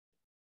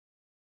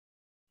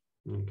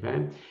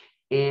 Okay,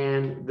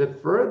 and the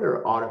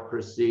further audit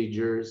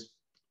procedures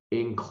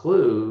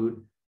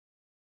include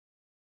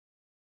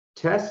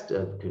test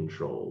of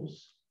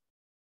controls.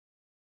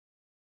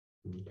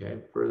 Okay,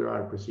 further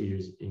audit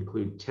procedures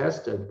include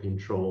test of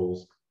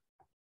controls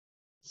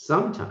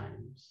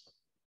sometimes.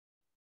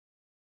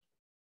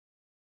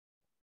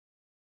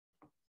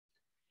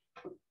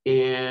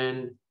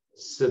 And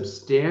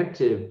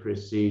substantive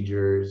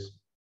procedures,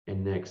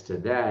 and next to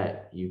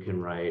that, you can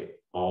write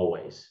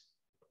always.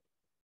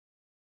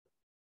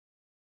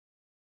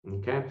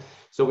 Okay,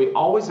 so we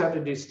always have to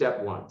do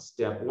step one.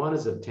 Step one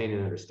is obtain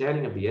an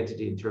understanding of the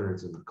entity in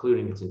terms of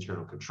including its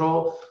internal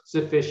control,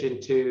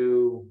 sufficient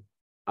to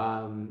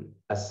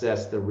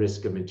assess the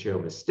risk of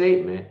material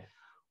misstatement.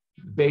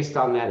 Based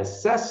on that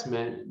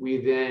assessment,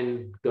 we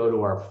then go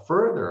to our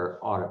further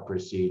audit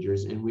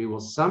procedures, and we will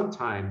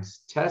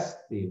sometimes test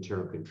the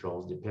internal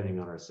controls depending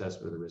on our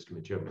assessment of the risk of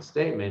material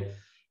misstatement,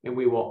 and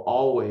we will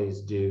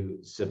always do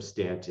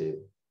substantive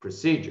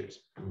procedures.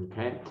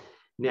 Okay,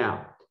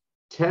 now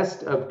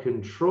test of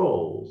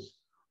controls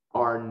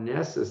are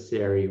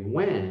necessary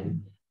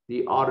when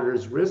the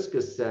auditor's risk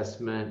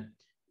assessment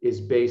is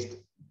based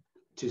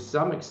to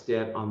some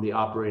extent on the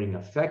operating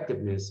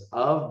effectiveness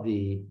of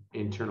the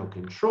internal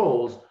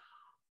controls,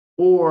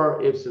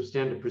 or if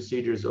substantive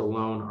procedures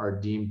alone are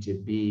deemed to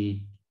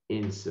be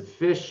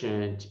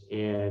insufficient.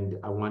 And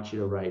I want you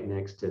to write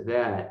next to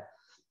that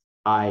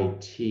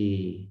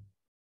IT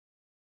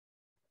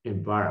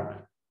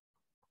environment.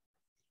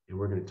 And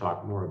we're going to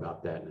talk more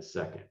about that in a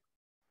second.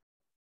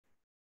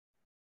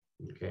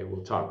 Okay,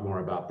 we'll talk more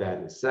about that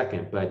in a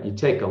second, but you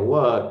take a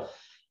look.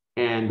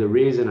 And the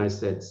reason I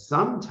said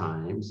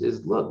sometimes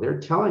is, look, they're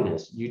telling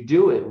us you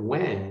do it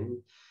when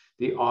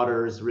the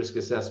auditor's risk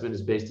assessment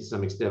is based to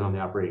some extent on the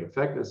operating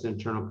effectiveness,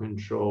 internal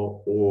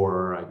control,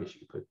 or I guess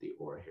you could put the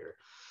or here.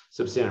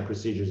 Substantive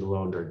procedures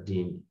alone are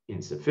deemed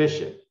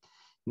insufficient.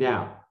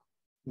 Now,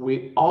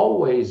 we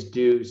always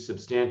do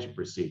substantive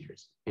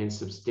procedures, and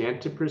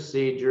substantive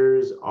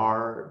procedures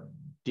are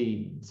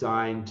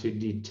designed to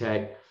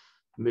detect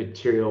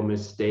material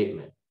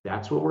misstatement.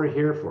 That's what we're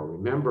here for.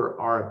 Remember,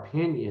 our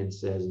opinion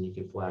says, and you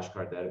can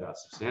flashcard that about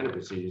substantive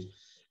procedures.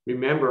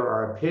 Remember,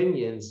 our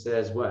opinion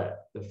says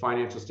what? The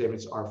financial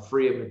statements are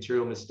free of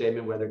material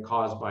misstatement, whether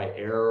caused by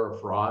error or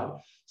fraud.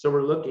 So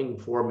we're looking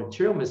for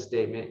material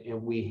misstatement,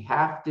 and we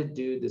have to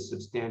do the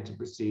substantive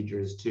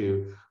procedures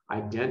to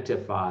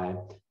identify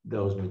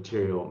those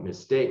material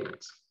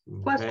misstatements.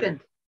 Okay?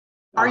 Question.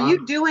 Are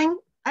you doing,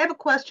 I have a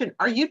question.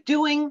 Are you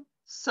doing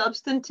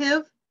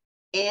substantive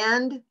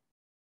and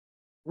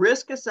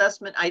risk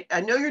assessment? I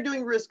know you're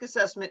doing risk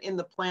assessment in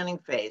the planning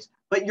phase,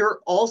 but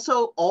you're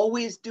also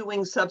always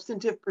doing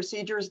substantive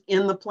procedures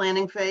in the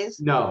planning phase?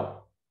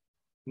 No,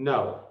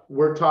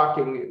 we're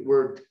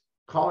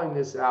calling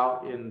this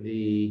out in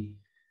the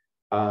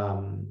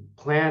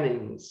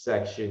planning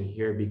section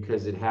here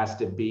because it has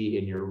to be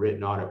in your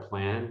written audit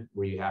plan,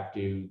 where you have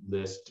to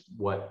list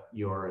what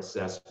your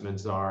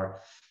assessments are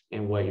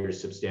and what your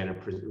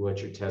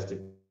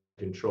tested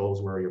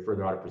controls were, your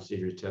further audit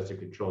procedures, tested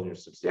controls, and your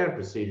substantive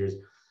procedures.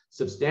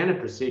 Substantive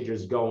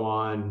procedures go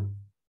on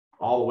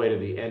all the way to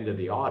the end of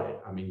the audit.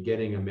 I mean,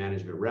 getting a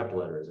management rep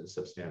letter is a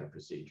substantive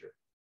procedure.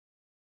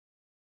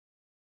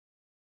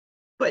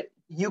 But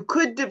you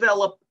could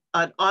develop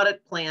an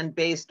audit plan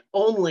based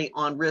only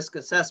on risk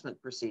assessment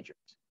procedures.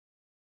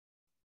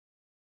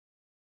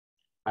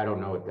 I don't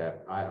know what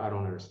that, I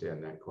don't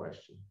understand that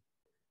question.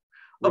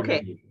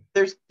 Okay,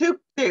 there's two,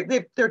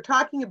 they're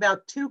talking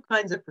about two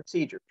kinds of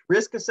procedures: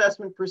 risk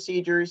assessment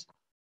procedures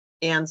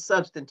and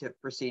substantive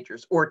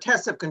procedures, or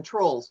tests of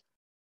controls.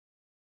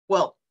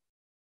 Well,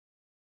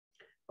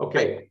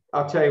 okay,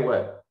 I'll tell you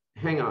what,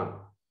 hang on.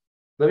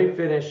 Let me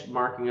finish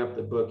marking up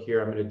the book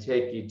here. I'm going to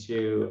take you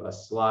to a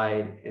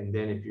slide, and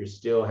then if you're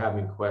still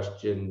having a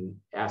question,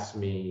 ask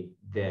me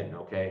then,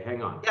 okay?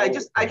 Hang on. Yeah,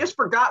 I just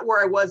forgot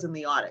where I was in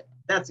the audit.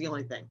 That's the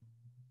only thing.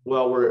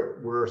 Well,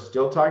 we're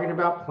still talking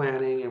about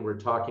planning, and we're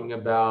talking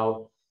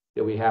about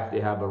that we have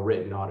to have a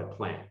written audit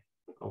plan.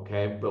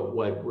 Okay, but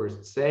what we're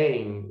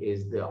saying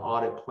is the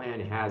audit plan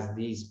has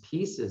these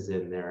pieces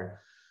in there,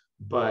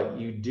 but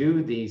you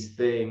do these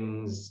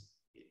things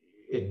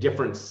at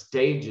different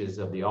stages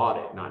of the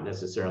audit, not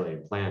necessarily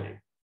in planning.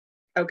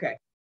 Okay.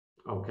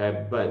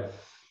 Okay, but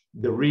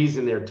the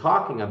reason they're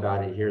talking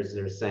about it here is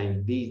they're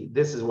saying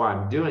this is why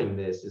I'm doing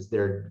this, is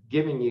they're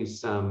giving you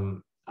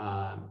some,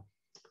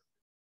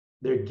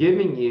 they're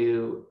giving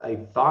you a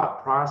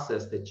thought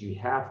process that you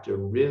have to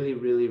really,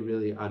 really,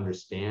 really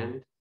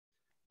understand.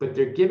 But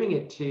they're giving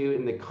it to you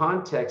in the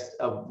context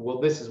of, well,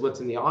 this is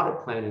what's in the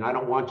audit plan, and I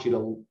don't want you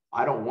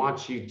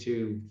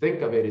to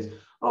think of it as,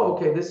 oh,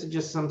 okay, this is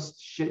just some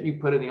shit you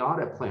put in the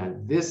audit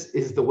plan. This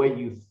is the way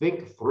you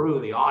think through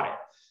the audit.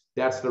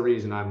 That's the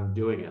reason I'm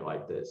doing it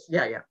like this.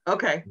 Yeah.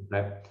 Okay.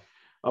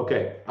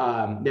 Okay.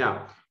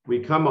 Now we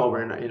come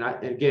over, and I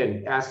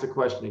again ask the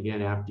question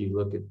again after you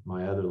look at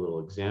my other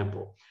little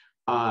example.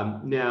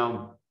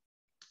 Now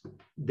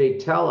they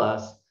tell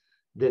us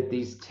that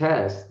these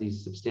tests,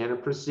 these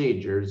substantive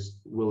procedures,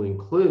 will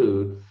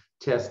include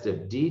test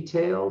of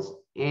details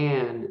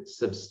and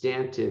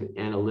substantive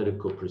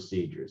analytical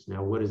procedures.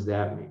 Now, what does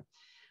that mean?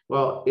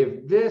 Well,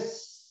 if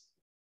this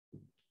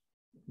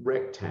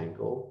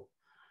rectangle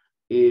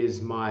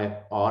is my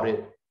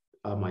audit,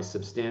 my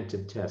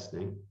substantive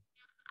testing,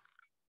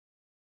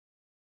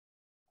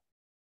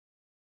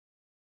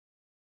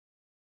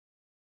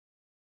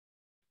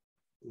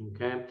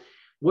 okay,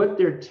 what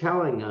they're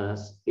telling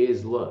us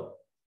is, look,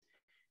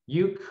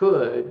 you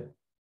could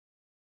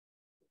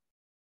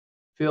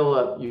fill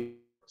up your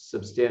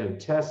substantive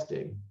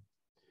testing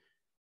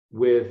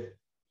with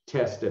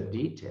test of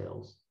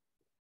details,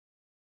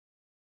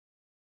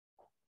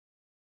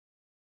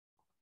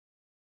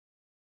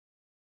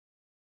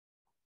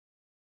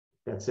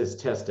 that says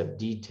test of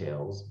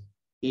details,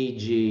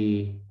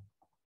 e.g.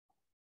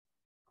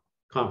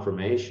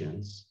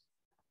 confirmations.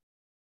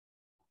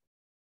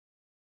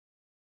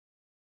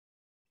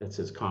 That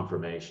says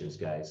confirmations,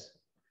 guys.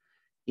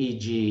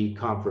 E.g.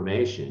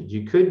 confirmations.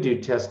 You could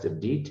do test of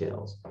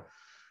details,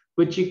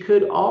 but you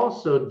could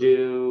also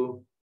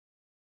do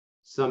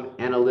some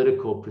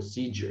analytical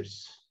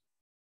procedures.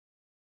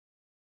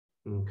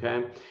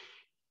 Okay,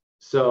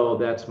 so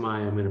that's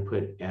I'm going to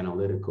put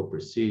analytical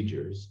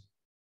procedures.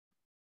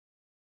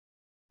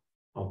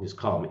 I'll just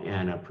call them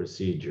ANA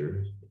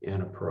procedures,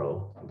 ANA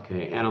Pro.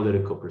 Okay,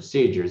 analytical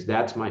procedures.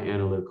 That's my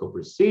analytical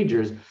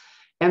procedures.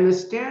 And the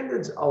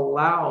standards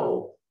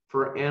allow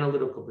for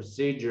analytical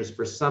procedures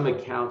for some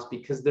accounts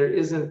because there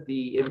isn't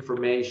the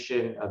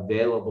information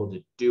available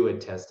to do a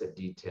test of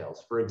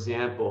details. For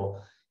example,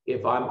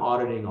 if I'm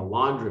auditing a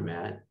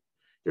laundromat,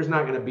 there's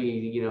not going to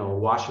be, a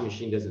washing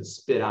machine doesn't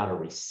spit out a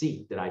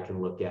receipt that I can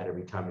look at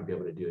every time to be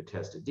able to do a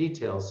test of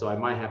details. So I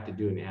might have to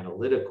do an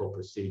analytical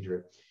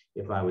procedure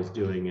if I was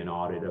doing an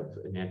audit of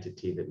an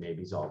entity that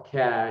maybe is all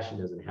cash and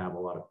doesn't have a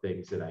lot of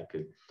things that I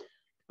could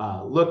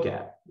look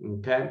at.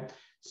 Okay,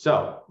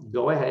 so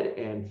go ahead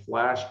and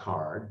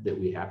flashcard that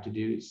we have to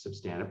do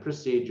substantive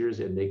procedures,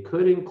 and they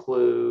could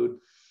include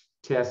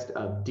test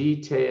of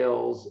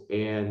details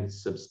and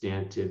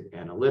substantive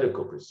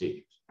analytical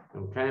procedures.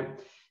 Okay,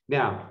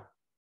 now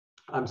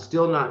I'm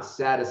still not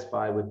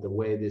satisfied with the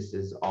way this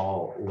is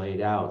all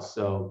laid out.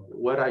 So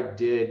what I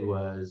did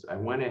was I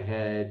went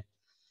ahead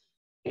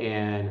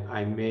and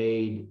I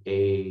made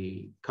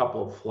a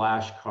couple of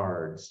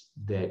flashcards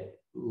that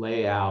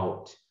lay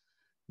out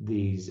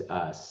these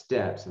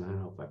steps. And I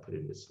don't know if I put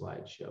it into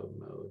slideshow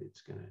mode,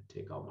 it's going to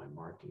take all my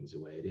markings the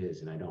way it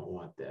is. And I don't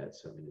want that.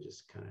 So I'm going to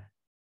just kind of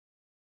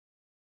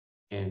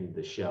end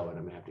the show, and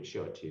I'm going to have to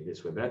show it to you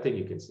this way, but I think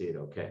you can see it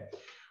okay.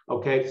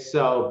 Okay,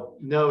 so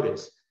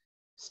notice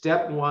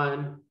step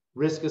 1,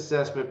 risk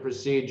assessment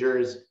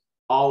procedures,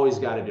 always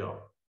got to do them,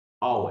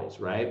 always,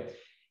 right?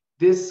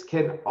 This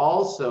can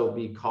also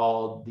be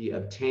called the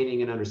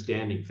obtaining and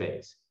understanding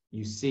phase.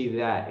 You see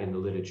that in the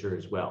literature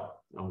as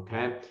well,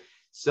 okay?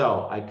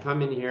 So I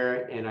come in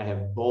here and I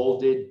have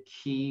bolded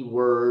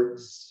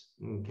keywords,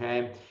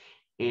 okay?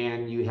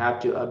 And you have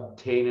to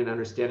obtain an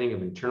understanding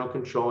of internal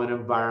control and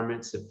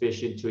environment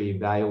sufficient to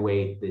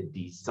evaluate the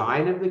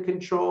design of the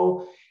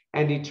control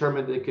and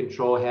determine the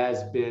control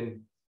has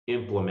been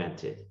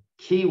implemented.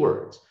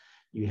 Keywords,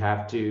 you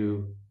have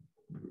to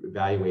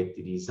evaluate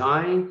the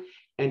design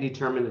and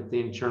determine that the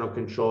internal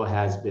control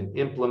has been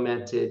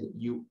implemented.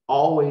 You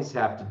always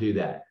have to do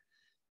that.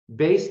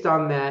 Based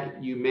on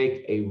that, you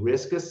make a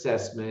risk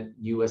assessment.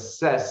 You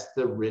assess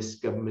the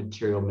risk of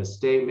material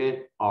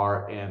misstatement,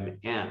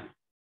 RMM.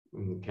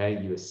 Okay,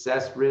 you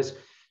assess risk,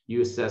 you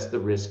assess the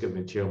risk of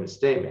material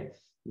misstatement.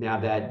 Now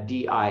that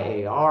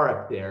DIAR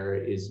up there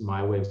is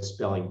my way of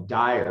spelling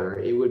dire.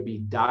 It would be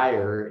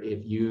dire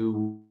if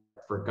you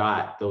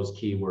forgot those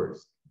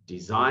keywords.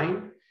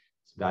 Design,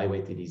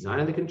 evaluate the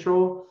design of the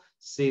control,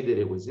 see that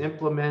it was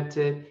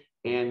implemented,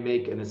 and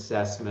make an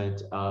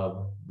assessment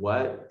of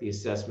what? The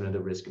assessment of the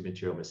risk of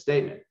material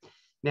misstatement.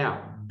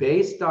 Now,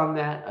 based on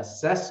that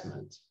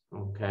assessment,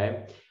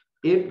 okay,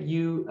 if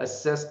you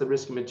assess the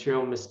risk of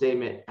material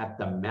misstatement at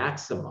the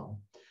maximum,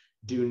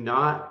 do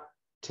not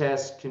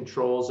test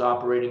controls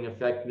operating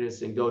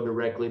effectiveness and go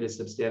directly to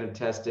substantive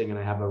testing. And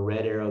I have a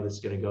red arrow that's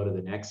going to go to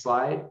the next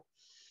slide.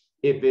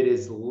 If it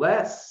is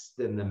less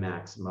than the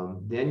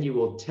maximum, then you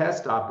will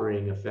test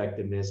operating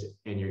effectiveness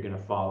and you're going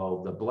to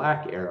follow the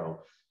black arrow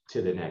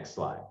to the next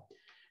slide.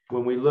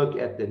 When we look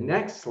at the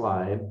next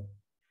slide,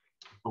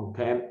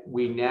 okay,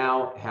 we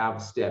now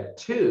have step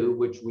 2,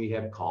 which we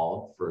have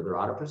called further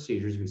audit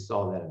procedures. We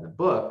saw that in the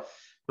book,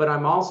 but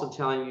I'm also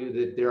telling you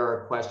that there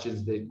are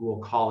questions that we'll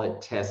call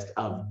it test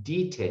of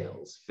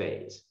details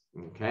phase,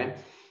 okay?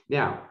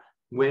 Now,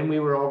 when we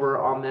were over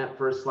on that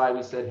first slide,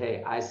 we said,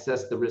 hey, I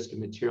assessed the risk of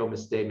material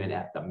misstatement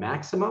at the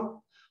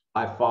maximum.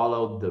 I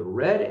followed the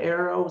red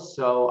arrow,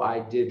 so I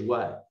did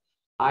what?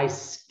 I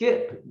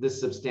skip the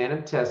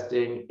substantive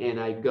testing and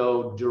I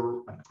go,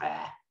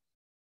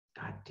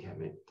 God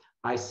damn it.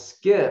 I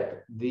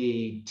skip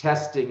the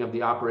testing of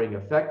the operating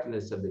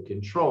effectiveness of the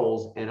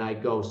controls and I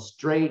go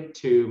straight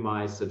to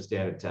my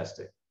substantive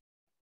testing,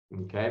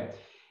 okay?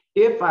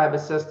 If I've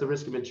assessed the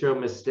risk of material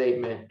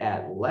misstatement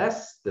at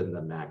less than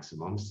the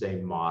maximum, say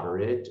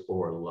moderate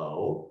or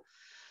low,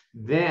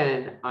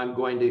 then I'm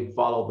going to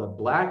follow the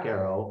black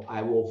arrow.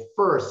 I will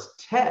first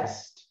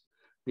test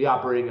the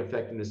operating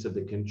effectiveness of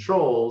the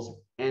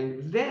controls,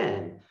 and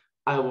then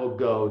I will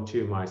go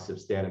to my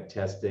substantive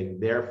testing.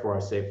 Therefore, I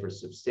say for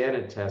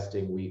substantive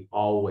testing, we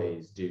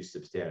always do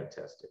substantive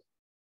testing.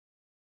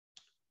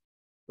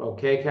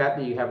 Okay,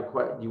 Kathy, you have a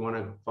question? You want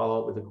to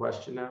follow up with a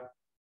question now?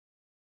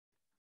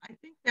 I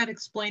think that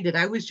explained it.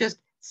 I was just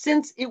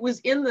since it was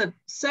in the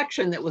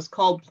section that was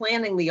called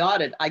planning the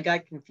audit, I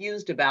got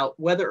confused about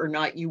whether or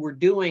not you were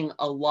doing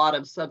a lot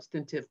of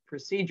substantive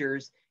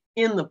procedures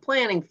in the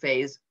planning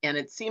phase. And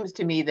it seems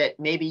to me that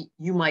maybe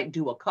you might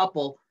do a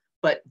couple,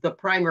 but the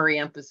primary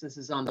emphasis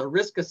is on the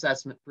risk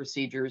assessment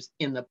procedures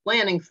in the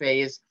planning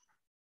phase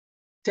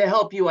to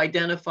help you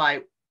identify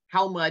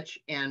how much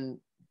and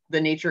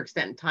the nature,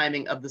 extent, and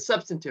timing of the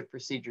substantive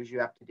procedures you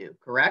have to do,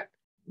 correct?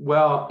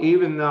 Well,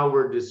 even though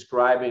we're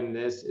describing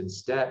this in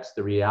steps,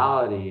 the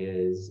reality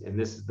is, and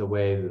this is the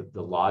way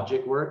the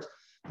logic works,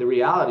 the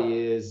reality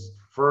is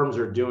firms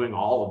are doing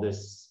all of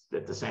this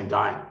at the same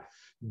time.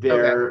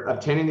 They're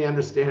obtaining the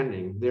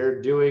understanding,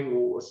 they're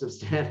doing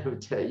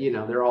substantive,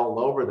 they're all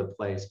over the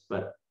place,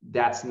 but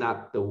that's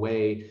not the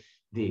way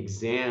the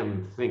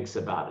exam thinks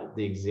about it.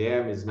 The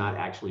exam is not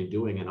actually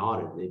doing an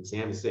audit. The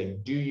exam is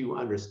saying, do you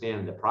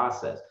understand the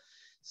process?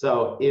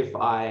 So if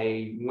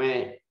I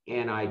went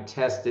and I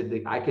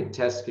tested, I could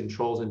test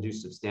controls and do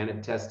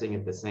substantive testing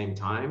at the same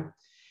time.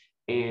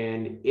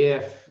 And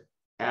if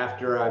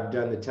after I've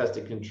done the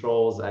tested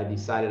controls, I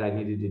decided I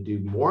needed to do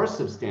more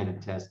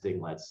substantive testing,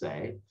 let's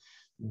say,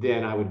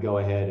 then I would go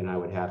ahead and I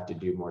would have to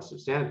do more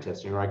substantive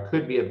testing, or I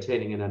could be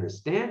obtaining an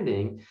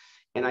understanding,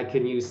 and I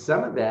can use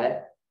some of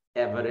that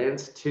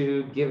evidence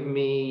to give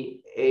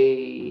me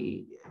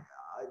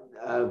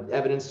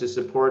evidence to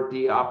support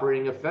the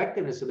operating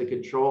effectiveness of the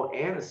control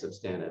and a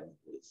substantive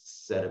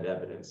set of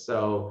evidence.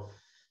 So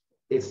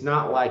it's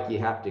not like you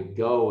have to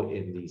go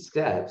in these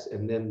steps.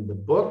 And then the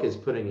book is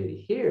putting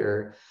it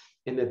here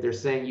in that they're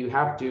saying you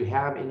have to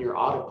have in your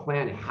audit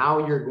plan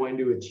how you're going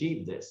to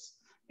achieve this.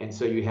 And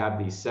so you have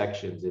these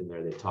sections in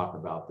there that talk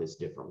about this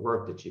different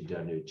work that you've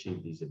done to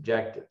achieve these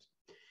objectives.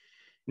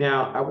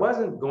 Now, I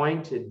wasn't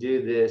going to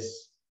do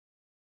this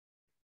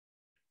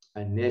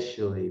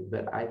initially,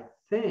 but I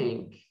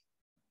think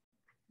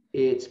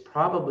it's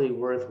probably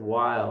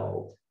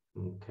worthwhile,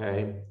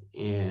 okay,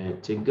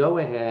 and to go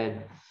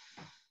ahead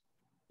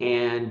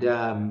and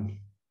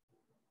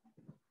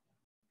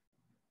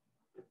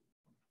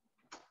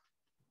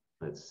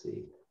let's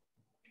see.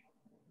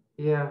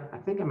 Yeah, I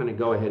think I'm going to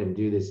go ahead and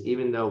do this,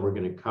 even though we're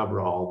going to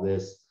cover all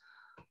this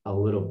a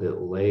little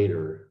bit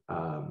later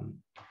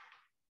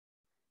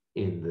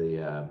in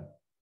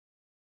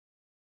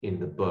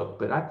the book.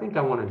 But I think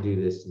I want to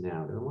do this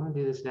now. Do I want to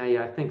do this now?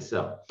 Yeah, I think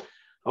so.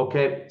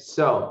 Okay,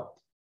 so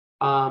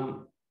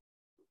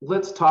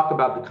let's talk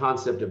about the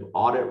concept of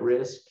audit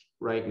risk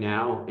right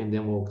now, and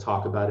then we'll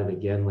talk about it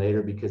again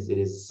later because it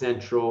is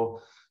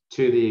central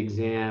to the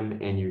exam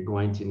and you're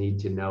going to need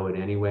to know it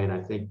anyway. And I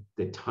think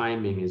the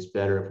timing is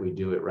better if we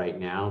do it right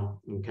now,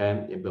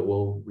 okay? But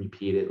we'll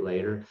repeat it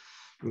later,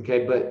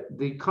 okay? But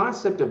the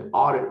concept of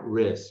audit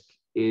risk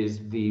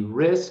is the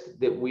risk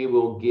that we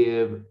will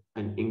give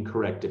an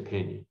incorrect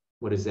opinion.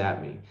 What does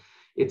that mean?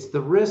 It's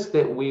the risk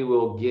that we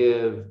will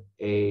give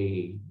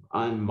a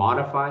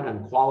unmodified,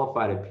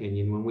 unqualified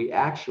opinion when we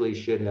actually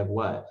should have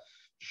what?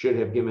 Should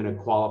have given a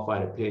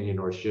qualified opinion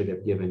or should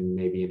have given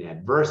maybe an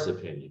adverse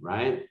opinion,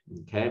 right?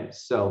 Okay,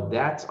 so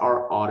that's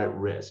our audit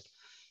risk.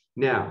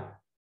 Now,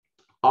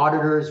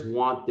 auditors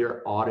want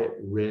their audit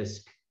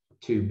risk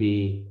to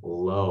be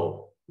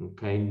low,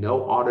 okay?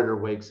 No auditor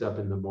wakes up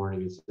in the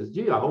morning and says,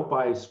 gee, I hope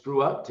I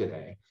screw up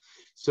today.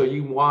 So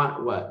you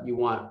want what? You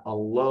want a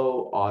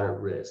low audit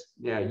risk.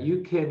 Now,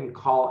 you can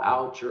call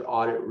out your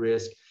audit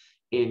risk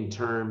in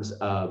terms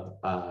of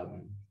a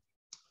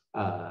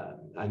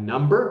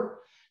number.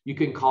 You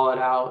can call it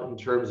out in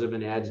terms of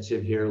an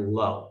adjective here,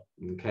 low,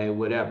 okay,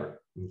 whatever,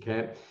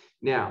 okay?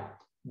 Now,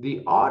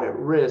 the audit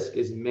risk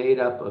is made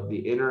up of the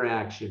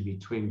interaction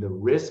between the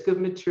risk of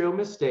material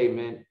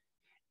misstatement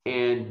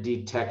and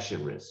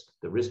detection risk.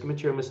 The risk of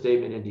material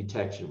misstatement and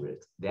detection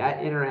risk.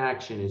 That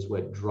interaction is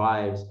what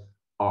drives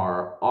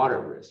our audit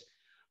risk.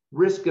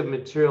 Risk of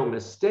material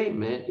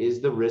misstatement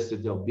is the risk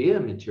that there'll be a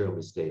material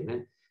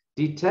misstatement.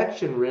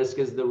 Detection risk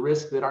is the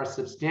risk that our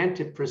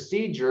substantive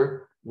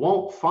procedure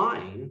won't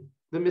find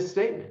the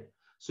misstatement.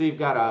 So you've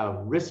got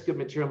a risk of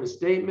material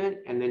misstatement,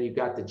 and then you've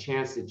got the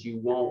chance that you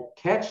won't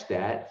catch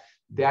that.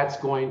 That's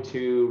going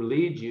to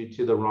lead you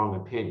to the wrong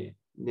opinion.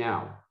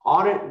 Now,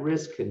 audit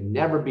risk can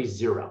never be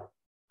zero.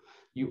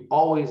 You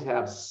always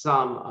have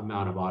some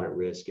amount of audit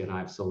risk, and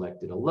I've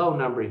selected a low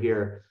number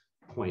here,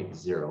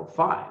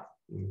 0.05,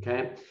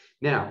 okay?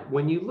 Now,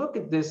 when you look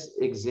at this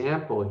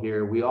example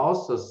here, we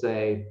also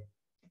say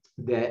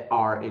that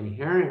our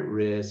inherent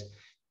risk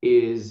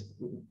is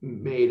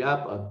made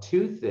up of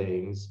two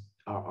things.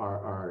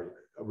 Our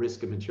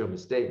risk of material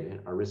misstatement,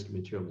 our risk of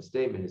material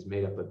misstatement is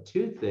made up of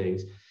two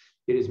things.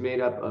 It is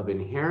made up of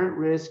inherent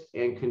risk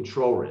and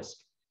control risk.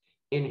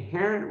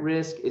 Inherent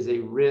risk is a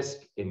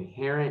risk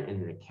inherent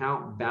in an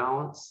account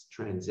balance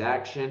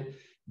transaction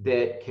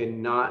that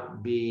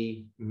cannot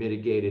be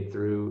mitigated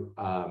through,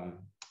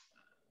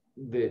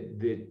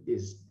 that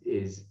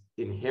is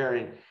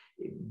inherent.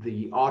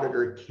 The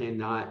auditor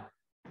cannot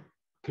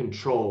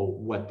control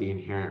what the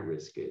inherent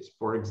risk is.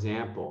 For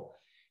example,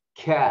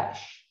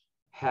 cash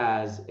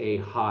has a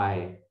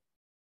high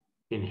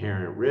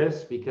inherent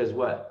risk because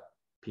what?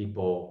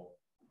 People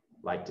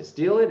like to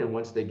steal it. And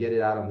once they get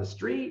it out on the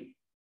street,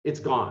 it's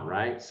gone,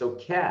 right? So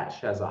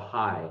cash has a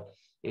high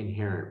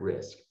inherent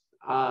risk.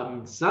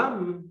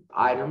 Some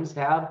items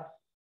have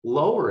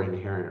lower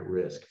inherent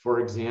risk. For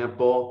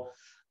example,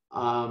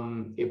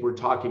 if we're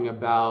talking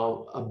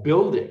about a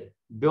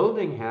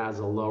building has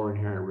a lower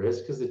inherent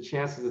risk because the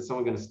chances that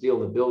someone's going to steal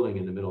the building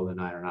in the middle of the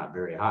night are not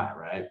very high,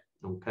 right?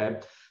 Okay,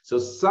 so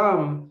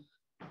some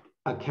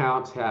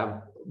accounts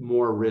have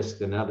more risk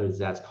than others.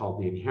 That's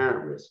called the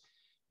inherent risk.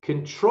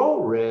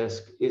 Control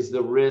risk is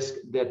the risk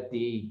that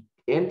the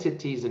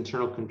entity's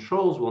internal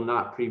controls will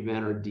not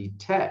prevent or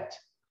detect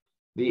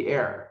the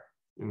error.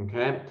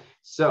 Okay,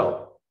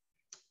 so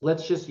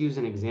let's just use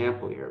an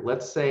example here.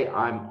 Let's say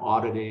I'm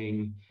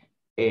auditing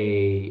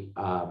a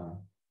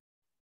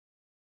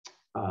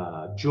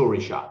jewelry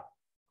shop.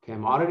 Okay,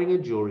 I'm auditing a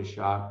jewelry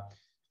shop,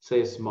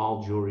 say a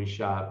small jewelry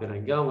shop, and I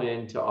go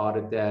in to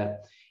audit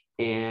that,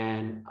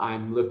 and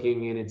I'm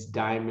looking in its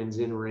diamonds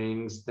and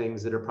rings,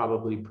 things that are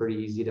probably pretty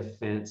easy to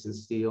fence and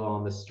steal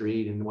on the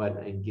street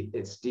and get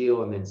and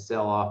steal and then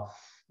sell off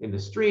in the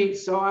street.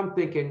 So I'm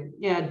thinking,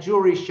 yeah,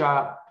 jewelry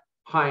shop,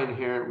 high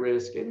inherent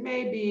risk, and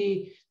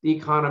maybe the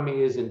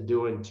economy isn't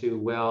doing too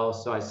well.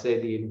 So I say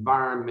the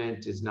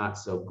environment is not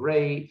so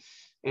great.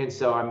 And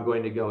so I'm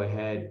going to go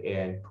ahead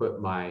and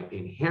put my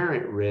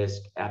inherent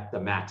risk at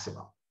the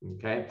maximum.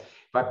 Okay.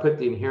 If I put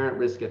the inherent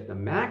risk at the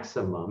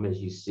maximum, as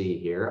you see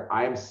here,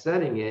 I'm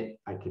setting it,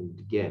 I can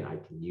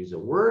use a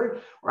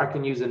word or I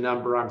can use a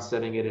number. I'm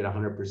setting it at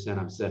 100%.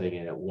 I'm setting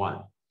it at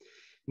 1.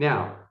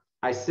 Now,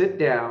 I sit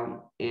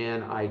down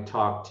and I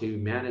talk to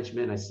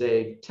management. I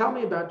say, tell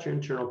me about your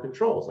internal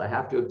controls. I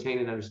have to obtain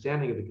an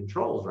understanding of the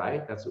controls,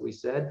 right? That's what we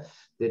said,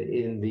 that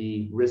in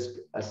the risk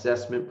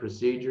assessment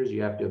procedures,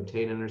 you have to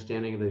obtain an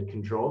understanding of the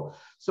control.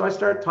 So I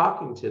start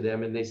talking to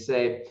them and they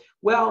say,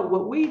 well,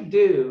 what we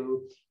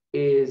do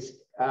is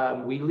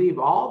we leave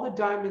all the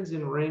diamonds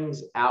and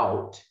rings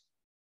out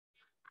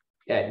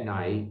at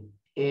night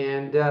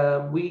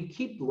and we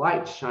keep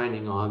light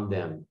shining on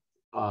them.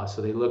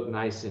 So they look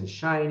nice and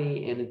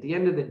shiny. And at the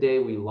end of the day,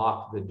 we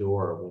lock the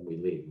door when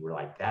we leave. We're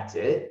like, that's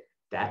it?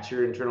 That's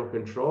your internal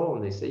control?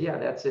 And they say, yeah,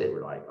 that's it.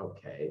 We're like,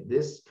 okay,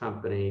 this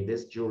company,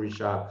 this jewelry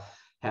shop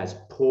has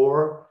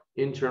poor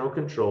internal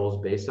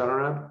controls based on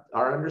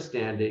our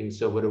understanding.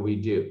 So what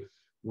do?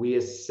 We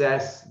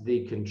assess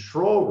the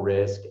control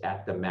risk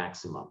at the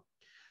maximum.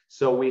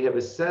 So we have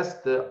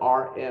assessed the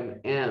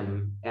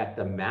RMM at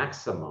the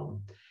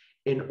maximum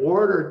in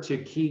order to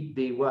keep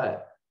the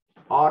what?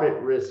 Audit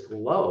risk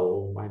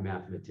low, my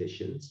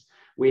mathematicians,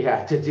 we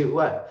have to do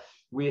what?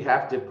 We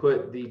have to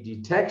put the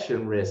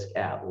detection risk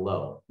at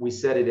low. We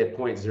set it at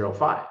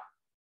 0.05.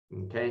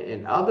 Okay.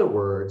 In other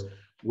words,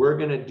 we're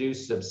going to do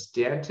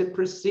substantive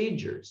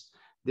procedures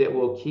that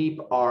will keep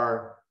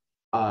our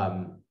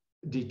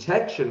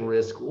detection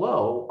risk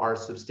low. Our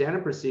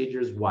substantive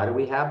procedures, why do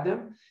we have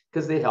them?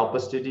 Because they help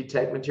us to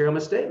detect material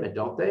misstatement,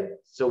 don't they?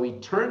 So we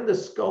turn the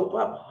scope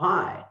up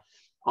high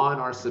on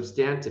our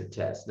substantive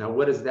tests. Now,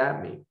 what does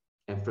that mean?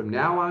 And from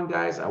now on,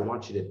 guys, I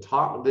want you to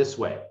talk this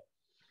way.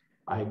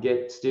 I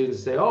get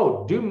students say,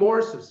 oh, do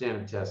more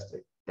substantive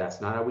testing. That's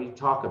not how we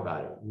talk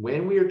about it.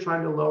 When we are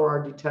trying to lower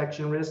our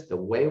detection risk, the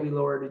way we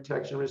lower our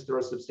detection risk through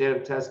our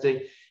substantive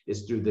testing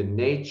is through the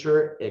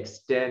nature,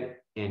 extent,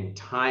 and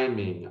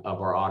timing of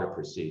our audit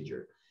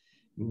procedure.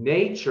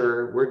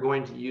 Nature, we're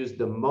going to use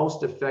the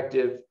most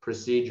effective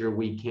procedure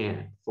we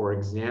can. For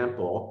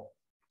example,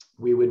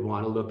 we would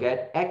want to look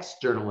at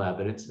external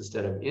evidence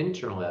instead of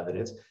internal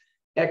evidence.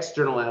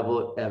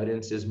 External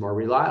evidence is more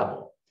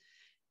reliable.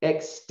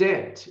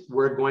 Extent,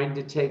 we're going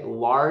to take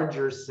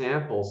larger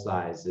sample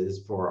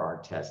sizes for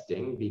our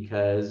testing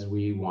because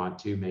we want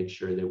to make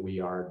sure that we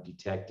are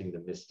detecting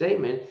the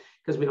misstatement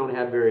because we don't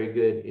have very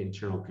good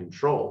internal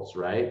controls,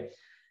 right?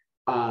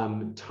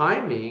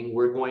 Timing,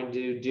 we're going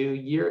to do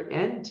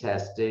year-end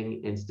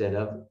testing instead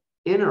of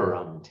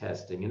interim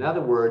testing. In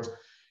other words,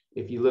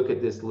 if you look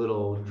at this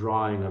little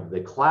drawing of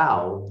the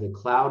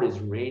cloud is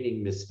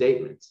raining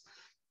misstatements.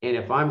 And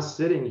if I'm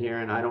sitting here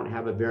and I don't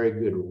have a very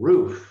good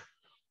roof,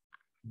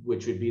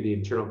 which would be the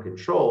internal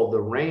control, the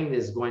rain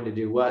is going to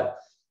do what?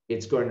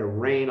 It's going to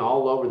rain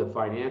all over the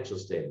financial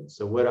statement.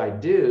 So what I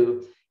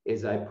do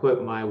is I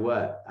put my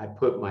what? I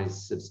put my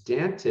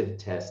substantive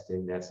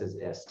testing, that says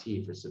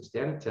ST for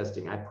substantive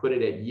testing, I put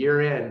it at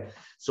year end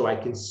so I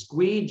can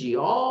squeegee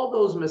all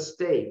those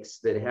mistakes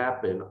that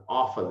happen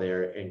off of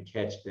there and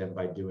catch them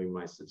by doing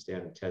my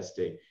substantive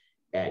testing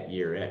at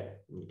year end,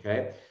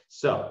 okay?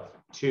 So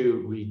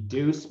to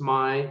reduce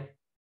my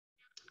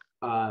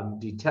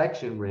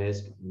detection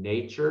risk,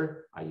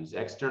 nature, I use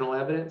external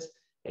evidence,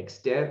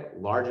 extent,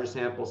 larger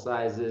sample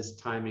sizes,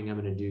 timing,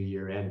 I'm going to do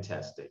year-end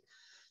testing.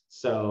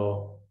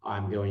 So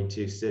I'm going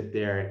to sit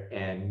there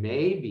and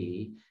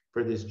maybe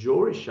for this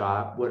jewelry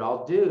shop, what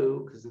I'll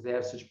do, because they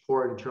have such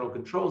poor internal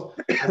controls,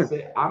 I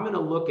say, I'm going to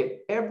look at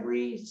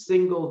every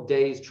single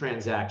day's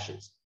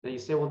transactions. Now you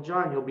say, well,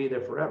 John, you'll be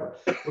there forever.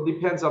 Well, it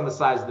depends on the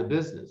size of the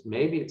business.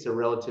 Maybe it's a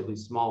relatively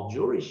small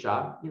jewelry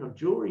shop. You know,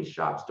 jewelry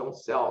shops don't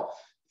sell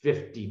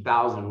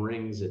 50,000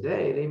 rings a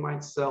day, they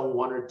might sell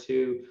 1 or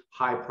 2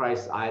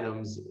 high-priced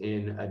items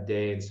in a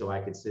day. And so I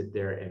could sit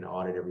there and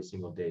audit every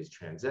single day's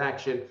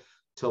transaction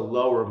to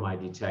lower my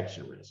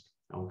detection risk.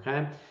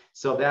 Okay,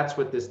 so that's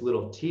what this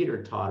little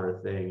teeter-totter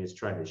thing is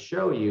trying to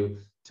show you.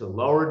 To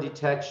lower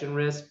detection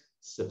risk,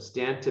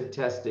 substantive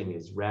testing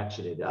is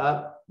ratcheted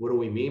up. What do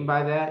we mean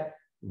by that?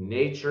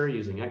 Nature,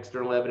 using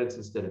external evidence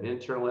instead of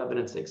internal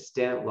evidence.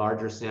 Extent,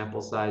 larger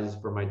sample sizes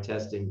for my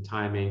testing.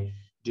 Timing,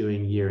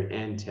 doing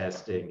year-end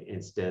testing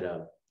instead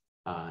of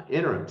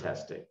interim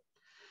testing.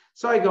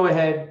 So I go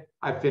ahead,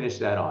 I finish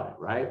that audit,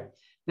 right?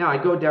 Now I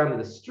go down to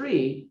the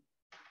street,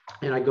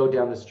 and I go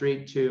down the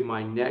street to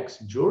my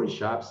next jewelry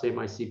shop. Say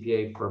my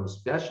CPA firm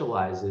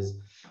specializes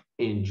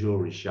in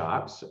jewelry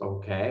shops,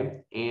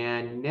 okay?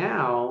 And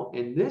now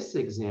in this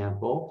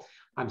example,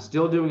 I'm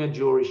still doing a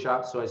jewelry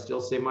shop, so I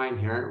still say my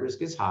inherent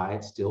risk is high.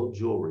 It's still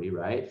jewelry,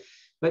 right?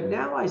 But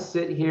now I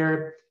sit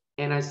here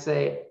and I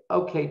say,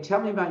 okay,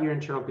 tell me about your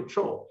internal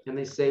control. And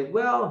they say,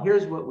 well,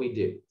 here's what we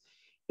do.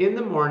 In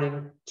the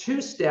morning,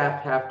 2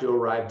 staff have to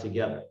arrive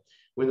together.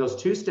 When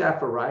those 2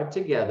 staff arrive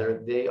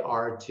together, they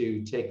are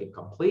to take a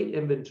complete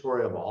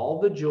inventory of all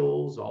the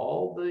jewels,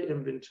 all the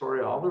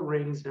inventory, all the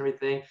rings and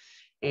everything.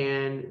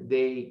 And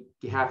they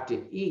have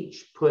to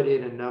each put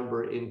in a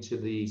number into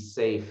the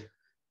safe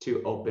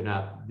to open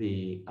up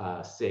the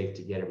safe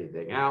to get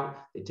everything out.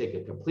 They take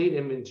a complete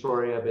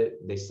inventory of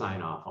it. They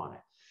sign off on it.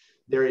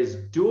 There is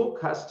dual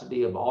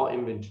custody of all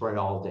inventory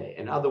all day.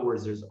 In other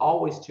words, there's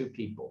always 2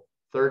 people.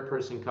 Third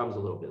person comes a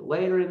little bit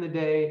later in the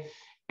day,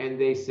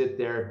 and they sit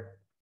there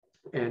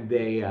and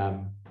they,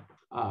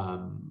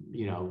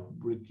 you know,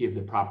 give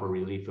the proper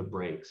relief of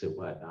breaks and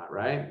whatnot,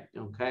 right?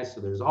 Okay, so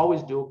there's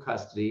always dual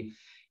custody.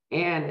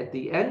 And at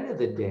the end of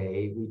the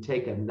day, we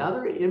take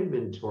another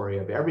inventory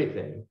of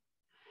everything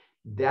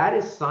that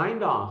is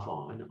signed off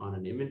on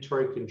an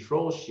inventory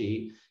control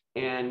sheet,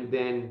 and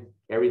then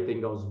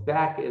everything goes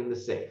back in the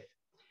safe.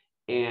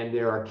 And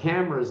there are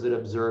cameras that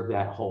observe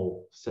that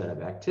whole set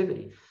of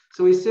activity.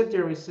 So we sit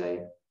there and we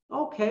say,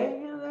 okay,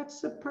 you know,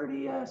 that's a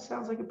pretty,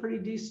 sounds like a pretty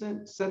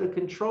decent set of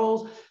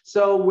controls.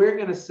 So we're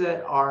going to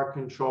set our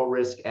control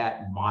risk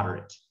at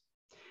moderate.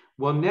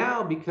 Well,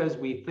 now, because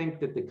we think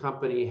that the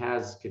company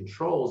has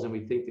controls and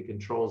we think the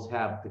controls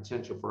have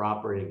potential for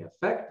operating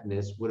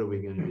effectiveness, what are we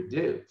going to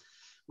do?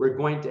 We're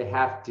going to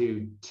have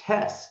to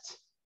test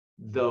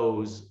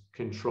those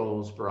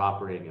controls for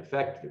operating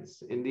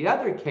effectiveness. In the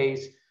other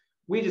case,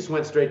 we just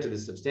went straight to the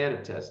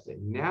substantive testing.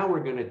 Now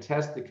we're going to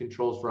test the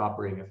controls for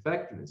operating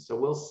effectiveness. So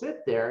we'll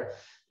sit there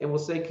and we'll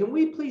say, can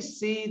we please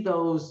see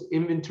those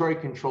inventory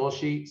control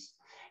sheets?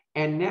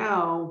 And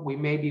now we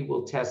maybe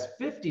will test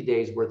 50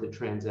 days worth of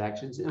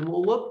transactions, and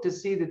we'll look to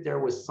see that there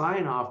was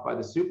sign off by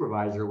the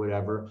supervisor or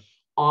whatever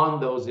on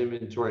those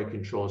inventory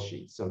control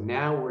sheets. So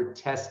now we're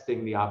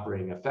testing the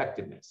operating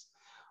effectiveness.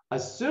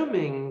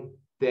 Assuming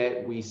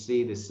that we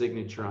see the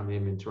signature on the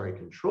inventory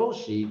control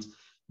sheets,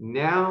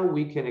 now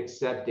we can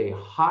accept a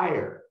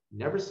higher,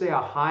 never say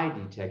a high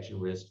detection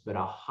risk, but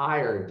a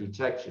higher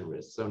detection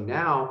risk. So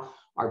now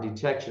our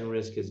detection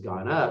risk has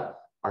gone up.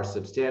 Our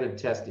substantive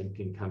testing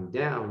can come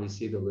down. You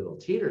see the little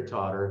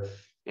teeter-totter.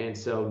 And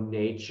so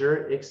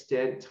nature,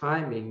 extent,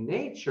 timing.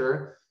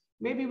 Nature,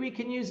 maybe we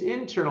can use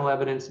internal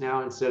evidence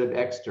now instead of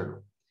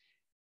external.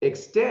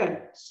 Extent,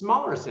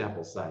 smaller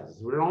sample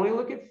sizes. We're only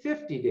look at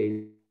 50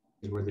 days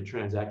worth of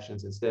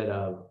transactions instead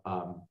of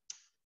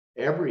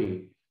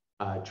every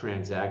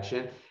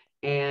transaction.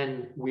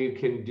 And we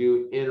can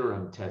do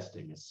interim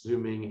testing,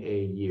 assuming a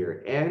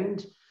year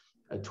end,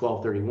 a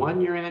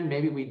 12/31 year end.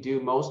 Maybe we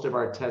do most of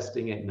our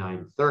testing at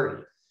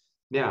 9/30.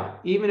 Now,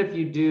 even if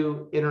you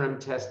do interim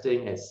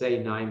testing at say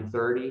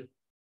 9/30,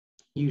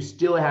 you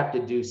still have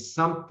to do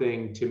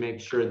something to make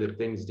sure that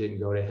things didn't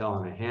go to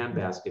hell in a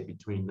handbasket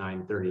between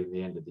 9/30 and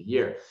the end of the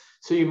year.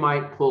 So you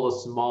might pull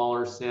a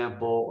smaller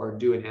sample or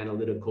do an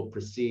analytical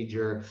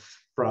procedure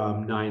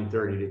from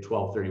 9/30 to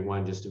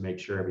 12/31 just to make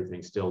sure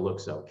everything still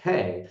looks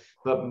okay.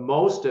 But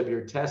most of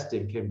your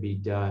testing can be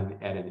done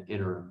at an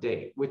interim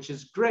date, which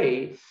is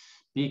great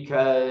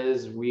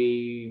because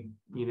we,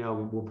 you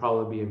know, will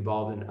probably be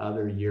involved in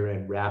other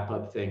year-end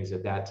wrap-up things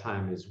at that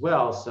time as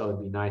well. So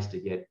it'd be nice to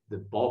get the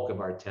bulk of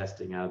our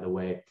testing out of the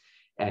way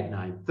at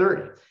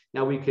 9/30.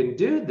 Now we can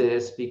do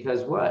this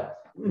because what?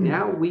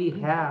 Now we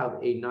have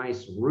a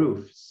nice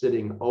roof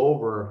sitting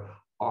over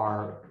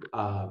our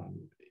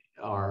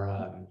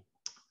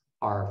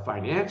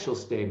financial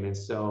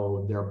statements,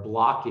 so they're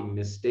blocking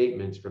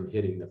misstatements from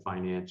hitting the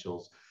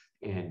financials,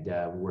 and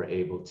we're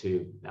able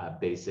to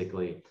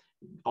basically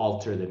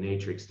alter the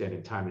nature, extent,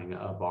 and timing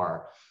of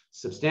our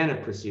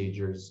substantive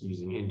procedures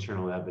using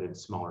internal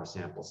evidence, smaller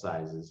sample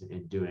sizes,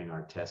 and doing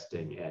our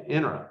testing at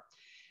interim.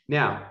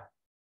 Now,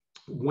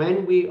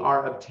 when we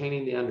are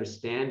obtaining the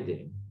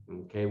understanding,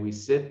 okay, we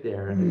sit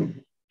there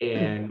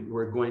and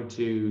we're going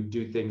to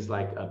do things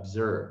like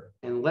observe.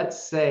 And let's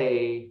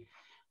say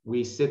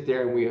we sit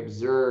there and we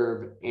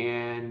observe,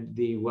 and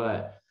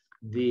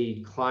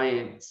the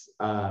client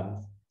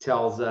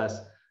tells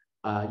us,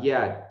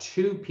 yeah,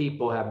 2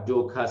 people have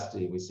dual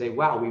custody. We say,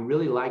 wow, we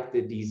really like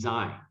the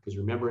design. Because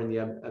remember, in the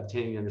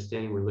obtaining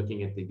understanding, we're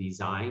looking at the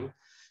design.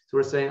 So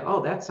we're saying,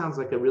 oh, that sounds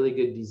like a really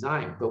good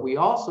design. But we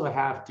also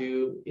have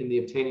to, in the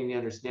obtaining the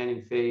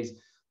understanding phase,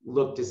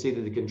 look to see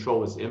that the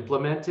control was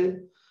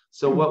implemented.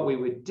 So what we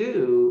would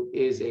do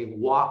is a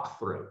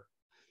walkthrough.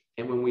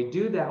 And when we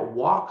do that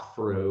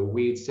walkthrough,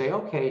 we'd say,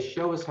 okay,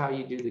 show us how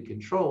you do the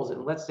controls.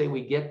 And let's say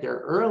we get there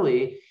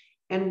early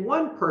and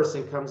one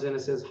person comes in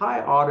and says,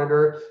 hi,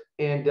 auditor,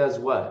 and does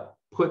what?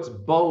 Puts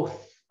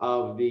both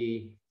of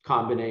the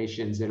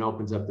combinations and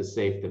opens up the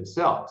safe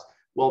themselves.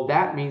 Well,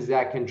 that means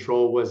that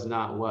control was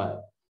not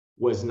what?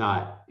 Was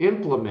not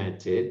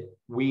implemented.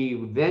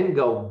 We then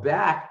go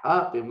back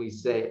up and we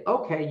say,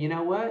 okay, you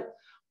know what?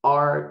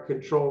 Our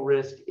control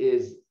risk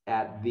is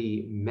at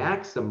the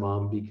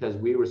maximum because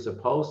we were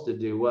supposed to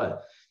do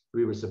what?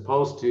 We were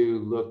supposed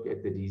to look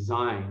at the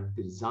design.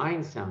 The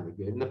design sounded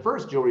good. In the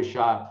first jewelry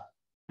shop,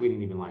 we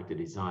didn't even like the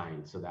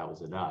design, so that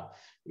was enough.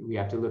 We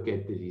have to look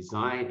at the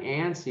design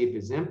and see if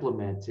it's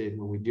implemented.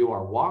 When we do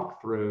our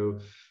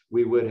walkthrough,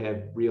 we would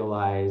have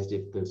realized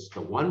if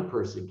the one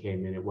person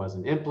came in, it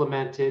wasn't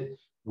implemented,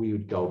 we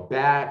would go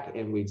back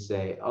and we'd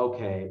say,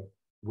 okay,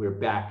 we're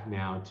back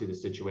now to the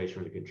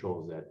situation where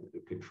the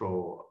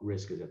control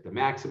risk is at the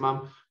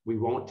maximum. We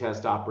won't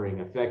test operating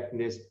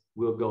effectiveness.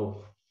 We'll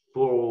go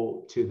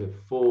to the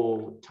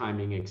full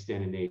timing,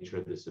 extent, and nature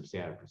of the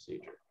substantive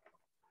procedure.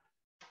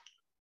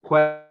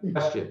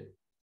 Question?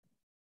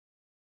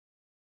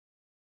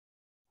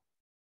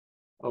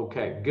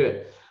 Okay,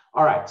 good.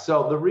 All right,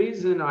 so the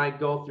reason I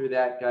go through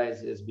that,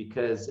 guys, is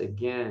because,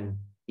 again,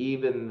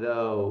 even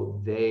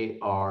though they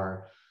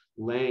are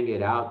laying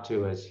it out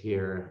to us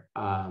here,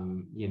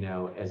 you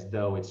know, as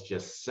though it's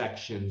just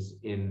sections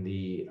in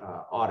the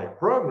audit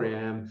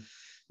program,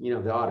 you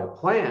know, the audit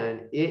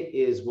plan, it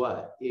is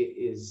what? It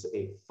is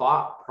a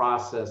thought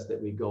process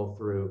that we go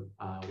through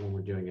when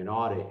we're doing an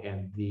audit,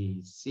 and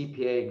the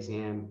CPA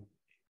exam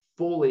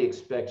fully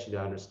expects you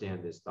to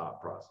understand this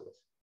thought process.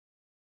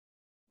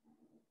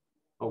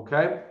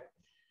 Okay?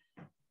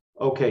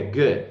 Okay,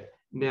 good.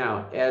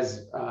 Now,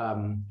 as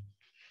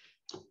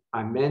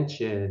I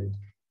mentioned,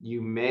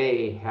 you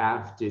may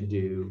have to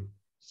do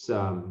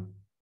some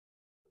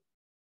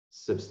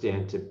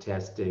substantive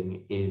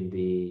testing in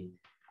the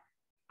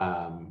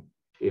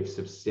if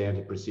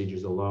substantive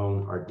procedures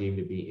alone are deemed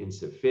to be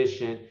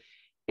insufficient.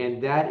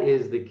 And that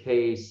is the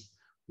case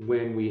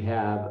when we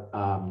have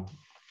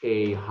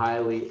a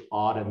highly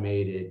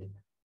automated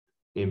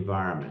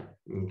environment.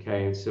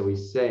 Okay, so we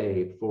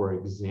say, for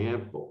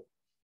example,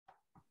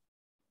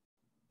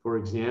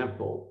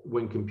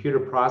 when computer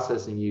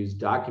processing used,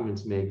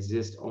 documents may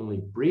exist only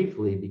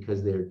briefly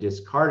because they are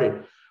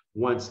discarded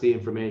once the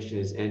information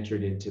is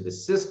entered into the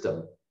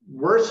system.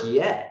 Worse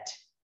yet,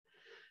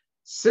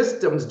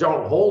 systems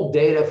don't hold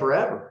data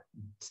forever.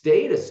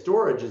 Data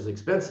storage is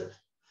expensive.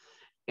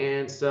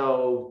 And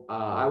so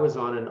I was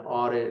on an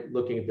audit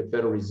looking at the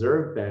Federal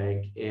Reserve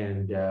Bank,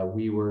 and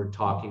we were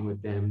talking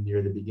with them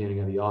near the beginning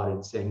of the audit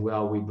and saying,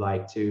 well, we'd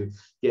like to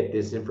get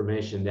this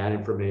information, that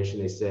information.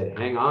 They said,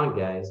 hang on,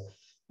 guys.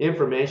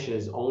 Information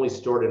is only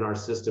stored in our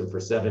system for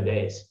 7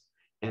 days.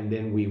 And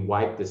then we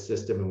wipe the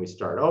system and we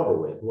start over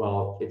with.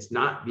 Well, it's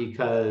not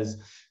because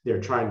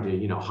they're trying to,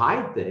 you know,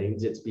 hide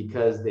things. It's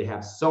because they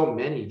have so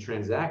many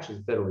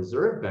transactions, Federal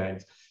Reserve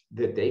banks,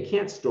 that they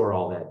can't store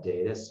all that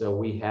data. So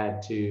we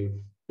had to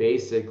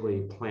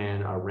basically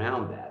plan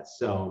around that.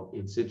 So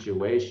in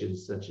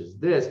situations such as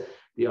this,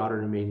 the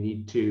auditor may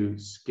need to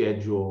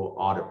schedule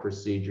audit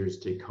procedures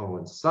to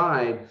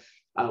coincide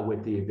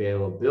with the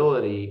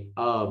availability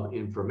of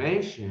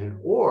information,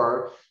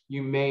 or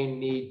you may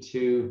need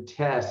to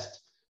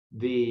test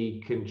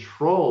the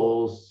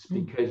controls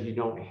because you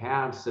don't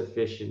have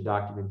sufficient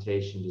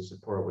documentation to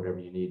support whatever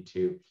you need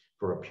to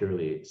for a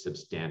purely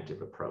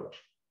substantive approach.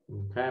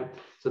 Okay,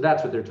 so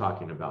that's what they're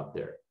talking about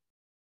there.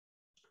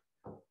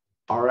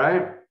 All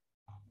right,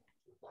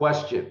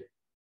 question.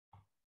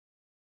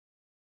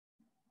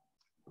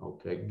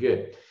 Okay,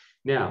 good.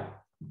 Now,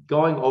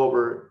 going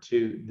over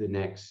to the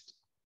next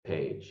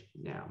page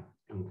now,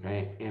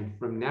 okay? And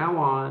from now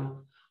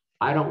on,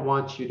 I don't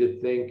want you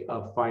to think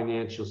of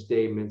financial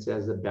statements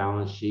as a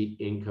balance sheet,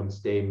 income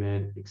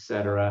statement,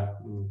 etc.,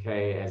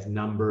 okay, as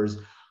numbers.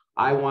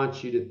 I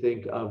want you to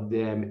think of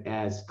them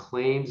as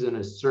claims and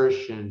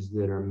assertions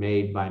that are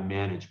made by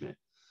management.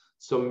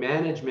 So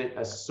management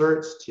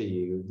asserts to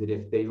you that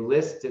if they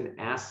list an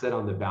asset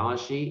on the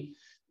balance sheet,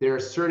 they're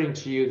asserting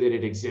to you that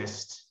it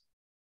exists.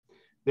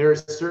 They're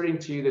asserting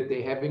to you that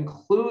they have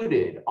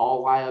included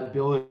all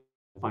liability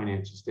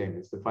financial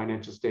statements. The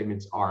financial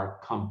statements are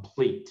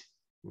complete,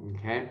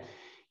 okay?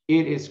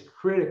 It is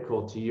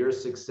critical to your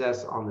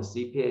success on the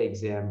CPA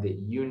exam that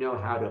you know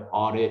how to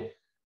audit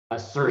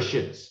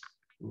assertions,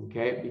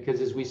 okay?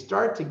 Because as we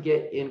start to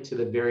get into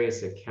the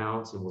various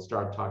accounts, and we'll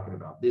start talking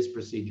about this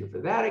procedure for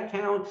that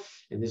account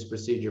and this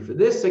procedure for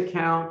this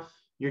account,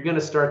 you're going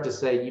to start to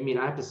say, you mean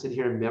I have to sit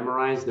here and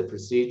memorize the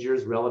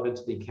procedures relevant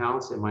to the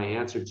accounts? And my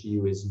answer to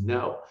you is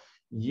no.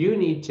 you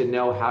need to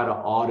know how to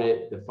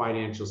audit the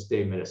financial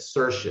statement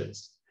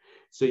assertions.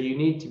 So you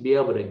need to be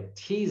able to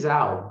tease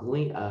out,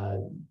 glean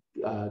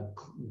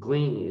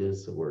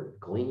is the word,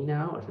 glean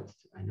out.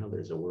 I know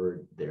there's a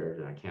word there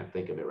and I can't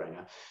think of it right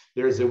now.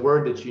 There's a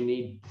word that you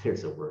need,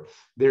 there's a word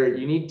there.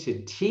 You need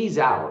to tease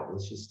out,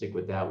 let's just stick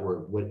with that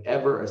word,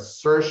 whatever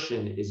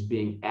assertion is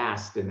being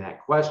asked in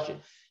that question.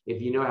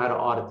 If you know how to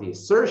audit the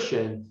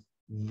assertion,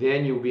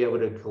 then you'll be able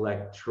to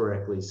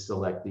correctly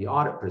select the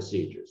audit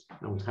procedures,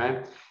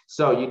 okay?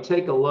 So you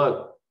take a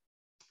look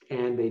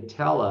and they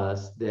tell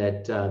us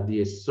that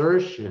the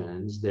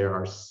assertions, there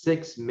are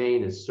 6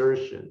 main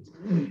assertions.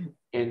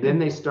 And then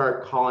they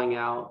start calling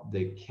out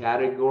the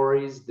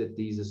categories that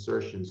these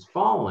assertions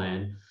fall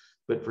in.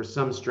 But for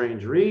some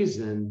strange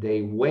reason,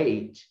 they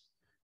wait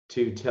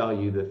to tell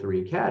you the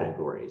 3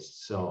 categories.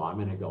 So I'm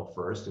going to go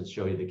first and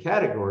show you the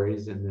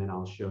categories, and then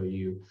I'll show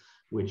you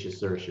which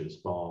assertions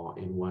fall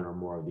in one or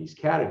more of these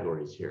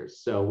categories here.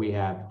 So we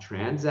have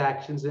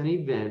transactions and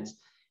events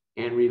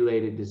and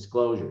related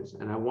disclosures.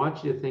 And I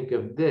want you to think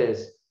of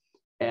this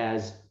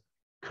as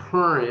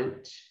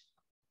current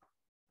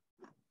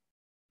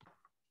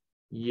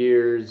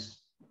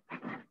year's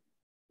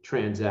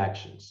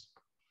transactions.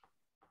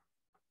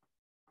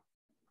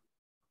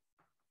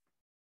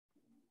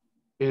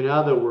 In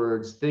other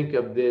words, think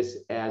of this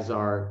as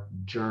our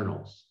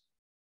journals.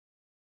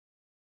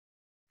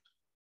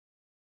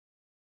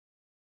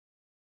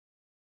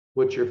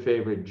 What's your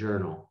favorite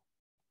journal?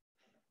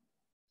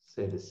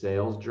 Say the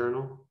sales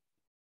journal.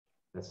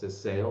 That says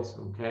sales,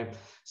 okay?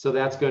 So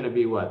that's going to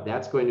be what?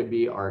 That's going to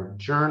be our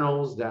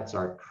journals. That's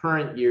our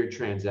current year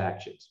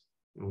transactions,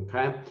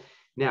 okay?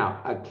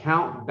 Now,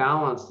 account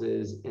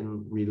balances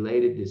and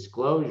related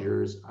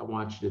disclosures, I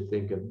want you to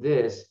think of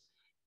this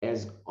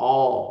as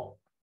all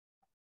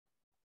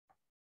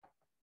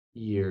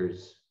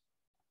years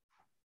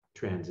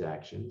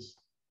transactions.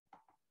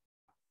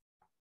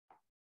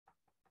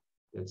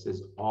 That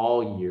says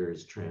all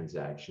years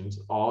transactions,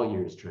 all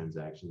years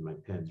transactions. My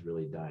pen's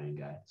really dying,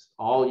 guys.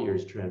 All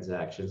years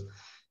transactions.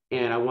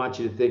 And I want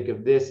you to think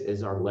of this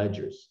as our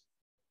ledgers.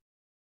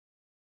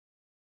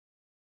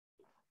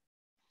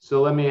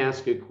 So let me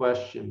ask you a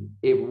question.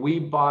 If we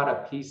bought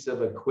a piece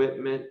of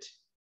equipment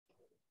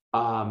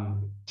 2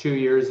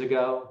 years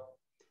ago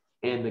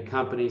and the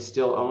company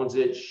still owns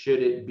it,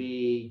 should it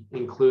be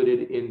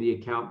included in the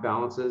account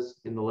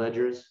balances in the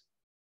ledgers?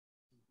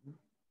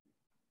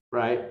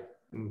 Right?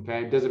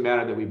 Okay, it doesn't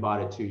matter that we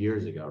bought it 2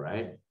 years ago,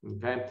 right?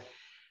 Okay,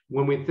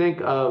 when we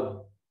think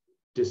of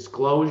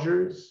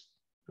disclosures,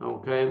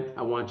 okay,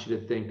 I want you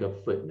to think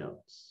of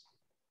footnotes.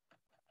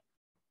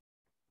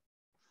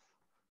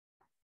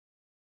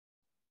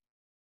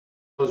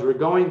 As we're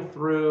going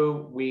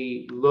through,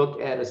 we look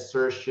at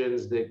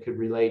assertions that could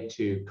relate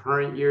to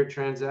current year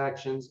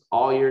transactions,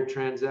 all year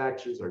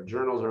transactions, our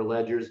journals, our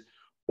ledgers,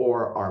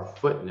 or our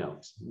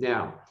footnotes.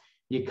 Now,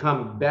 you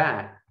come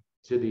back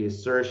to the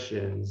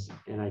assertions,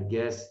 and I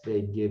guess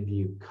they give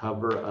you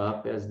cover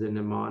up as the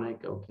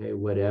mnemonic. Okay,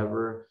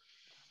 whatever.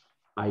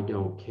 I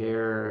don't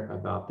care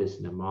about this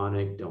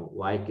mnemonic, don't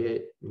like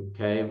it.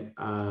 Okay,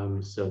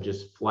 so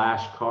just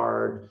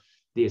flashcard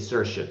the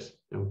assertions.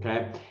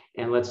 Okay,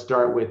 and let's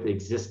start with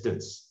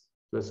existence.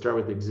 Let's start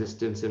with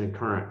existence and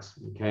occurrence.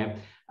 Okay,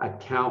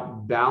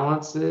 account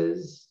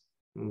balances.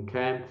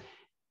 Okay,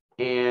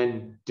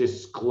 and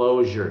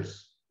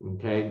disclosures.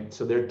 Okay,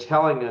 so they're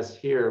telling us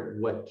here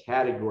what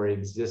category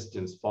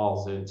existence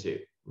falls into.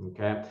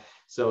 Okay,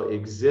 so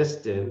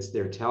existence,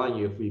 they're telling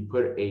you if we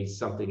put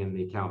something in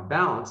the account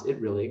balance, it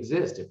really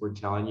exists. If we're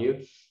telling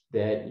you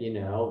that, you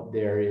know,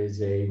 there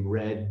is a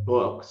red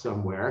book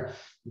somewhere,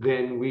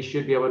 then we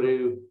should be able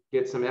to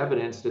get some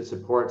evidence that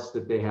supports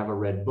that they have a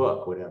red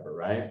book, whatever,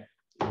 right?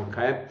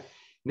 Okay,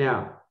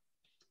 now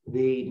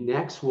the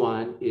next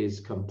one is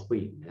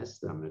completeness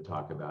that I'm going to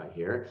talk about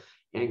here.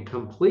 And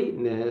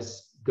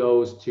completeness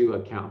goes to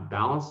account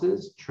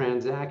balances,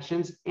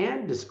 transactions,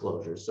 and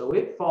disclosures. So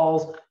it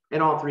falls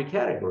in all 3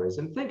 categories.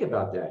 And think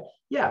about that.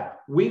 Yeah,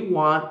 we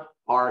want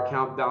our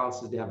account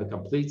balances to have a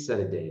complete set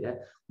of data.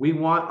 We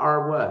want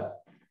our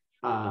what?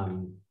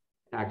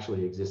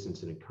 Actually,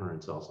 existence and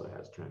occurrence also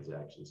has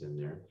transactions in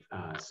there.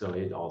 So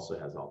it also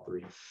has all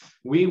 3.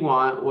 We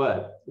want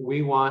what?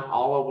 We want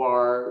all of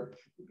our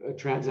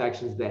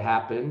transactions that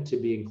happen to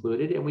be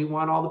included, and we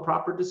want all the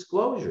proper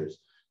disclosures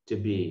to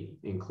be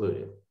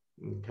included.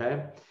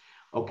 Okay.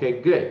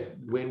 Okay, good.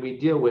 When we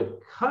deal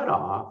with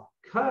cutoff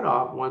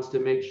wants to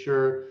make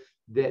sure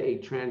that a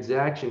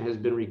transaction has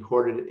been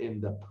recorded in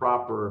the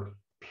proper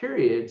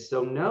period.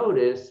 So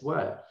notice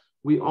what?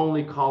 We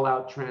only call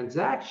out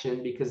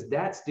transaction because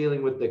that's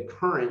dealing with the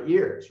current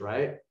years,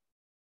 right?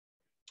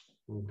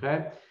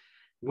 Okay.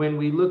 When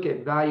we look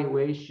at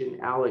valuation,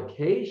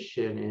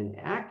 allocation, and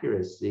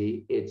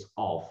accuracy, it's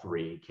all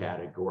 3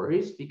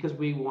 categories because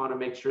we want to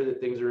make sure that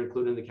things are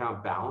included in the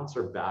account balance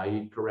or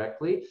valued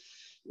correctly.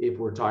 If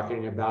we're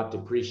talking about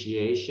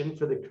depreciation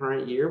for the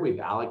current year,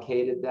 we've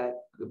allocated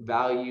that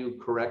value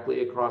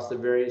correctly across the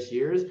various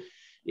years.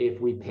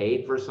 If we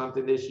paid for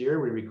something this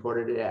year, we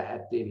recorded it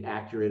at the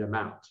accurate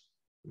amount.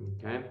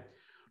 Okay.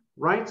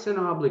 Rights and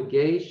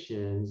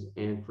obligations,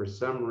 and for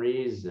some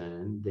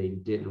reason, they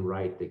didn't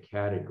write the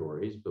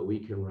categories, but we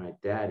can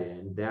write that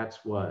in.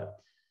 That's what?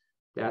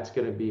 That's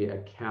going to be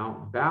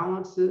account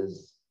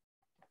balances.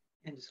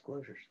 And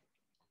disclosures.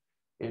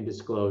 And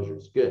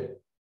disclosures. Good.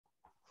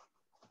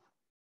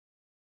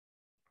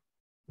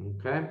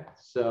 Okay,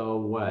 so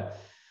what?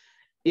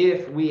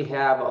 If we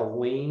have a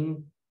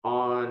lien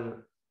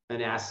on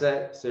an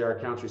asset, say our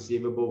accounts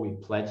receivable, we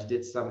pledged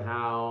it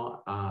somehow,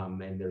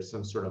 and there's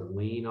some sort of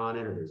lien on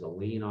it, or there's a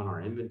lien on our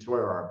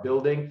inventory or our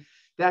building,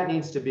 that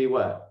needs to be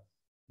what?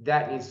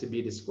 That needs to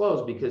be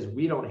disclosed, because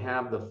we don't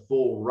have the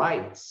full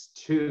rights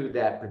to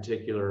that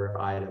particular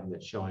item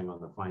that's showing on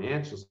the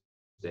financial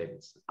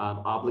statements.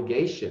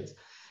 Obligations,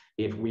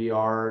 if we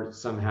are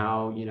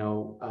somehow,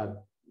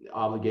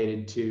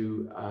 obligated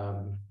to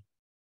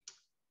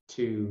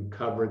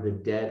cover the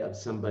debt of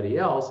somebody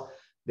else,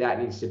 that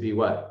needs to be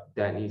what?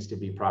 That needs to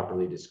be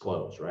properly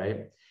disclosed,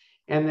 right?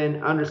 And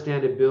then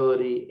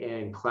understandability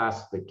and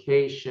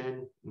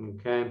classification,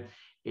 okay?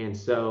 And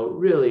so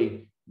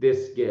really,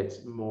 this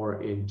gets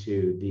more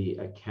into the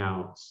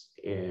accounts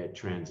and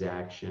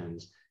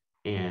transactions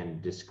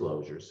and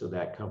disclosures. So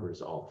that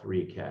covers all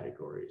three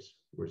categories.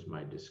 Where's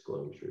my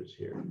disclosures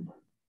here?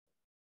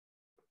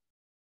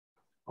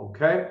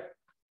 Okay.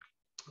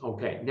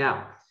 Okay,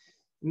 now,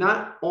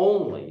 not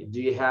only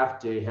do you have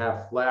to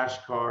have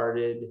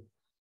flashcarded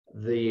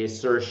the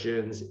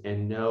assertions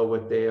and know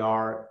what they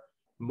are,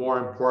 more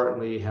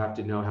importantly, you have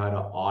to know how to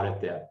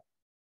audit them.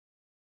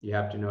 You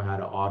have to know how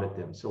to audit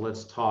them. So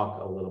let's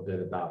talk a little bit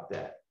about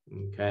that,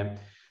 okay?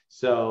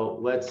 So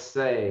let's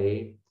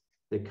say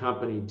the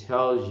company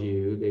tells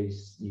you,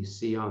 you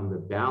see on the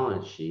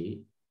balance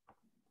sheet,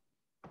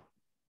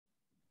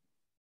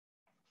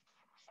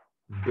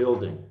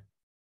 building.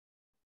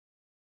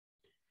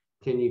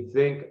 Can you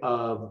think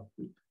of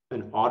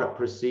an audit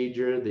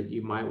procedure that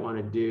you might want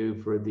to do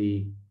for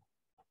the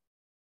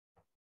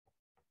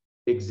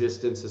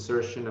existence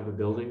assertion of a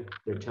building?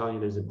 They're telling you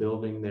there's a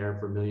building there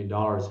for $1 million.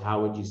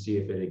 How would you see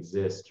if it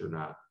exists or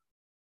not?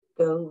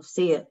 Go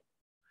see it.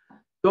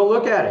 Go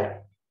look at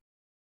it.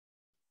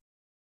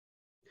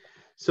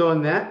 So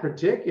in that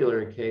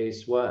particular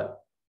case, what?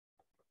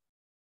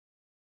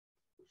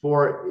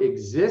 For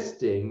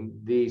existing,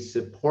 the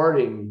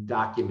supporting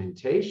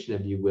documentation,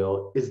 if you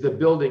will, is the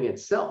building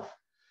itself.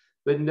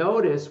 But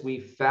notice we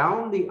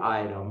found the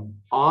item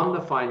on the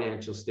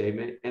financial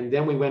statement, and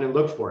then we went and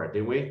looked for it,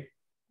 didn't we?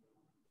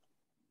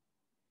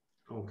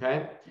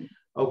 Okay.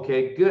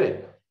 Okay,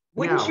 good.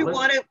 Wouldn't you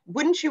want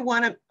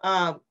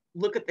to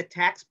look at the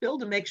tax bill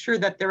to make sure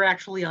that they're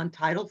actually on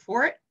title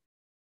for it?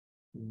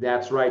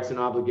 That's rights and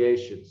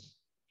obligations.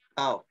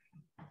 Oh.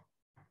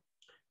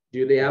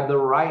 Do they have the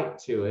right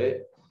to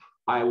it?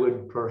 I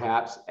would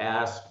perhaps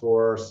ask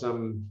for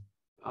some,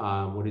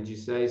 what did you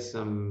say? I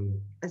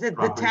said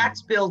the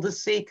tax bill to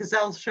see, because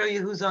that'll show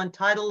you who's on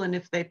title and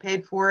if they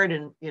paid for it,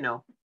 and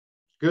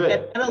Good.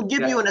 And it'll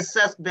give you an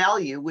assessed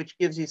value, which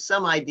gives you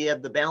some idea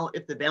of the balance,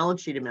 if the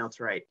balance sheet amount's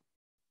right.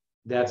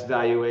 That's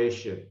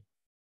valuation.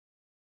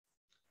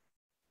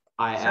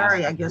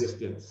 Sorry, I guess.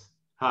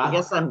 Huh? I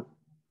guess I'm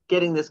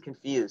getting this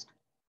confused.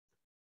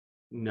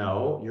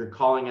 No, you're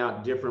calling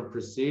out different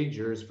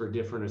procedures for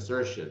different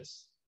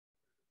assertions.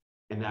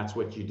 And that's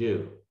what you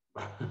do.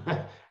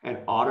 An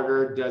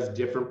auditor does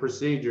different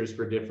procedures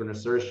for different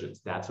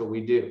assertions. That's what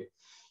we do.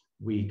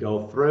 We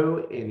go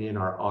through, and in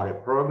our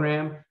audit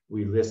program,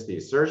 we list the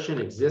assertion,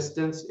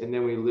 existence, and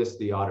then we list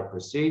the audit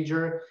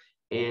procedure.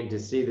 And to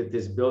see that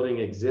this building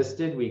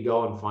existed, we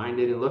go and find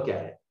it and look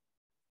at it.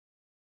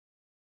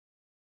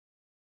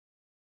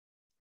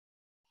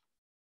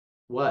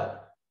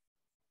 What?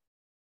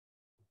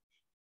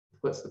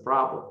 What's the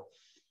problem?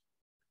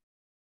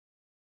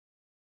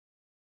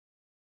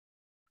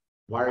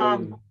 Why are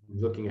you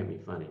looking at me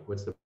funny?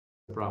 What's the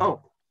problem?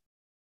 Oh,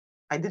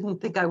 I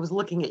didn't think I was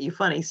looking at you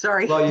funny.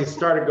 Sorry. Well, you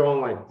started going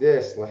like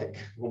this, like,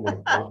 oh my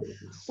God.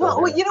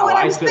 Well, you know what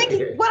I was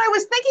thinking? What I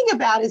was thinking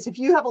about is if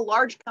you have a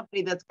large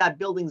company that's got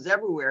buildings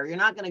everywhere, you're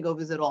not going to go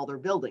visit all their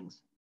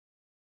buildings.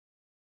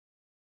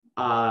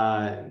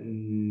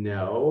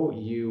 No,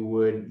 you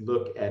would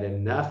look at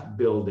enough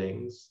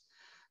buildings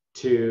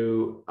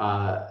to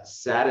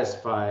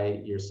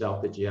satisfy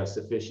yourself that you have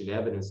sufficient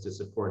evidence to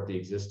support the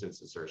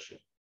existence assertion.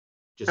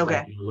 Just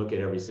like you look at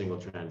every single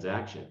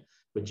transaction,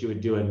 but you would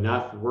do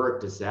enough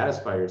work to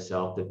satisfy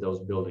yourself that those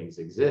buildings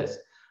exist.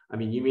 I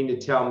mean, you mean to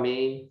tell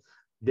me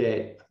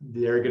that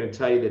they're going to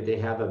tell you that they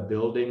have a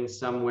building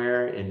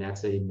somewhere and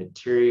that's a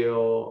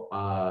material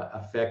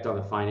effect on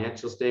the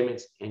financial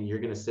statements, and you're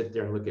going to sit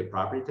there and look at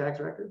property tax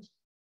records?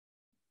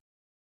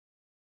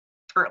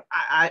 Or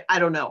I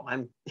don't know.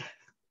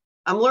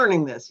 I'm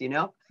learning this,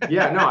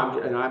 Yeah, no,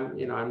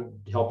 I'm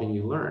helping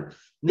you learn.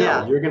 No,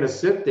 yeah. You're going to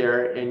sit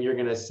there and you're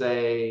going to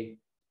say,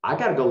 I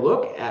got to go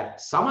look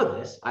at some of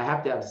this. I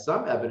have to have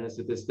some evidence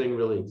that this thing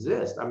really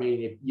exists. I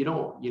mean, if you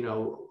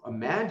don't,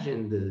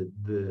 imagine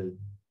the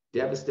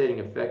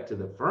devastating effect to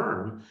the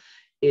firm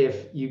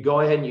if you go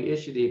ahead and you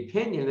issue the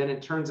opinion, then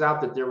it turns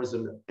out that there was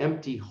an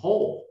empty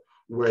hole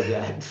where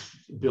that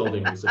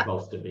building was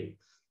supposed to be,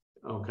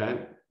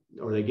 okay?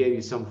 Or they gave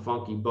you some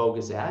funky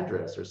bogus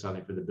address or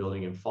something for the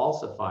building and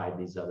falsified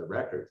these other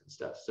records and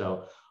stuff.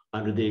 So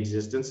under the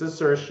existence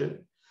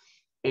assertion,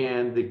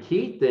 and the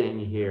key thing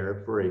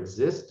here for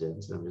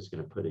existence, I'm just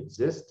going to put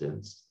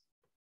existence,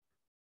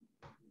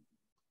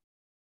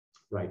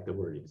 write the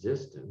word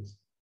existence.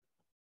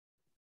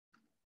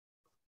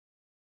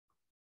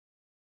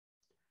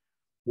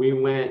 We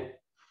went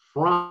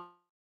from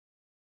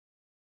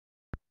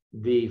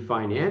the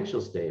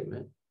financial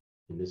statement,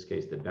 in this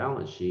case, the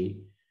balance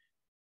sheet,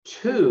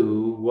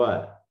 to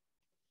what?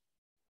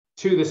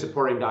 To the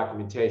supporting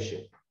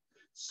documentation.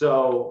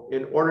 So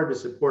in order to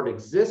support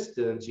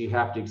existence, you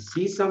have to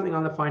see something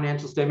on the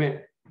financial statement,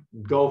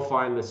 go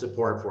find the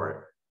support for it.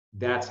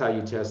 That's how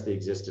you test the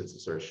existence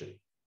assertion.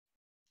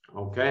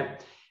 Okay.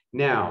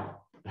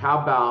 Now,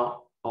 how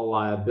about a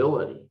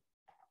liability?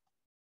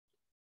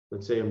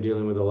 Let's say I'm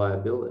dealing with a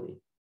liability.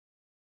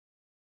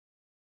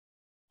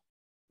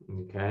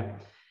 Okay.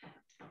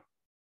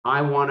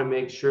 I want to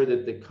make sure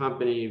that the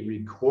company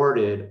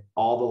recorded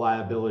all the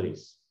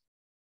liabilities.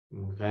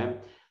 Okay.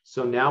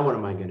 So now what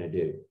am I going to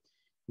do?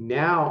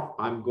 Now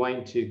I'm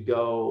going to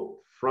go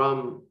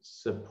from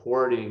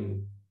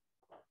supporting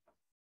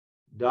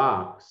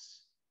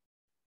docs,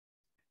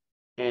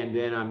 and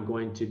then I'm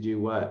going to do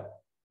what?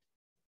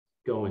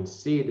 Go and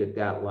see that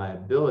that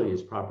liability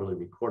is properly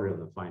recorded on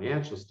the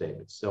financial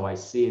statement. So I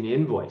see an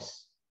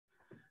invoice.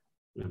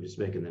 I'm just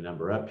making the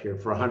number up here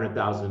for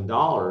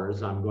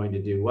 $100,000. I'm going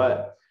to do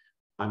what?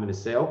 I'm going to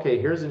say, okay,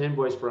 here's an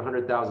invoice for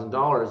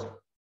 $100,000.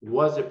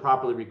 Was it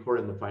properly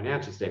recorded in the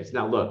financial statements?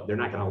 Now, look, they're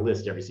not going to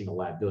list every single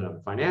liability on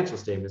the financial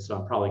statements, so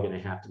I'm probably going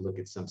to have to look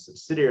at some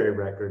subsidiary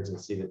records and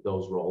see that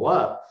those roll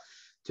up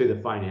to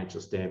the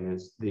financial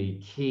statements. The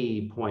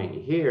key point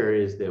here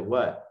is that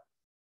what?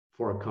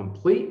 For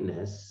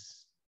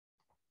completeness,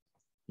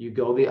 you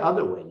go the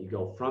other way. You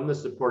go from the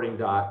supporting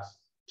docs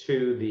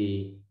to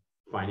the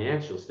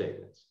financial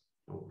statements,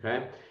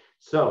 okay?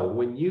 So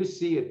when you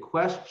see a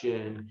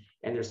question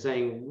and they're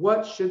saying,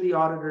 what should the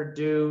auditor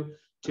do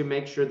to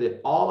make sure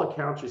that all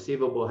accounts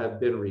receivable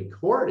have been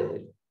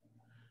recorded,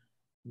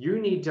 you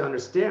need to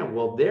understand,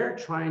 well, they're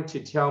trying to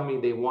tell me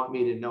they want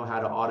me to know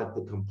how to audit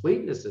the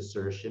completeness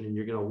assertion, and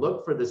you're going to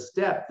look for the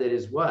step that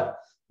is what?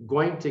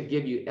 Going to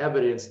give you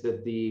evidence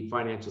that the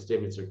financial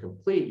statements are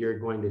complete. You're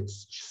going to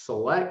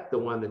select the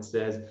one that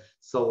says,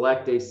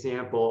 select a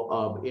sample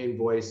of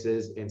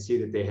invoices and see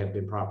that they have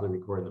been properly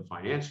recorded in the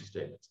financial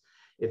statements.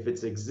 If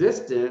it's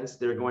existence,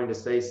 they're going to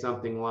say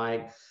something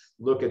like,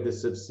 look at the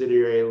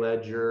subsidiary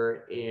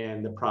ledger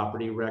and the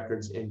property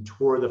records and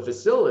tour the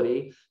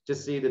facility to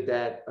see that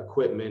that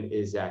equipment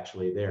is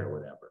actually there, or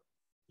whatever.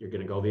 You're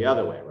going to go the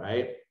other way,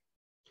 right?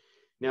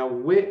 Now,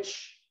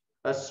 which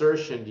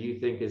assertion do you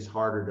think is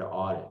harder to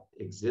audit,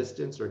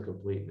 existence or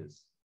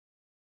completeness?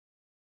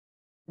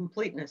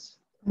 Completeness.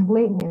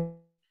 Completeness.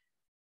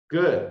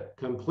 Good.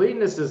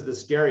 Completeness is the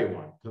scary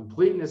one.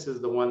 Completeness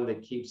is the one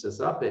that keeps us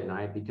up at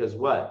night, because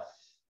what?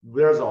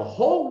 There's a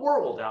whole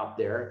world out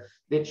there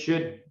that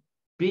should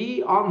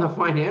be on the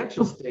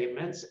financial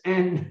statements,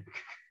 and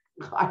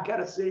I got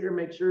to sit here and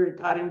make sure it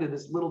got into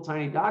this little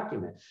tiny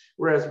document.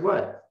 Whereas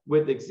what?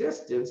 With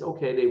existence,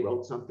 okay, they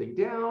wrote something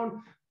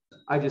down.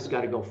 I just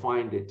got to go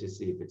find it to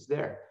see if it's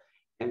there.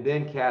 And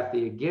then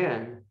Kathy,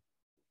 again,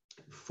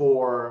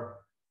 for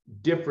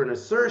different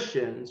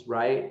assertions,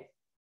 right?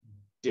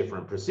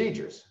 Different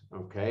procedures,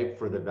 okay?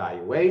 For the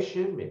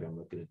valuation, maybe I'm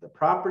looking at the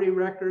property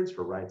records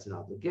for rights and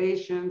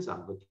obligations.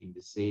 I'm looking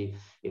to see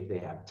if they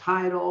have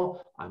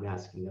title. I'm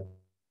asking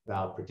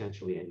about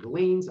potentially any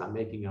liens. I'm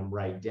making them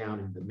write down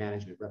in the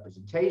management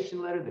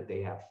representation letter that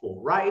they have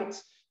full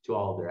rights to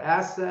all of their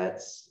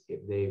assets.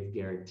 If they've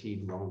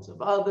guaranteed loans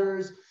of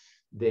others,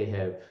 they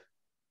have,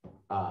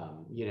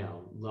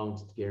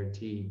 loans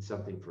guaranteed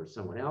something for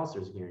someone else,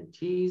 there's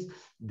guarantees.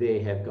 They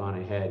have gone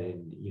ahead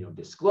and,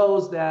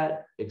 disclosed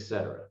that,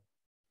 etc.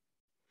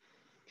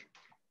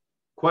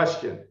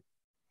 Question.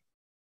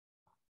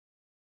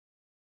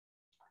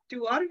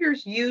 Do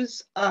auditors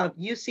use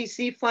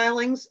UCC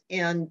filings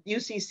and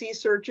UCC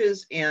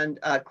searches and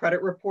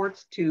credit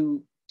reports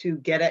to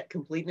get at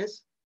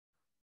completeness?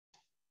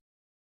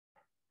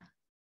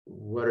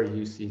 What are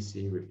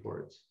UCC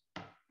reports?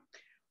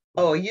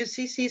 Oh, a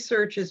UCC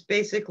search is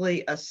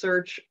basically a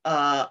search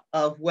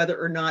of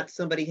whether or not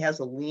somebody has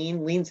a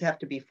lien. Liens have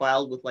to be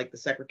filed with like the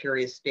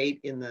Secretary of State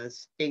in the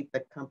state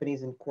that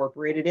company's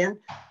incorporated in.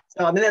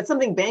 So I mean, that's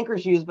something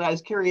bankers use, but I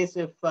was curious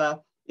if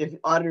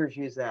auditors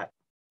use that.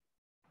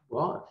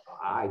 Well,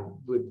 I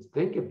would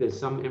think if there's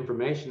some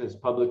information that's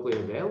publicly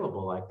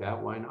available like that,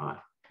 why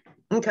not?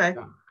 Okay.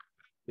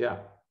 Yeah.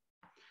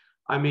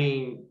 I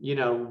mean,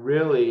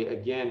 really,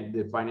 again,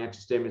 the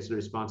financial statements are the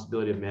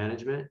responsibility of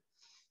management.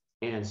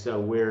 And so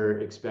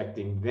we're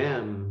expecting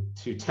them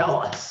to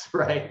tell us,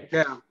 right?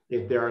 Yeah.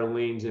 If there are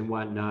liens and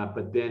whatnot.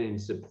 But then in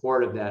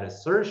support of that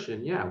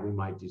assertion, yeah, we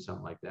might do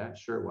something like that.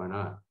 Sure, why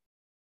not?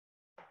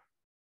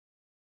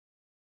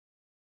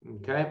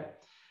 Okay.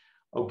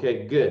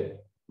 Okay, good.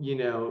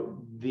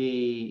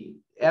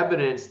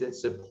 evidence that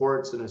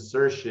supports an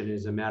assertion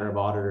is a matter of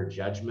auditor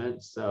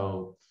judgment.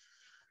 So,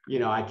 you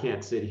know, I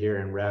can't sit here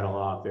and rattle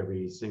off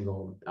every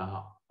single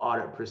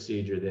audit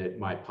procedure that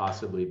might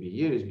possibly be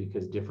used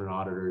because different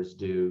auditors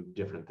do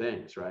different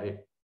things, right?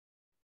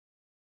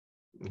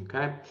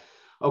 Okay.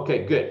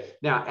 Okay, good.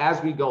 Now,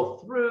 as we go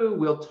through,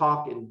 we'll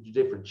talk in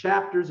different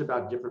chapters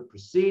about different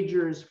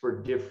procedures for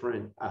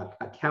different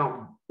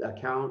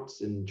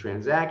accounts and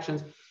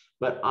transactions,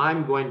 but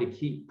I'm going to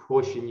keep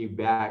pushing you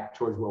back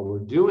towards, well, we're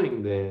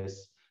doing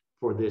this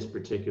for this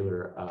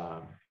particular,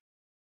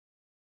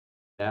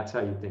 that's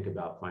how you think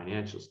about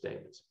financial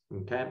statements,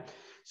 okay?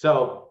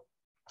 So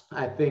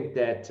I think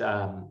that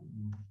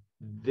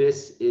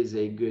this is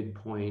a good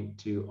point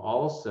to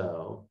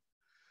also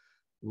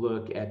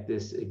look at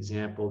this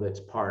example that's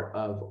part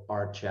of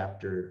our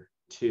chapter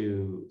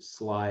 2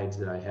 slides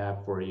that I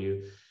have for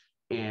you.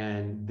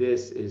 And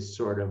this is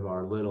sort of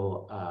our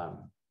little,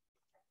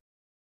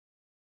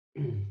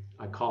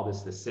 I call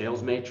this the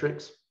sales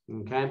matrix,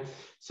 okay?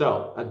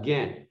 So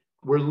again,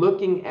 we're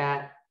looking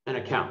at an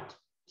account,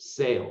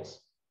 sales,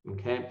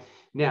 okay?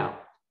 Now,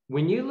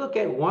 when you look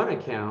at one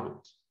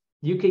account,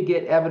 you could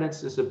get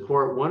evidence to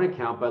support one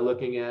account by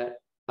looking at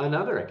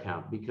another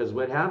account, because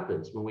what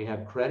happens when we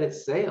have credit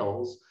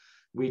sales,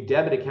 we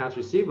debit accounts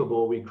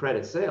receivable, we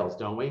credit sales,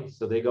 don't we?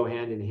 So they go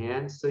hand in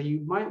hand. So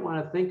you might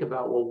want to think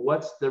about, well,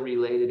 what's the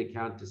related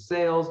account to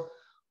sales?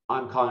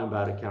 I'm calling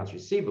about accounts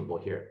receivable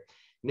here.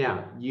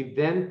 Now, you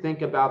then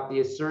think about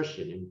the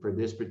assertion. And for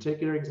this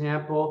particular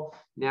example,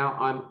 now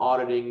I'm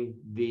auditing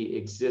the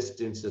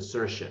existence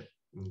assertion,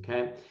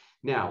 okay?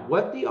 Now,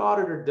 what the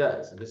auditor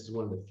does, and this is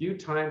one of the few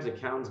times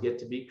accountants get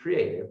to be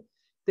creative,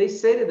 they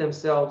say to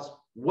themselves,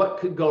 what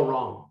could go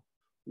wrong?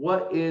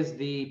 What is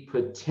the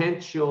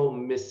potential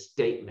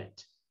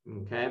misstatement?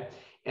 Okay.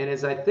 And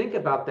as I think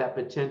about that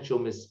potential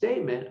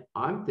misstatement,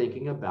 I'm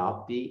thinking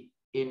about the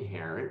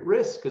inherent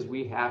risk, because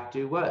we have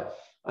to what?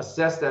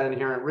 Assess that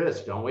inherent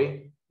risk, don't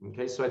we?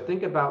 Okay. So I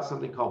think about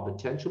something called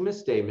potential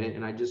misstatement,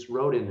 and I just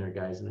wrote in there,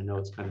 guys, and I know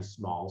it's kind of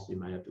small, so you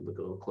might have to look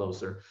a little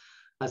closer.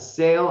 A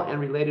sale and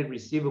related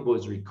receivable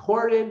is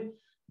recorded,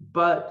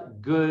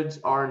 but goods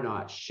are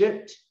not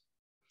shipped.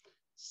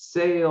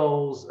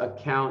 Sales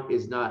account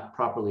is not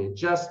properly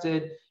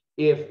adjusted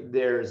if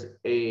there's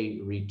a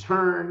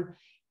return.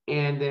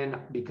 And then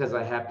because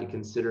I have to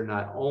consider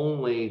not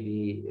only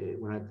the,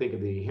 when I think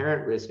of the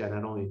inherent risk, I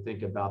not only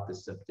think about the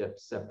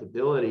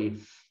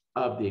susceptibility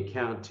of the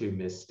account to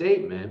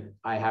misstatement,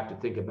 I have to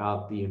think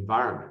about the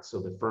environment. So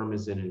the firm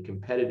is in a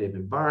competitive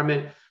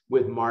environment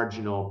with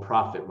marginal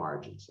profit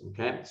margins,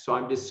 okay? So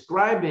I'm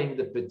describing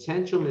the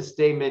potential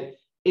misstatement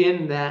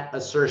in that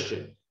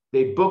assertion.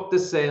 They booked the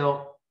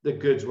sale, the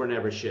goods were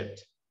never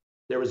shipped.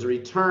 There was a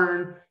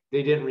return,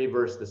 they didn't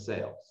reverse the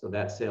sale. So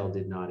that sale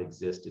did not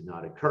exist, did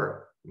not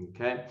occur,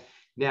 okay?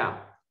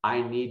 Now,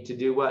 I need to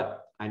do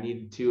what? I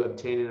need to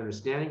obtain an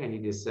understanding. I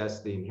need to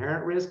assess the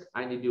inherent risk.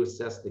 I need to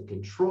assess the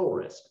control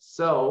risk.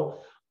 So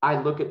I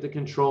look at the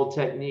control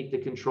technique, the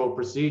control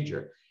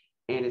procedure.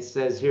 And it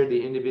says here,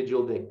 the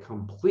individual that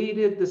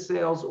completed the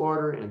sales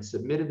order and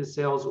submitted the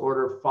sales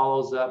order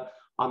follows up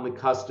on the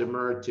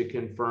customer to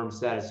confirm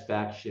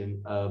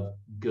satisfaction of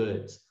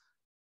goods.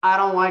 I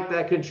don't like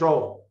that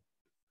control.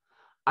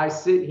 I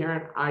sit here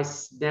and I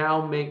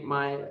now make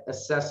my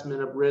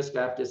assessment of risk.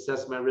 I have to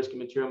assess my risk and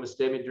material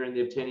misstatement during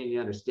the obtaining the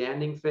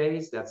understanding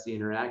phase. That's the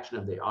interaction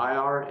of the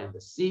IR and the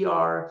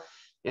CR.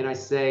 And I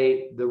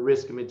say the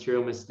risk and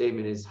material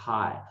misstatement is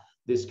high.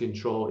 This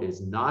control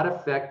is not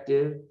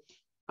effective.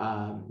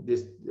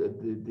 This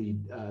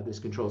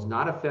control is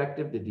not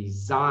effective. The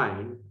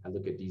design, I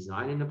look at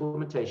design and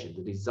implementation.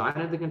 The design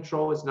of the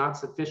control is not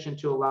sufficient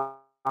to allow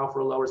for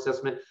a lower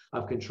assessment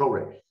of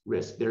control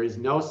risk. There is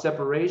no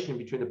separation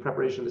between the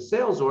preparation of the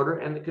sales order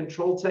and the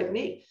control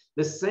technique.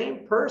 The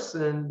same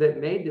person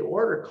that made the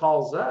order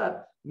calls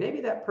up,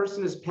 maybe that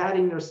person is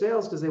padding their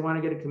sales because they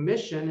want to get a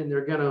commission, and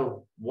they're going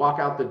to walk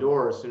out the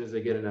door as soon as they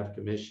get enough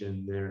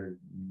commission.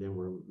 Then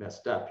we're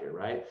messed up here,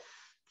 right?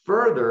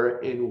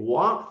 Further, in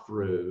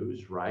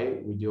walkthroughs,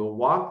 right, we do a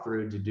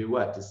walkthrough to do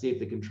what? To see if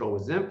the control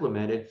was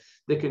implemented.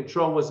 The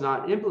control was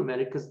not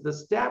implemented because the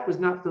staff was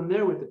not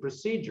familiar with the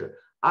procedure.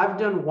 I've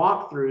done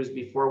walkthroughs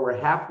before where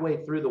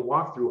halfway through the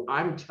walkthrough,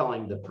 I'm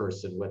telling the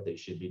person what they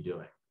should be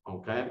doing,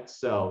 okay?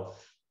 So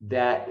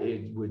that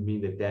it would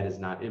mean that that is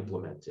not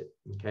implemented,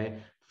 okay?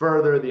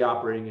 Further, the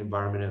operating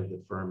environment of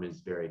the firm is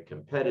very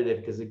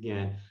competitive because,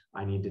 again,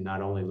 I need to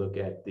not only look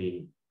at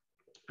the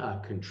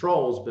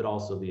controls, but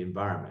also the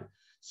environment.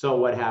 So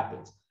what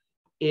happens?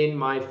 In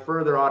my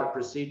further audit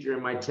procedure,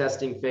 in my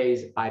testing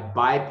phase, I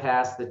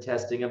bypass the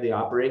testing of the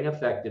operating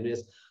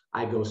effectiveness.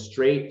 I go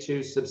straight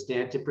to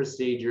substantive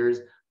procedures.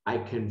 I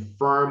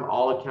confirm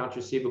all accounts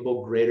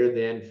receivable greater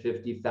than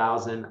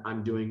 50,000.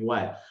 I'm doing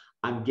what?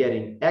 I'm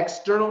getting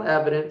external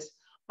evidence.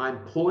 I'm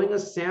pulling a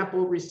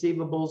sample of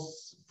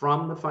receivables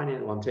from the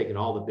financial. Well, I'm taking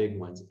all the big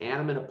ones, and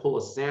I'm going to pull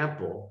a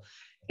sample,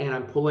 and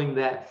I'm pulling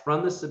that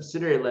from the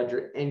subsidiary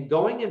ledger and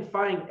going and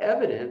finding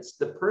evidence,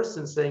 the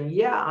person saying,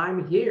 yeah,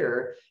 I'm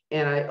here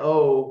and I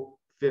owe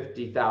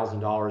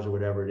 $50,000 or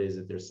whatever it is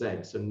that they're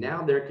saying. So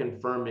now they're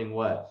confirming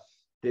what?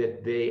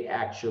 That they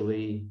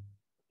actually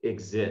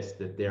exist,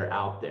 that they're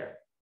out there.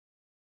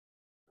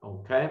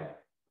 Okay.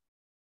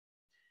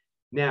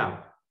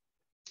 Now,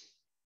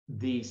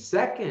 the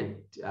second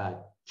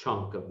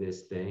chunk of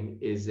this thing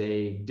is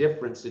a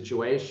different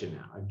situation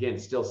now. Again,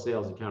 still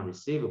sales account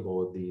receivable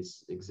with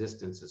these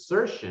existence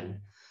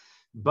assertion,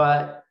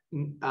 but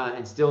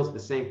and still is the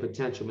same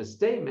potential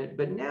misstatement,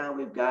 but now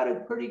we've got a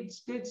pretty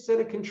good set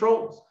of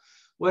controls.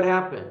 What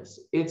happens?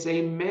 It's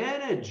a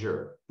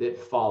manager that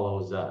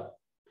follows up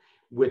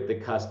with the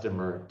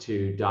customer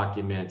to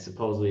document.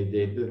 Supposedly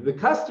the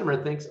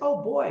customer thinks,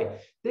 oh boy,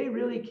 they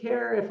really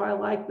care if I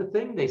like the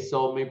thing they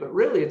sold me, but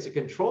really it's a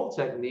control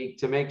technique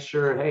to make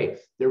sure, hey,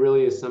 there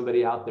really is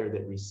somebody out there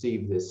that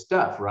received this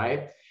stuff,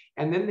 right?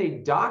 And then they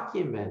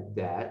document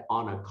that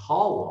on a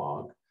call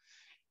log.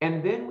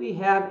 And then we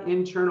have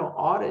internal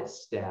audit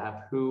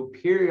staff who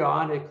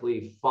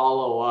periodically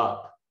follow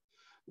up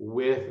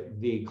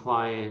with the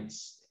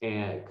clients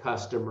and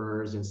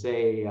customers and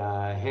say,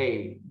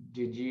 hey,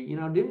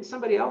 didn't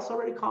somebody else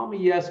already call me?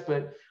 Yes,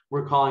 but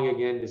we're calling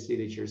again to see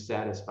that you're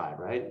satisfied,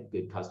 right?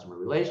 Good customer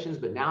relations,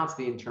 but now it's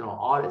the internal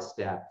audit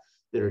staff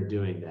that are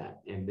doing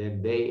that. And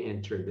then they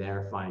enter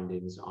their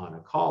findings on a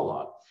call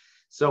log.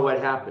 So what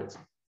happens?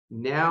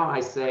 Now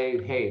I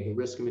say, hey, the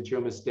risk of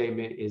material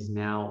misstatement is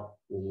now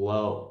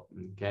low,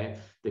 okay?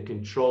 The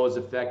control is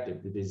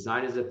effective, the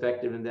design is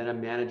effective, and then a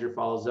manager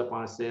follows up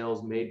on a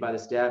sales made by the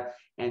staff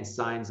and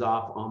signs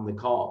off on the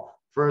call.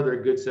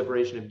 Further, good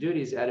separation of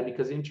duties added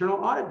because the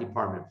internal audit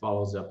department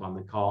follows up on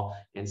the call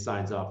and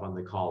signs off on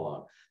the call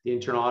log. The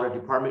internal audit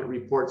department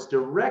reports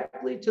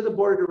directly to the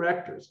board of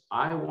directors.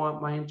 I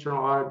want my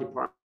internal audit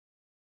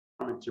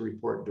department to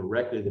report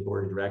directly to the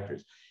board of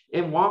directors.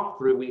 In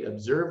walkthrough, we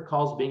observe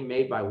calls being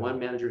made by one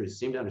manager who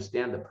seemed to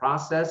understand the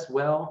process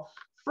well.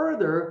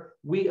 Further,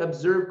 we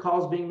observe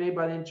calls being made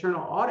by the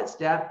internal audit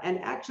staff and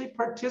actually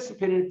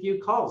participate in a few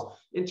calls.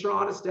 Internal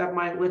audit staff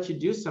might let you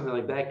do something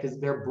like that because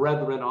they're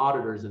brethren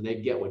auditors and they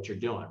get what you're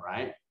doing,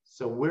 right?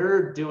 So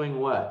we're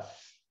doing what?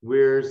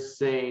 We're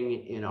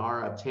saying in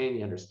our obtaining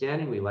the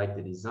understanding, we like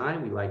the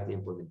design, we like the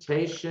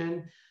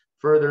implementation.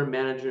 Further,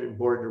 management and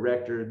board of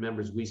director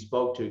members we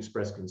spoke to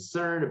expressed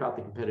concern about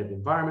the competitive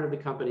environment of the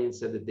company and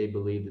said that they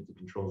believe that the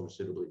controls were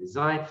suitably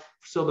designed.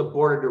 So the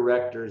board of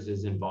directors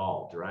is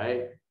involved,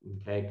 right?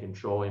 Okay,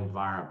 control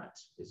environment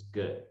is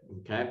good,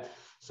 okay?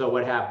 So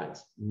what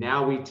happens?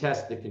 Now we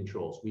test the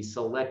controls. We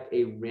select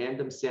a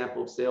random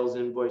sample of sales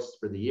invoices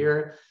for the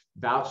year,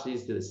 vouch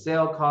these to the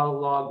sale call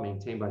log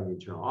maintained by the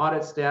internal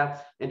audit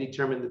staff, and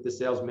determine that the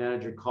sales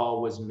manager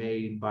call was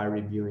made by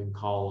reviewing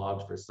call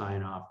logs for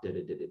sign off,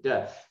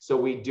 So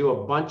we do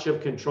a bunch of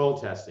control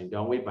testing,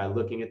 don't we? By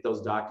looking at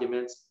those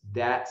documents,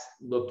 that's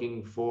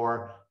looking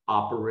for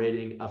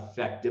operating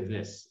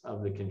effectiveness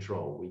of the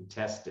control. We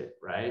test it,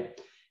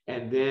 right?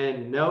 And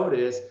then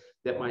notice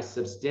that my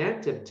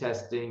substantive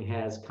testing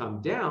has come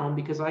down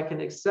because I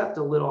can accept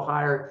a little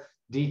higher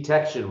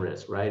detection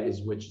risk, right?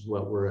 Which is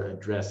what we're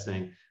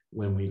addressing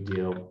when we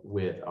deal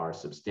with our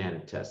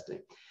substantive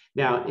testing.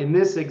 Now, in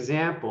this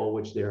example,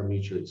 which they are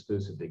mutually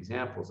exclusive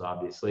examples,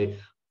 obviously,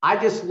 I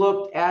just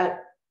looked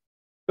at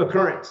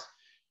occurrence.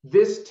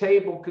 This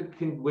table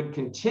would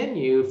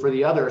continue for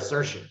the other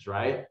assertions,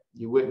 right?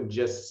 You wouldn't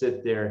just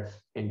sit there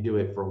and do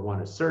it for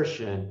one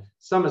assertion.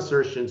 Some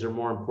assertions are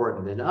more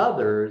important than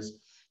others.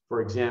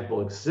 For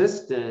example,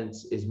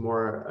 existence is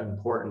more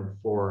important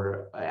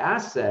for an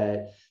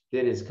asset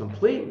than is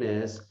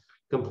completeness.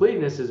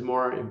 Completeness is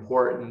more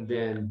important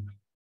than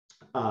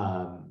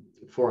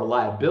for a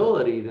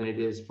liability than it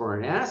is for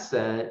an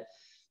asset,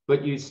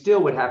 but you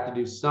still would have to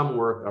do some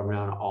work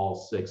around all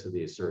 6 of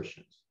the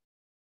assertions.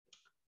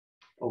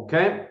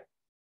 Okay,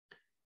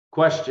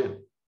 question.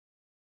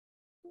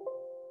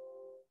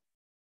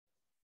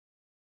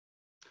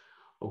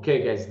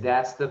 Okay, guys,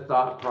 that's the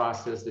thought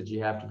process that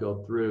you have to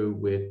go through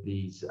with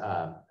these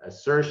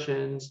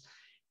assertions.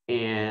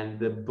 And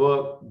the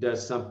book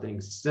does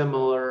something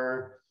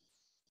similar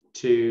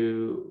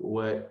to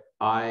what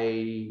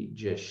I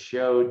just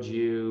showed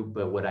you,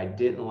 but what I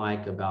didn't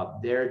like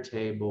about their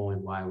table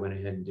and why I went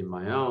ahead and did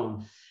my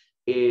own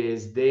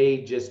is they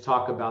just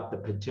talk about the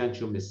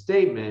potential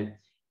misstatement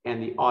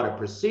and the audit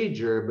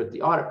procedure, but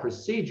the audit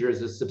procedure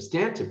is a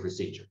substantive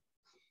procedure.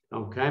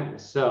 Okay,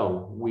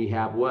 so we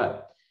have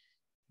what?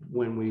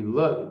 When we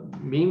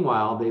look,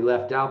 meanwhile, they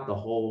left out the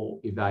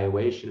whole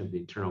evaluation of the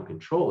internal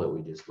control that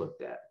we just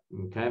looked at.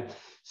 Okay,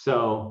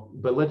 so,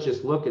 but let's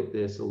just look at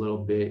this a little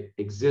bit.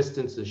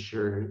 Existence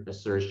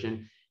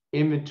assertion,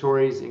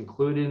 inventories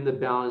included in the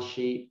balance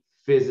sheet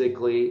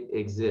physically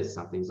exist.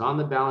 Something's on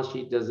the balance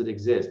sheet, does it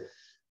exist?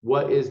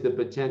 What is the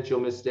potential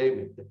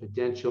misstatement? The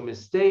potential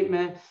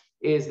misstatement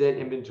is that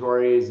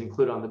inventory is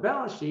included on the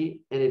balance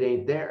sheet and it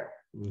ain't there.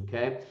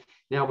 Okay,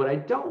 now what I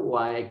don't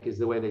like is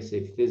the way they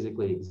say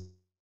physically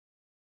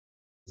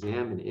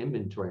examine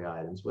inventory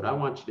items. What I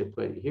want you to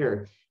put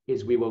here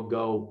is we will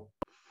go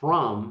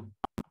from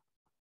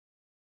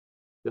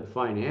the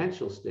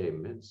financial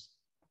statements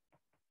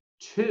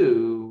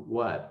to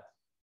what?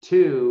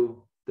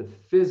 to the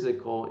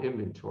physical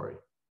inventory.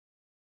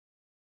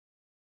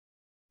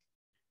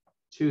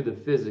 To the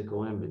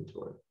physical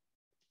inventory.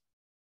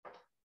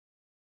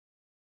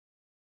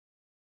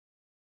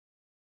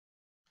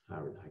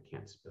 I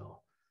can't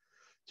spell.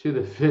 To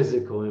the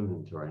physical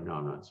inventory. No,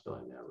 I'm not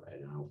spelling that right.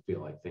 I don't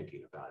feel like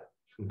thinking about it.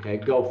 Okay,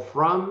 go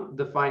from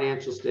the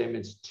financial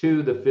statements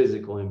to the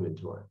physical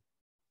inventory.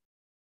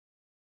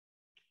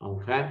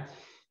 Okay,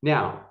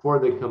 now for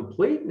the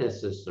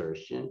completeness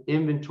assertion,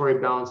 inventory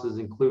balances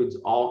includes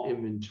all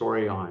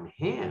inventory on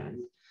hand.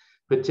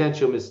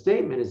 Potential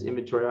misstatement is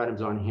inventory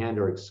items on hand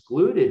are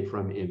excluded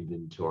from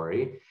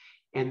inventory.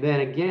 And then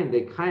again,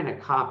 they kind of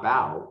cop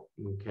out.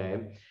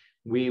 Okay,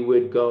 we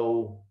would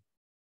go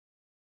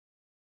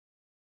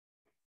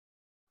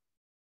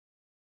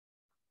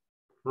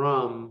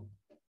from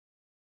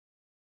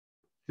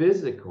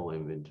physical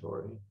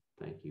inventory.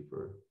 Thank you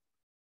for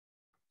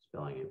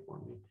spelling it for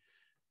me.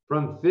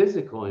 From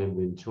physical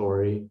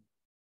inventory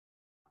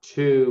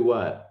to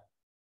what?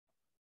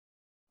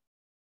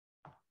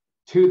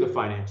 To the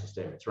financial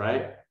statements,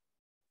 right?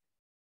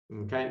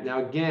 Okay,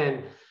 now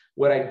again,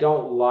 what I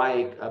don't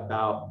like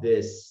about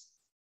this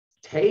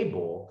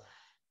table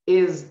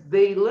is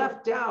they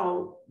left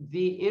out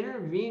the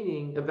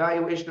intervening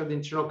evaluation of the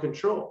internal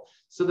control.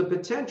 So the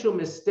potential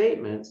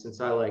misstatement,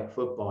 since I like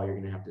football, you're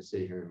going to have to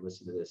sit here and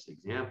listen to this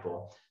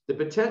example. The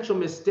potential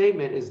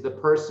misstatement is the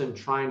person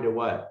trying to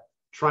what?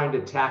 Trying to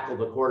tackle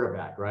the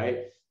quarterback,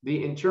 right?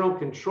 The internal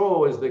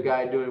control is the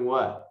guy doing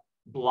what?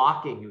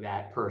 Blocking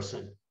that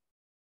person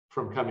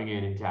from coming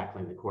in and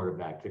tackling the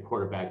quarterback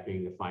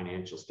being the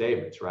financial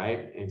statements,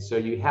 right? And so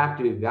you have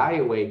to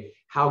evaluate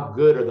how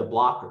good are the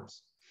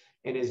blockers.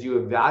 And as you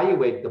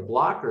evaluate the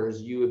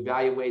blockers, you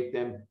evaluate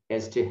them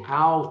as to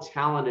how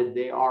talented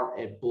they are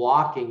at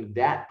blocking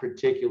that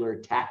particular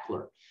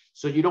tackler.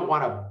 So you don't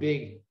want a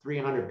big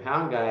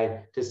 300-pound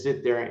guy to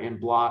sit there and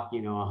block,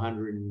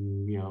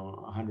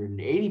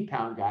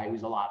 180-pound guy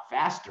who's a lot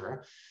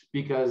faster,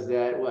 because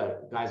that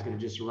guy's going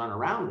to just run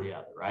around the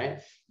other,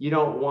 right? You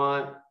don't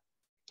want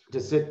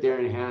to sit there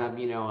and have, a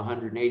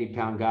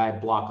 180-pound guy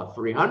block a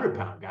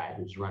 300-pound guy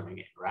who's running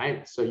it,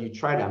 right? So you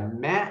try to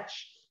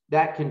match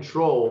that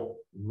control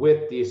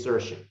with the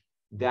assertion.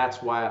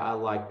 That's why I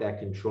like that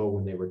control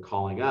when they were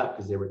calling up,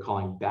 because they were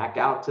calling back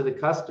out to the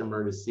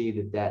customer to see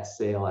that that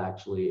sale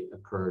actually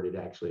occurred, it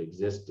actually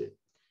existed.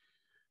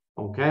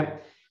 Okay.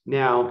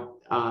 Now,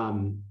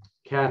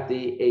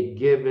 Kathy, a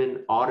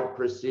given audit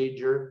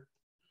procedure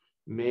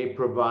may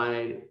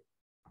provide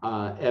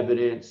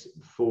evidence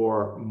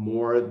for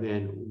more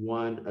than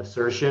one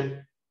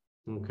assertion.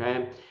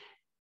 Okay.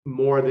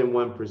 More than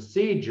one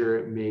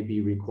procedure may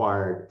be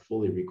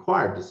fully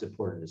required to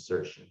support an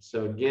assertion.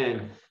 So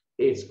again,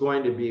 it's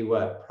going to be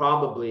what?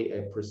 Probably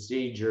a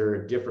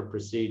procedure, different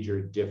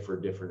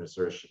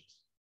assertions.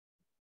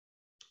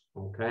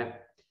 Okay.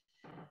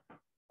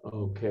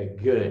 Okay,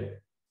 good.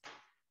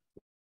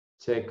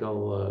 Take a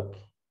look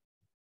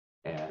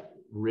at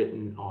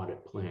written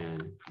audit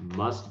plan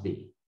must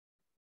be.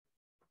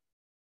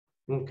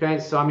 Okay,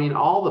 so I mean,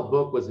 all the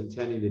book was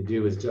intending to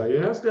do is tell you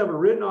it has to have a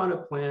written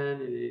audit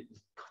plan, and it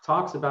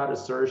talks about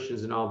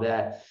assertions and all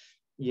that,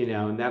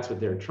 and that's what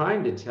they're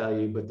trying to tell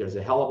you, but there's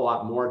a hell of a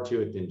lot more to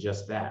it than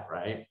just that,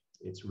 right?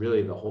 It's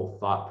really the whole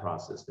thought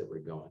process that we're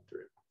going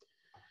through.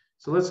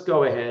 So let's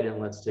go ahead and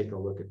let's take a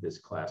look at this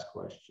class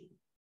question.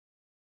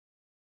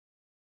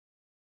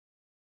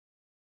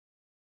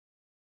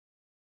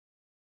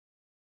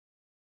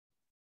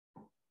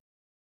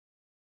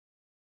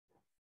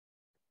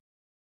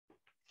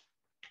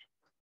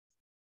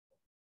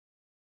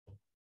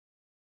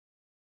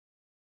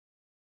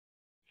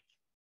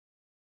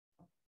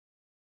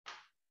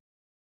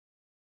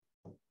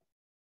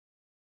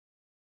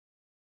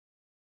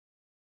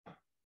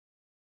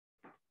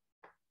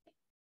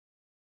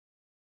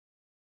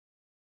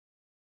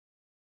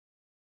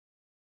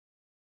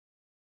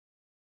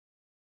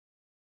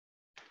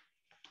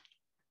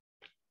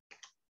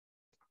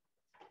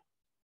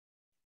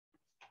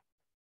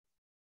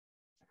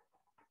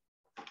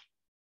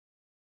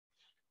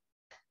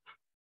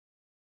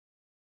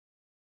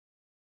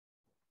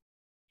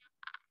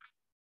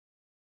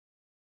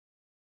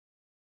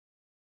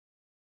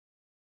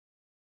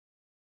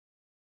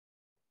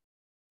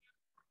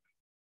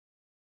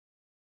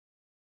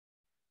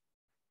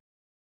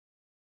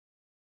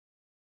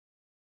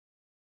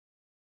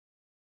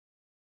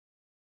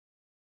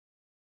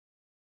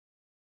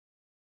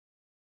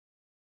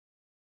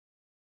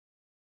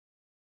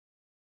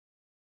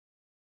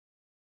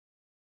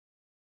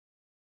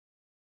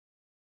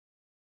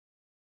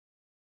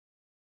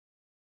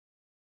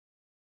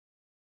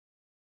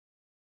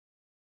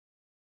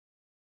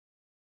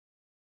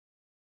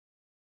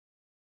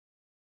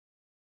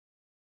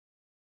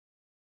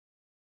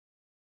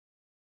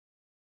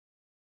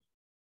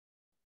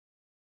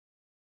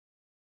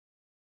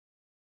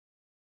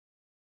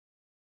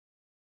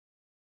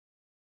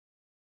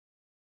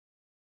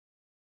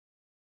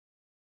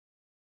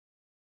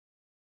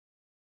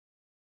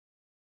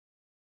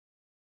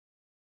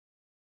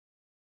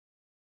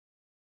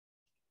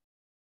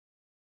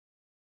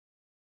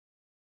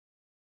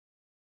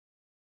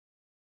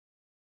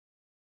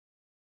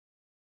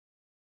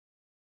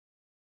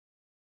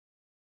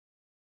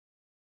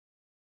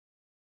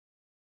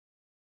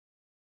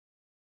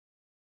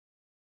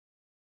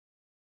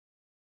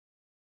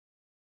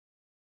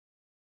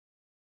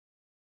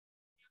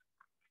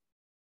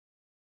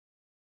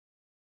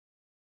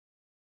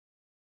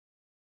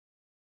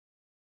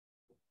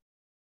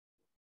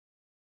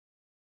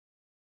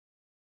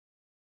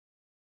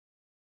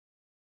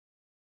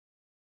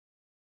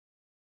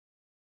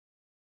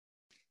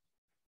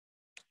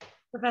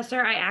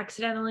 Professor, I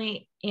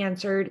accidentally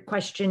answered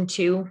question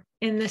 2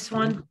 in this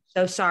one.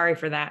 So sorry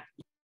for that.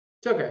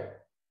 It's okay.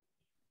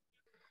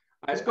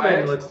 Let's go ahead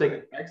and let's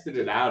take-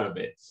 exited out of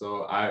it,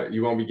 so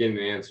you won't be getting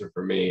an answer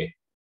for me.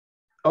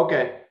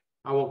 Okay,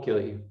 I won't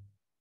kill you.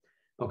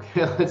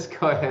 Okay, let's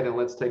go ahead and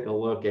let's take a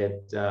look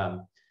at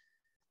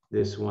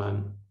this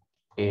one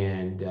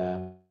and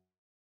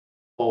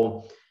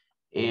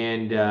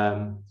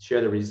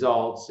share the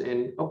results.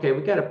 And okay,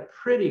 we got a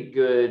pretty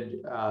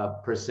good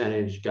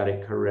percentage, got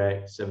it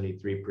correct,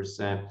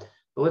 73%.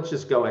 But let's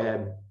just go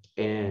ahead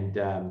and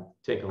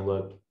take a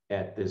look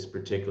at this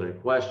particular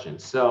question.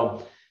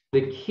 So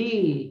the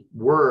key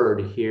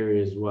word here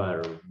is what,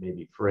 or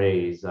maybe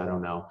phrase, I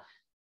don't know,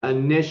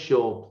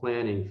 initial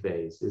planning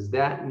phase. Is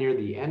that near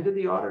the end of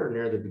the audit or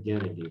near the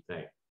beginning, do you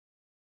think?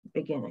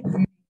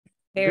 Beginning.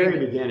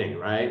 Very beginning,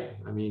 right?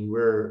 I mean,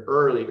 we're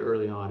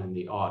early on in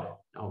the audit,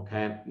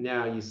 okay?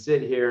 Now you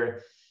sit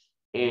here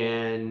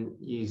and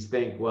you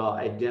think, well,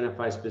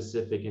 identify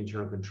specific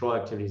internal control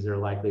activities that are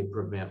likely to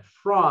prevent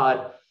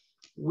fraud.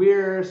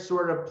 We're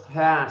sort of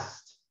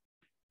past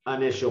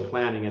initial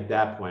planning at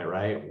that point,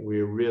 right?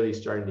 We're really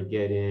starting to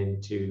get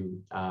into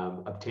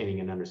obtaining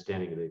an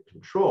understanding of the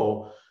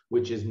control,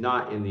 which is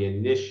not in the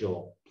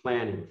initial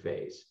planning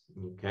phase,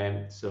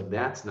 okay? So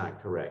that's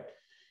not correct.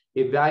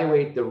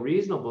 Evaluate the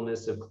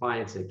reasonableness of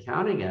clients'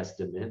 accounting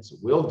estimates.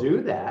 We'll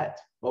do that,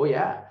 oh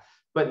yeah,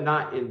 but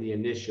not in the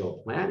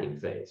initial planning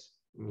phase,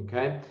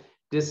 okay?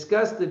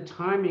 Discuss the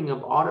timing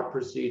of audit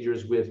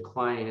procedures with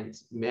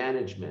clients'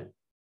 management.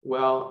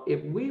 Well,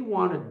 if we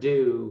want to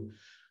do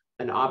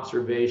an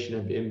observation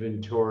of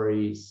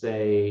inventory,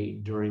 say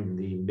during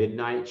the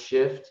midnight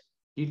shift,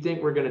 do you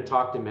think we're going to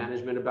talk to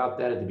management about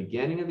that at the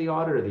beginning of the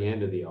audit or the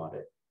end of the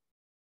audit?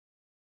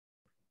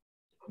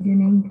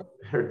 Beginning.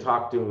 Or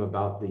talk to them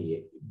about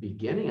the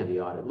beginning of the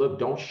audit. Look,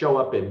 don't show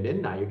up at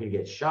midnight, you're going to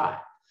get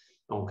shot.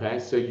 Okay,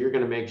 so you're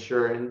going to make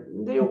sure,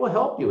 and they will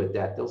help you with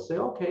that. They'll say,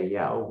 okay,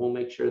 yeah, we'll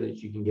make sure that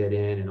you can get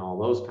in and all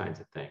those kinds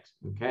of things.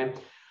 Okay,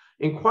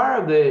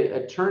 inquire of the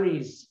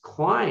attorney's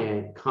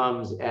client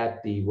comes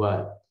at the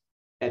what?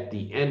 At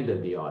the end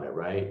of the audit,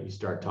 right? You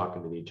start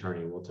talking to the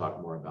attorney, and we'll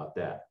talk more about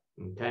that.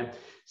 Okay,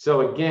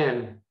 so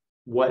again,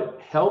 what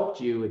helped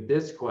you with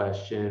this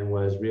question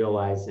was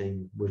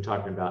realizing we're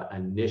talking about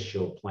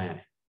initial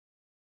planning.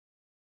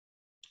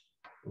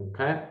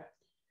 Okay.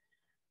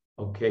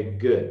 Okay,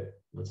 good.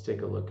 Let's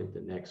take a look at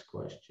the next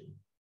question.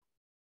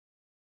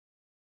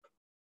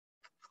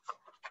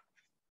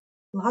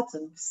 Lots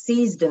of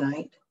C's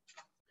tonight.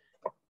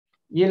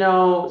 You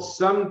know,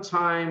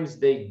 sometimes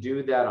they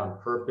do that on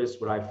purpose,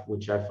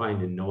 which I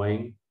find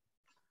annoying.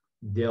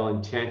 They'll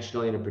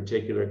intentionally in a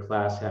particular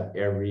class have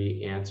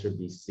every answer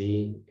be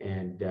C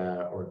and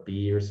or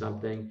B or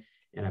something,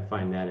 and I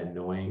find that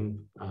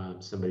annoying.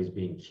 Somebody's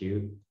being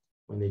cute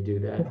when they do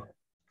that.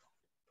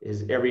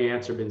 Has every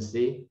answer been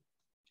C?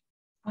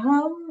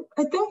 I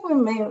think we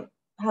may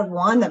have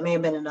one that may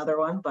have been another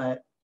one,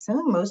 but I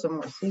think most of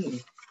them were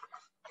C.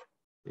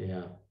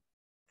 Yeah.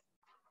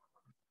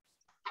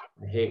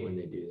 I hate when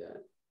they do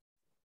that.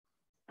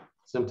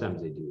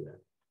 Sometimes they do that.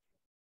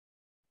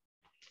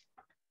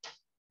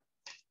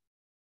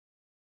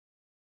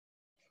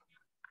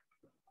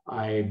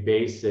 I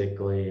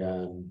basically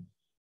am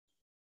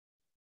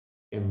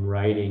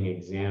writing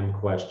exam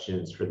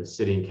questions for the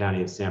city and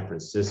county of San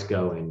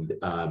Francisco, and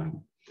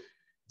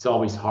it's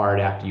always hard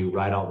after you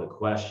write all the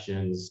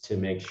questions to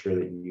make sure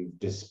that you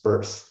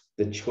disperse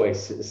the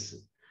choices.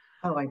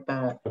 I like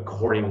that.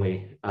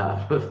 Accordingly,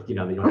 you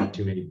know, they don't have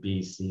too many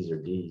B's, C's,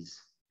 or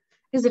D's.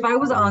 Because if I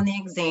was on the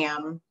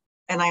exam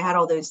and I had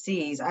all those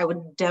C's, I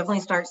would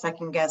definitely start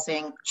second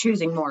guessing,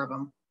 choosing more of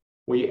them.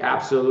 We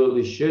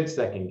absolutely should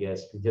second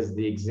guess, because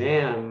the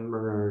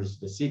examiners,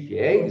 the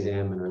CPA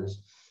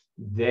examiners,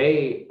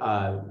 they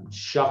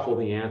shuffle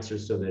the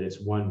answers so that it's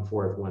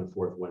 1/4,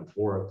 1/4,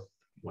 1/4,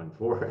 1/4,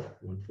 1/4,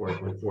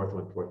 1/4,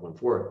 1/4,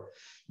 1/4.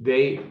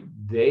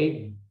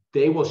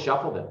 They will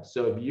shuffle them.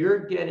 So if you're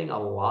getting a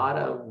lot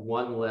of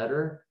one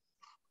letter,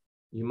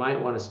 you might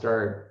want to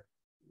start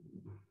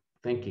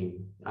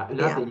thinking, not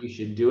that you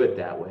should do it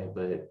that way,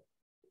 but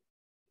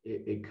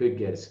it could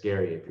get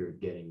scary if you're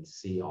getting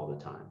C all the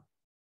time.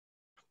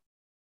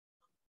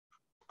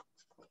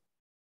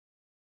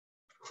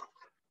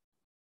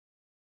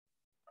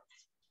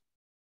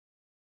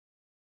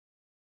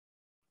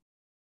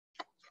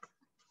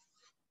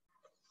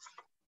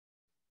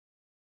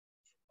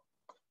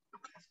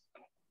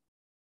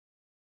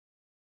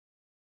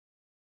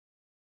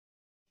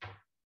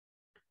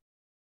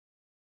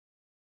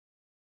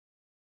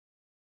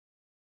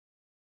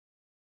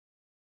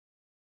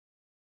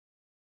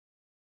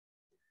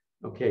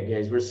 Okay,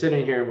 guys, we're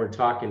sitting here and we're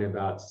talking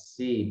about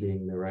C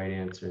being the right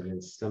answer, and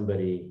then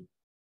somebody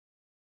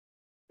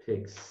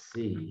picks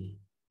C.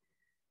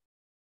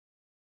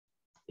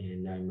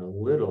 And I'm a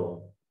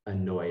little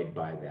annoyed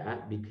by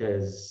that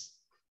because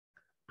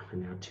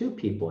now 2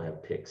 people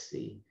have picked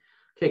C.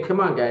 Okay, come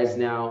on, guys.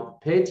 Now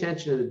pay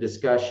attention to the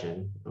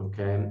discussion,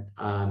 okay?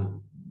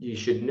 You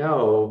should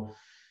know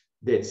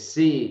that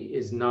C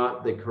is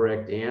not the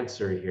correct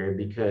answer here,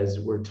 because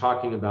we're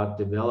talking about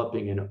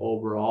developing an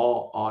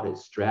overall audit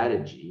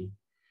strategy.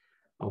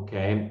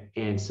 Okay,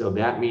 and so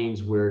that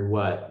means we're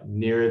what,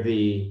 near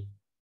the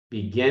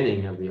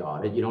beginning of the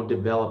audit. You don't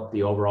develop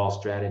the overall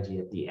strategy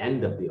at the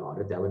end of the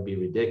audit. That would be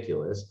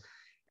ridiculous.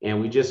 And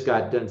we just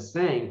got done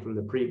saying from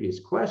the previous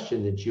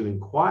question that you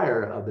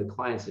inquire of the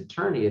client's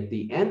attorney at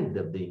the end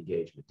of the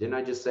engagement. Didn't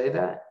I just say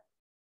that?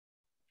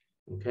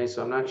 Okay,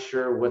 so I'm not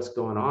sure what's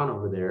going on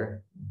over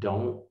there.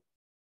 Don't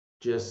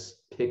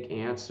just pick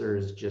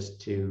answers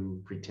just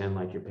to pretend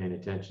like you're paying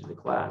attention to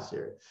class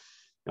here.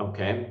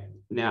 Okay,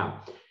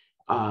 now,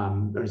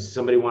 does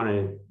somebody want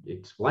to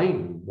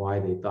explain why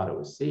they thought it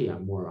was C?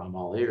 I'm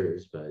all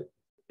ears, but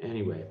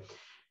anyway,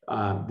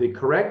 the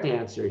correct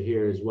answer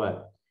here is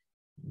what?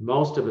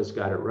 Most of us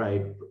got it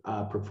right.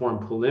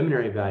 Perform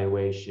preliminary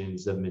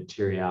evaluations of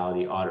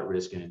materiality, audit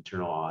risk, and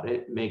internal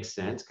audit. Makes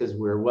sense because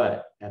we're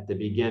what? At the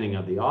beginning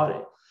of the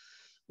audit.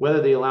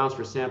 Whether the allowance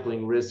for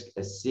sampling risk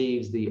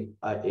exceeds the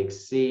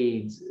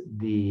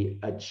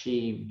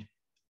achieved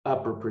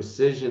upper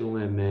precision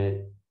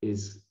limit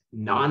is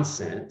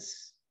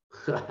nonsense.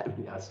 I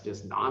mean, that's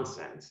just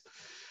nonsense.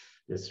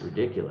 It's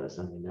ridiculous.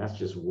 I mean, that's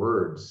just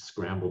words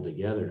scrambled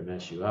together to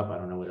mess you up. I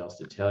don't know what else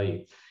to tell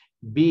you.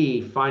 B,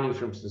 findings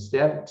from some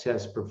step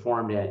tests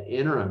performed at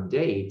interim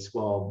dates.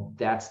 Well,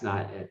 that's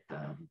not at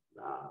the,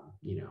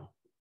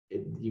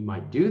 you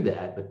might do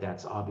that, but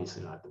that's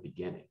obviously not at the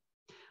beginning.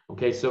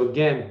 Okay, so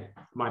again,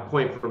 my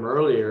point from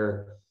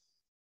earlier,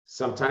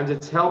 sometimes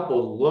it's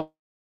helpful to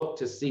look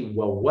to see,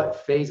 well,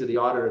 what phase of the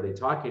audit are they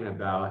talking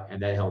about?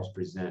 And that helps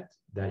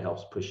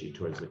push you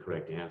towards the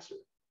correct answer.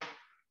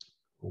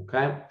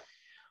 Okay,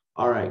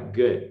 all right,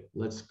 good.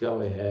 Let's go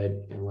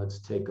ahead and let's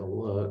take a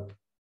look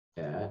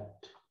at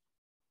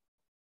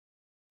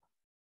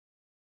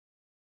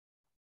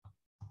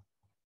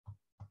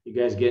you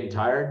guys getting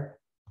tired?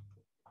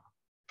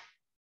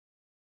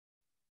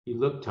 You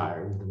look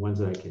tired, the ones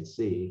that I can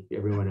see.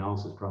 Everyone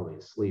else is probably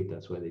asleep.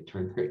 That's why they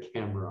turned their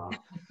camera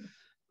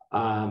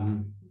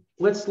off.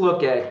 Let's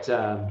look at,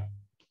 I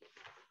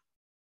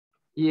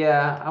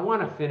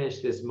want to finish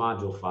this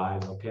module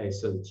 5, okay,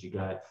 so that you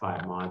got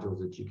 5 modules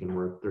that you can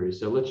work through.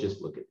 So let's just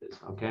look at this,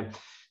 okay?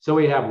 So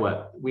we have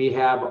what? We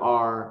have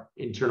our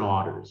internal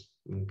auditors,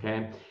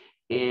 okay?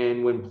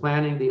 And when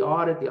planning the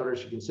audit, the auditor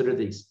should consider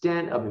the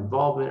extent of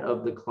involvement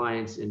of the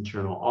client's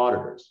internal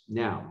auditors.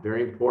 Now,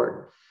 very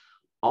important.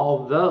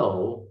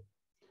 Although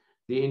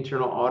the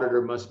internal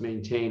auditor must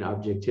maintain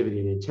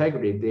objectivity and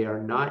integrity, they are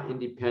not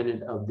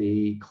independent of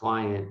the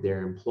client,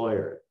 their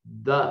employer.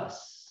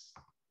 Thus,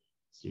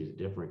 let's use a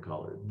different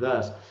color.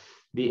 Thus,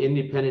 the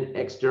independent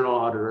external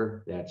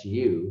auditor, that's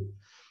you,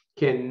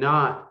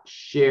 cannot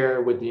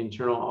share with the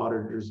internal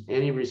auditors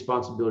any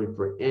responsibility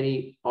for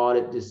any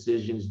audit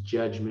decisions,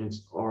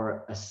 judgments,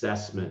 or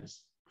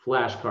assessments.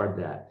 Flashcard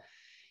that.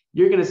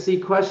 You're going to see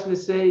questions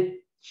that say,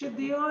 should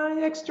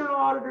the external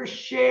auditor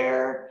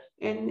share?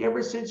 And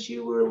ever since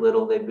you were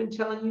little, they've been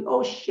telling you,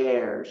 oh,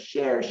 share,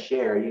 share,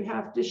 share. You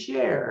have to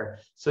share.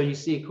 So you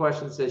see a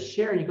question that says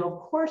share, and you go, of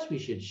course we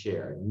should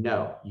share.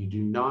 No, you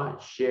do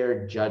not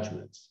share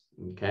judgments.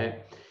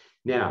 Okay.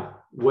 Now,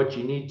 what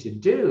you need to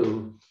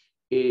do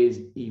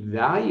is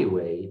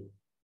evaluate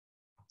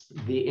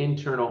the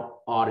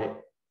internal audit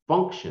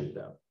function,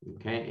 though.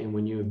 Okay. And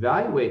when you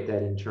evaluate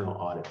that internal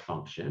audit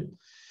function,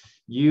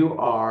 you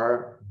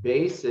are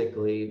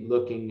basically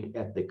looking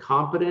at the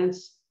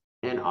competence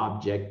and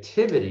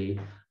objectivity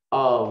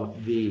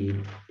of the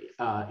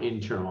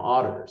internal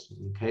auditors.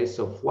 Okay,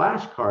 so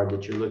flashcard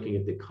that you're looking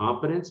at the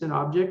competence and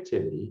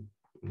objectivity.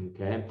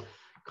 Okay,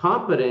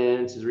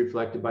 competence is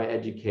reflected by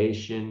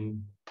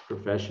education,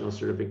 professional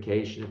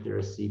certification if they're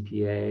a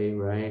CPA,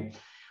 right?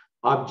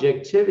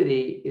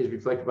 Objectivity is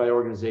reflected by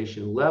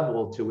organization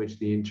level to which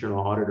the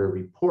internal auditor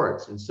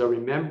reports. And so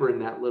remember in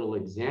that little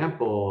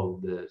example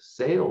of the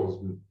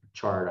sales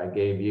chart I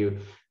gave you,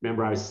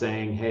 remember I was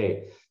saying,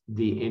 hey,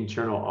 the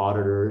internal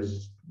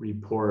auditors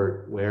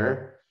report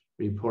where?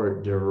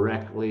 Report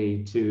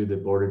directly to the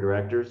board of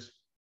directors.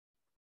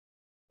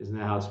 Isn't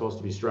that how it's supposed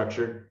to be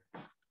structured?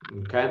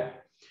 Okay.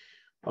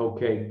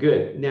 Okay,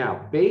 good.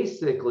 Now,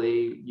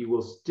 basically, you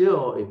will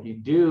still, if you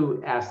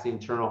do ask the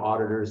internal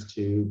auditors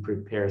to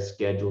prepare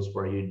schedules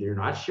for you, you're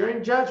not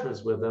sharing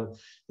judgments with them,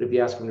 but if you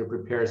ask them to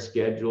prepare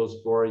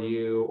schedules for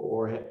you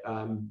or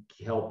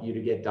help you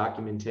to get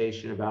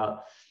documentation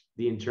about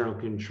the internal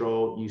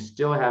control, you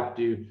still have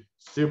to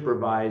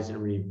supervise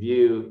and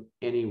review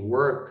any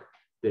work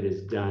that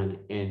is done.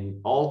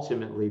 And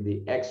ultimately,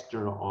 the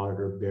external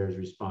auditor bears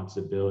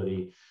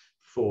responsibility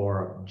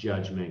for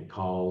judgment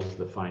calls,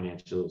 the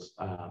financials,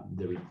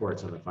 the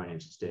reports on the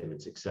financial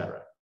statements,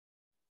 etc.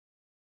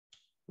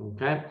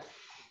 Okay.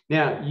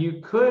 Now, you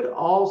could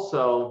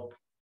also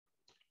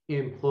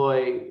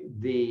employ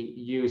the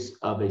use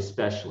of a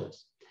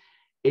specialist.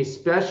 A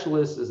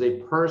specialist is a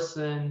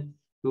person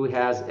who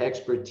has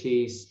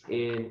expertise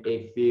in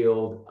a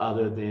field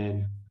other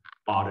than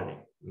auditing.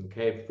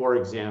 Okay. For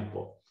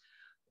example,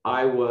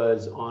 I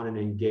was on an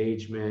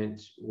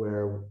engagement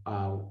where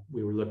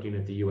we were looking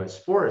at the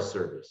U.S. Forest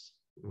Service,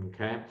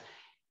 okay?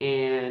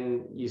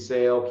 And you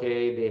say,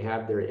 okay, they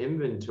have their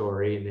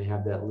inventory and they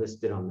have that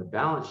listed on the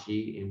balance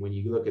sheet. And when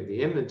you look at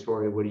the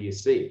inventory, what do you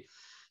see?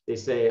 They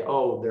say,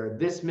 oh, there are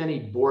this many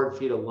board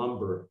feet of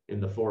lumber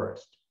in the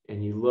forest.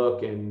 And you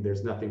look and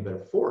there's nothing but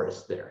a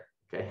forest there.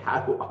 Okay,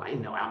 how do I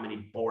know how many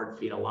board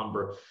feet of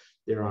lumber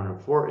there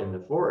are in the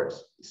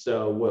forest?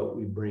 So what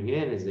we bring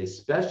in is a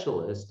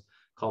specialist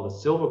called a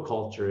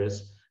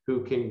silviculturist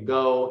who can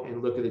go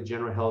and look at the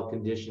general health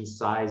conditions,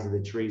 size of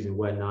the trees and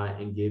whatnot,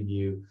 and give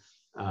you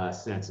a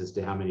sense as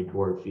to how many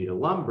board feet of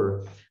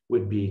lumber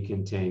would be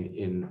contained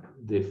in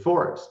the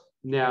forest.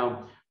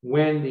 Now,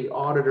 when the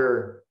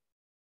auditor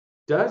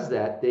does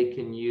that, they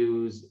can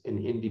use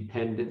an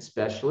independent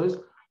specialist,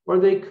 or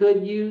they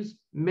could use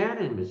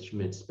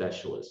management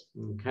specialists,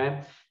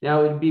 okay?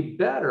 Now, it'd be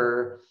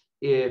better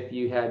if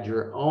you had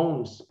your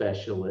own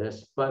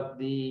specialist, but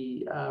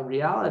the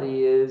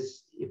reality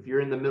is, if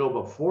you're in the middle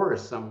of a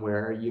forest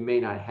somewhere, you may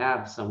not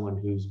have someone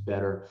who's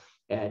better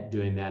at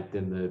doing that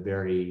than the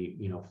very,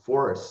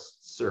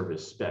 Forest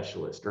Service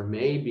specialist. Or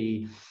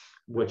maybe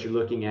what you're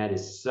looking at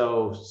is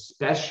so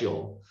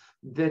special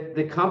that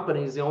the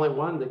company is the only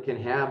one that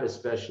can have a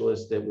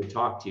specialist that would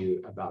talk to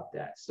you about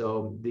that.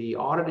 So the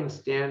auditing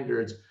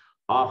standards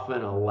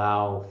often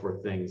allow for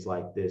things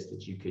like this,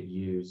 that you could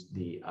use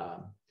the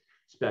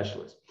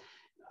specialist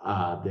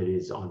that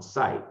is on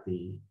site,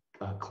 the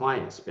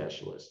client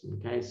specialist.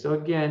 Okay, so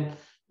again,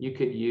 you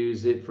could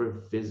use it for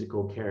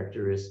physical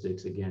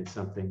characteristics. Again,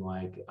 something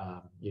like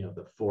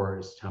the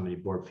forest, how many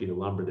board feet of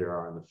lumber there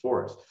are in the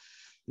forest.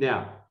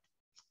 Now,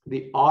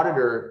 the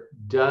auditor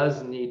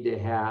does need to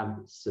have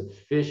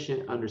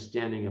sufficient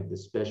understanding of the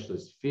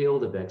specialist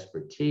field of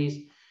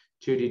expertise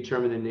to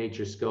determine the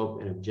nature,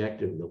 scope, and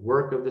objective of the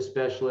work of the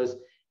specialist,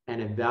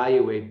 and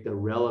evaluate the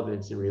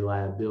relevance and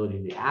reliability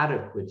and the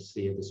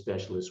adequacy of the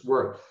specialist's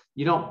work.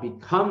 You don't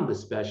become the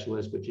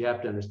specialist, but you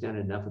have to understand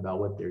enough about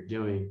what they're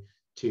doing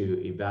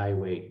to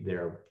evaluate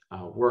their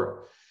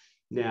work.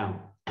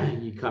 Now,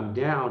 you come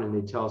down and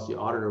they tell us the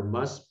auditor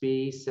must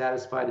be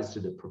satisfied as to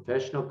the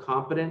professional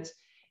competence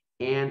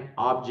and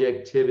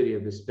objectivity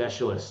of the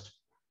specialist,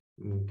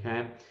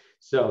 okay?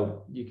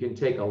 So you can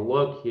take a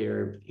look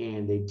here,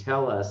 and they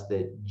tell us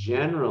that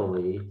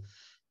generally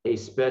a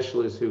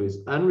specialist who is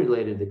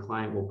unrelated to the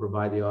client will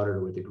provide the auditor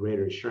with a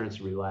greater assurance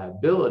and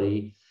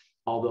reliability,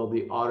 although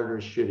the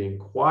auditor should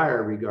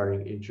inquire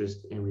regarding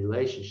interest and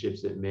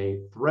relationships that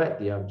may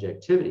threaten the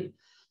objectivity.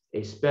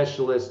 A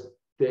specialist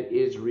that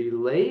is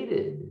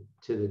related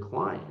to the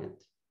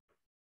client,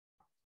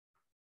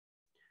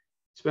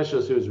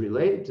 specialist who is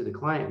related to the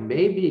client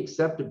may be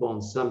acceptable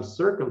in some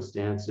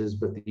circumstances,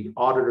 but the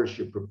auditor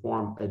should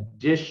perform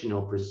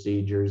additional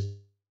procedures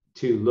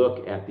to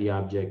look at the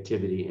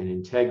objectivity and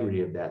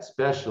integrity of that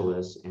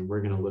specialist. And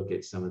we're going to look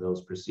at some of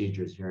those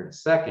procedures here in a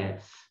second,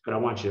 but I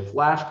want you to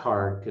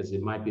flashcard because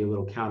it might be a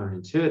little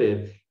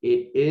counterintuitive.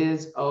 It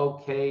is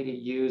okay to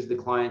use the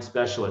client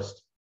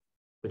specialist,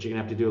 but you're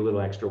going to have to do a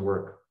little extra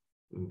work,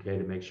 okay,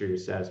 to make sure you're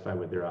satisfied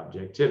with their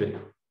objectivity,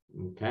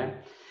 okay?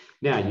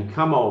 Now you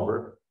come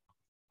over,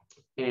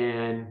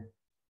 and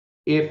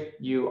if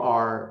you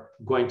are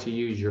going to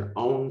use your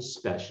own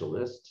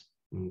specialist,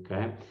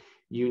 okay,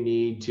 you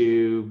need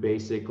to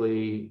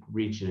basically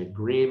reach an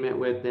agreement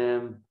with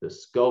them, the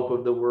scope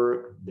of the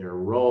work, their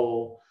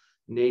role,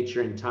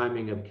 nature and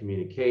timing of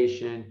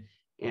communication,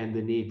 and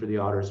the need for the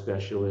auditor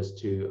specialist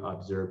to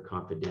observe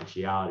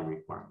confidentiality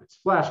requirements.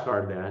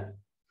 Flashcard that.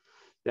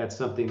 That's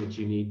something that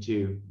you need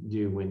to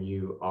do when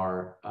you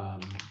are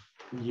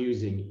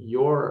using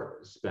your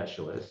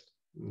specialist,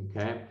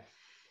 okay?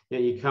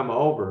 Then you come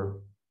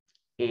over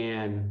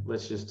and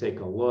let's just take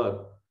a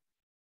look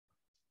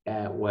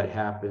at what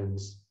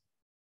happens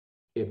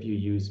if you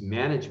use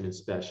management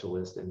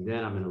specialist, and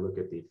then I'm going to look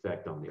at the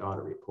effect on the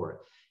audit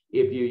report.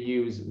 If you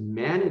use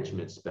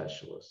management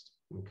specialist,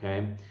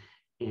 okay,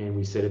 and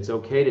we said it's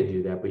okay to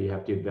do that, but you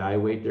have to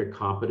evaluate their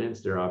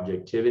competence, their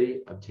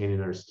objectivity, obtain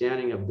an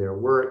understanding of their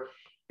work,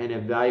 and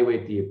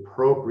evaluate the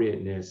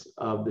appropriateness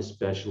of the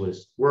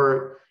specialist's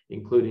work,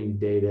 including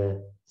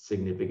data,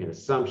 significant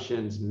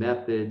assumptions,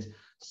 methods.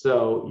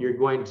 So you're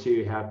going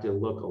to have to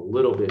look a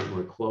little bit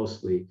more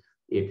closely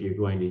if you're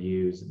going to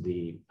use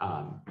the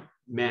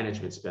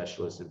management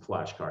specialist and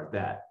flashcard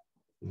that,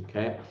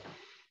 okay?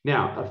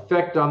 Now,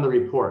 effect on the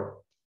report.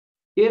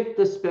 If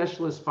the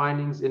specialist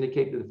findings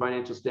indicate that the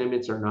financial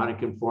statements are not in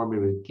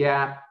conformity with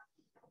GAAP,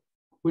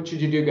 what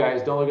should you do,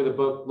 guys? Don't look at the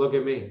book, look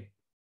at me.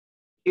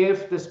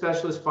 If the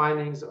specialist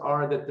findings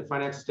are that the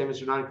financial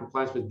statements are not in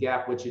compliance with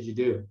GAAP, what should you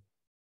do?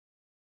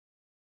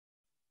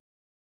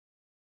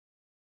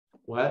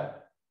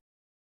 What?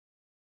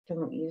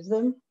 Don't use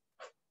them?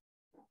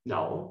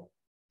 No,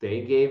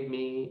 they gave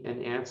me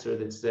an answer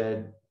that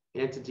said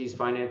entities'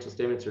 financial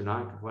statements are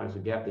not in compliance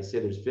with GAAP. They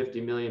said there's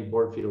 50 million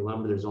board feet of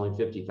lumber. There's only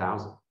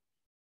 50,000.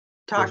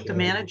 Talk to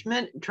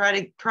management,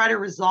 try to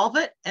resolve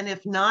it. And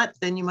if not,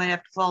 then you might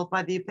have to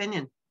qualify the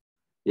opinion.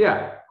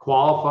 Yeah,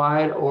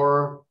 qualified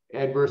or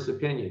Adverse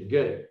opinion,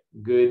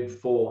 good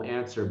full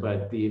answer,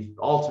 but the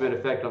ultimate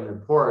effect on the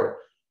report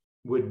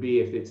would be,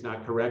 if it's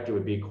not correct, it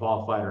would be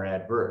qualified or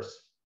adverse.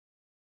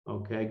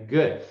 Okay,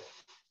 good.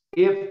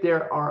 If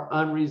there are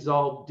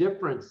unresolved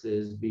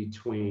differences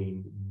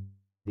between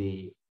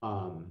the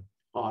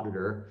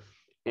auditor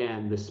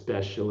and the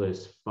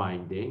specialist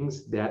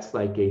findings, that's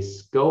like a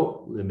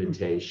scope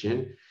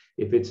limitation.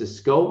 If it's a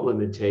scope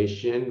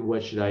limitation,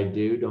 what should I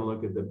do? Don't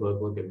look at the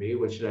book, look at me.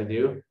 What should I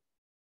do?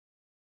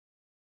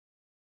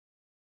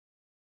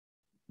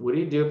 What do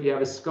you do if you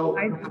have a scope?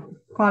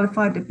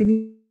 Qualified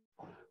opinion.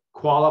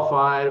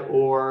 Qualified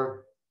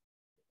or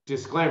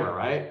disclaimer,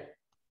 right?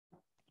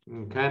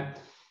 Okay.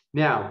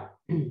 Now,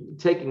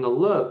 taking a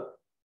look,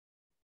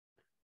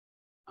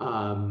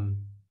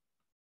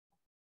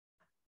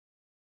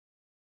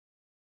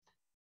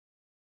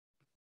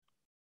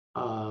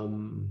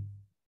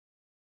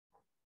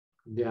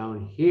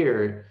 down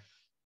here,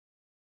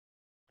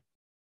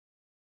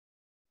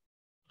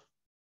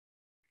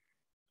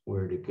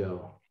 where to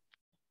go?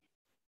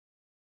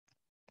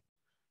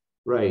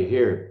 Right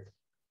here.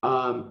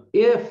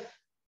 If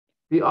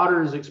the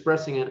auditor is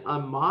expressing an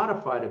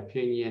unmodified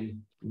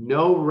opinion,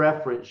 no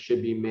reference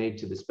should be made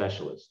to the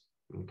specialist.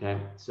 Okay,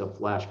 so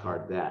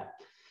flashcard that.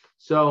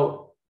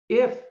 So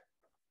if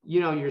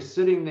you're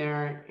sitting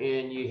there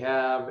and you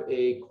have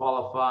a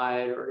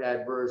qualified or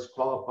adverse,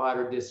 qualified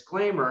or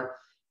disclaimer,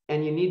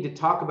 and you need to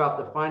talk about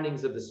the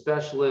findings of the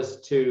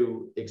specialist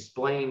to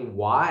explain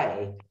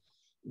why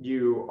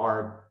you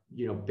are,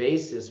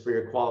 basis for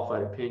your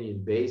qualified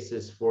opinion,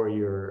 basis for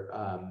your,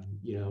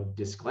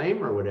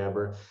 disclaimer or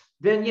whatever,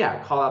 then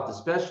yeah, call out the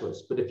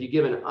specialist. But if you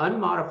give an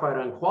unmodified,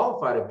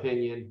 unqualified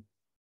opinion,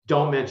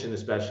 don't mention the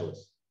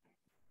specialist.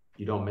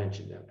 You don't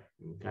mention them.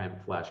 Okay,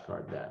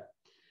 flashcard that.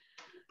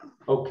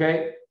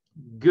 Okay,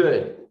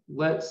 good.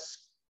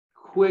 Let's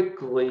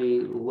quickly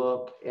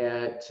look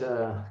at,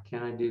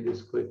 can I do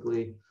this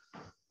quickly?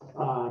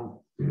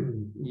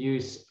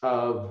 Use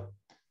of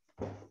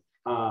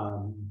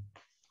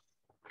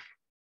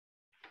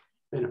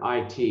an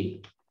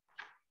IT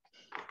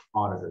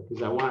auditor,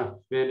 because I want to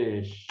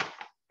finish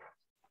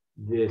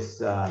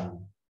this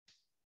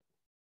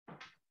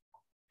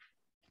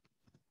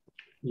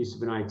use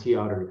of an IT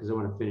auditor, because I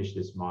want to finish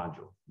this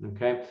module.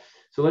 Okay,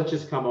 so let's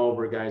just come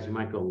over, guys. We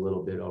might go a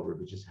little bit over,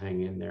 but just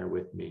hang in there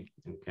with me.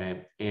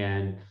 Okay,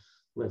 and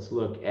let's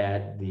look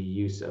at the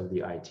use of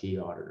the IT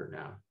auditor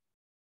now.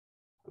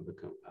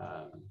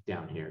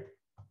 Down here.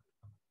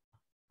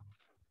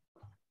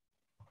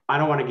 I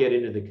don't want to get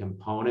into the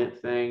component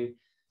thing.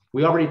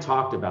 We already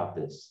talked about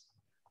this.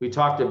 We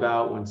talked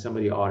about when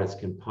somebody audits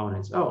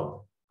components.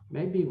 Oh,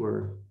 maybe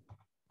we're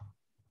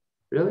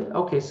really?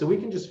 Okay, so we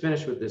can just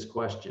finish with this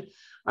question.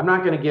 I'm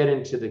not going to get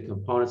into the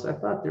components. I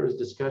thought there was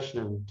discussion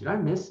of, did I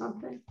miss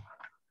something?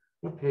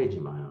 What page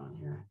am I on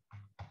here?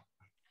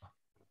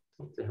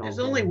 There's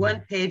only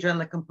one page on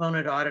the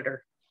component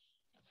auditor.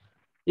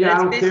 Yeah,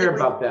 I don't care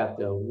about that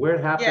though. Where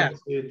happened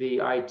to the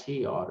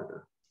IT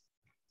auditor?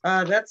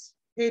 That's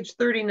page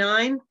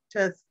 39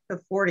 to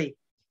 40.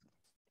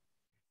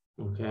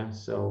 Okay,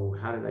 so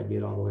how did I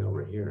get all the way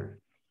over here?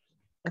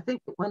 I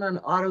think it went on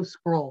auto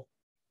scroll.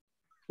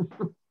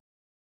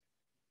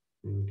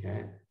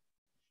 Okay.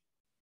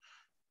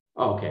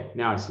 Okay,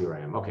 now I see where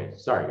I am. Okay,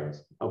 sorry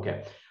guys.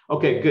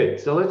 Okay, good.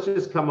 So let's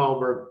just come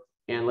over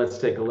and let's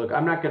take a look.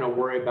 I'm not going to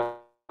worry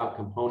about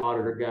component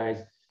auditor,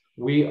 guys.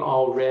 We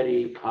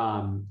already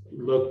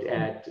looked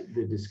at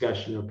the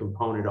discussion of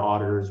component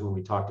auditors when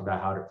we talked about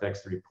how it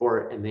affects the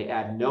report, and they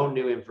add no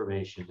new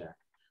information there.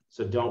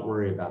 So don't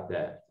worry about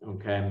that.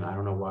 Okay, I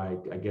don't know why.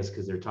 I guess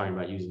because they're talking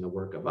about using the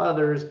work of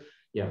others.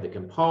 You have the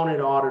component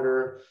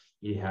auditor,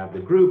 you have the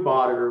group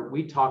auditor.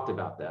 We talked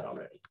about that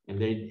already, and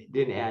they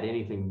didn't add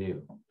anything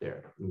new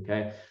there.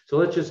 Okay, so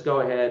let's just go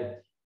ahead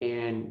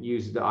and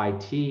use the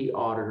IT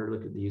auditor.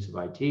 Look at the use of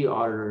IT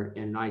auditor.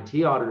 And an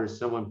IT auditor is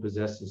someone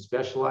possessing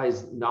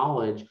specialized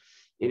knowledge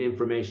in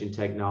information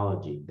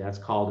technology. That's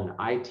called an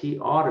IT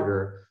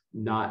auditor,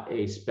 not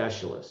a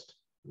specialist.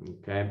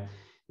 Okay,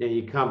 now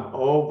you come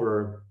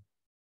over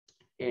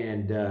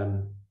and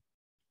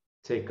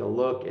take a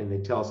look, and they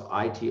tell us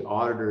IT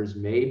auditors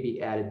may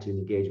be added to an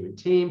engagement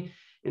team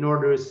in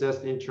order to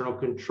assess internal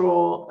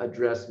control,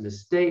 address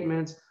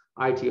misstatements.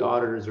 IT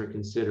auditors are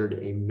considered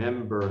a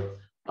member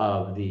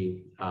of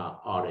the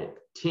audit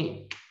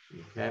team.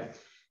 Okay,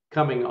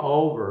 coming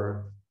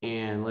over,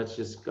 and let's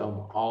just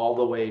go all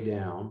the way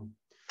down.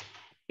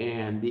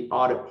 And the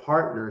audit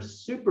partner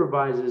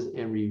supervises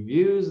and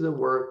reviews the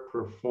work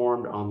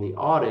performed on the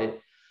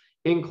audit,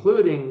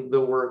 including the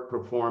work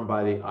performed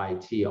by the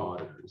IT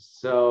auditors.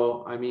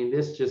 So, I mean,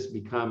 this just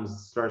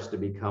starts to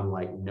become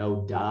like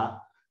no duh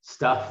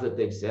stuff that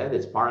they've said.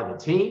 It's part of the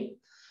team,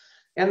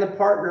 and the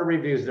partner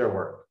reviews their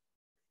work.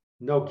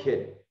 No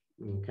kidding.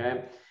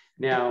 Okay.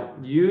 Now,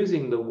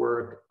 using the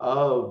work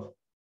of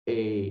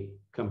a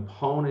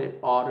component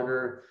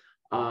auditor,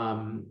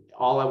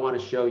 all I want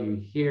to show you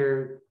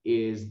here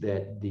is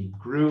that the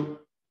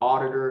group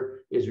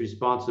auditor is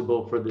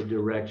responsible for the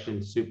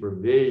direction,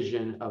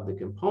 supervision of the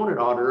component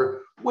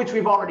auditor, which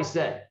we've already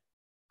said.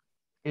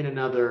 in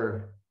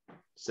another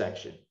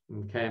section,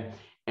 okay?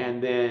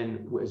 And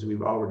then, as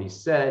we've already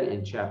said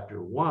in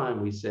chapter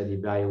 1, we said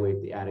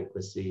evaluate the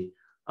adequacy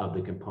of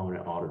the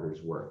component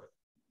auditor's work,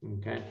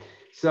 okay?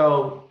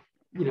 So,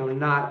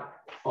 not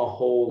a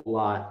whole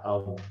lot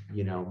of,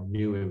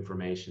 new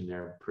information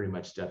there, pretty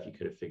much stuff you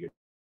could have figured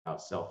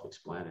out,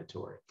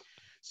 self-explanatory.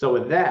 So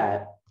with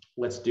that,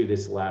 let's do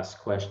this last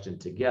question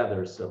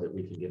together so that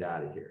we can get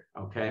out of here,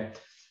 okay?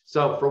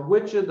 So for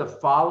which of the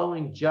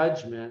following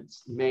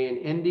judgments may an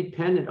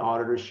independent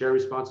auditor share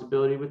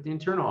responsibility with the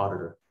internal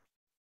auditor?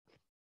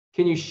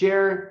 Can you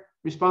share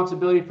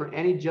responsibility for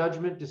any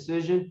judgment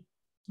decision?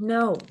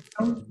 No.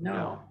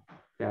 No.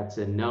 That's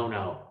a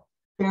no-no.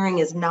 Sharing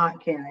is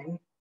not caring.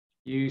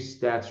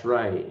 That's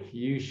right.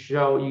 You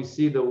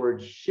see the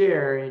word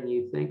share and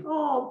you think,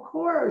 oh, of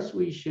course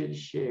we should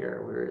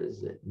share. Where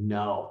is it?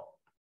 No,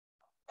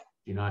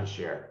 do not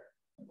share.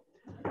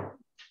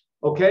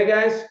 Okay,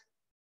 guys.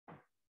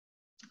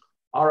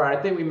 All right,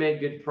 I think we made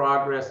good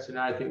progress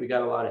tonight. I think we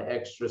got a lot of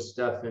extra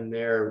stuff in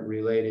there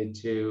related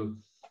to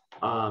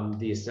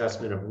the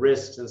assessment of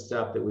risks and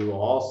stuff that we will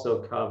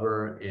also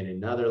cover in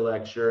another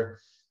lecture.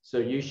 So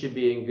you should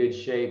be in good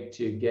shape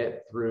to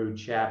get through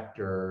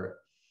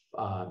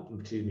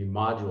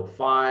module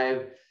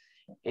 5,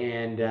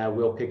 and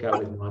we'll pick up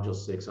with module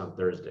 6 on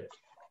Thursday.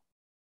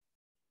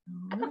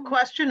 I have a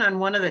question on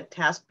one of the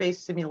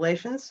task-based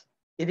simulations.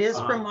 It is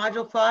from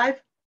module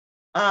 5.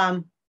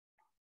 And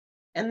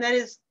that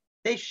is,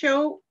 they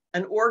show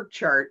an org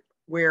chart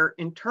where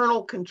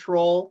internal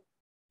control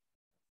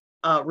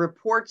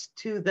reports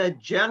to the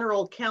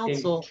general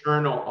counsel.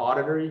 Internal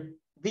auditor?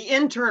 The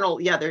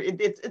internal, yeah,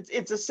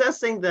 it's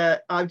assessing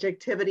the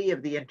objectivity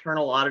of the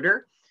internal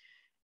auditor.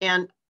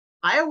 And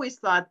I always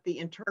thought the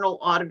internal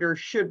auditor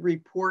should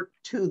report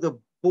to the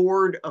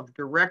board of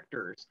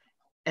directors,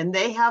 and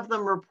they have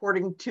them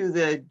reporting to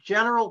the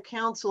general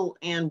counsel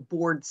and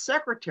board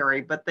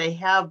secretary, but they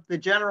have the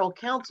general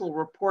counsel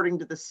reporting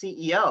to the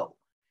CEO.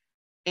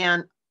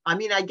 And I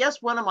mean, I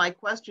guess one of my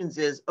questions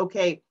is,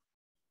 okay,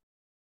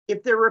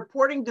 if they're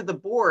reporting to the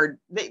board,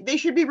 they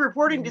should be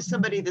reporting to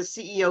somebody the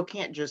CEO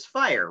can't just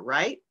fire,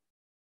 right?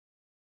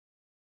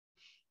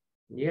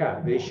 Yeah,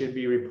 they should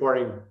be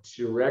reporting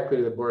directly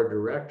to the board of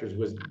directors.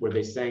 Were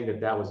they saying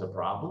that was a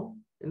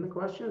problem in the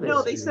question?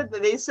 No, they said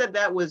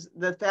that was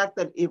the fact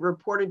that it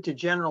reported to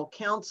general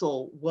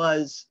counsel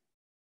was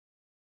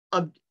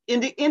an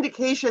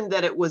indication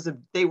that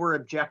they were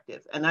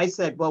objective. And I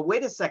said, well,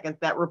 wait a second,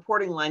 that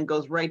reporting line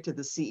goes right to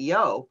the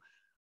CEO.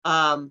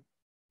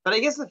 But I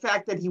guess the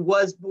fact that he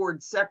was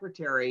board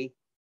secretary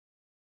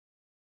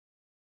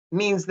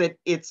means that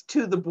it's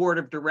to the board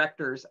of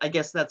directors. I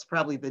guess that's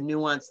probably the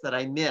nuance that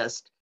I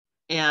missed.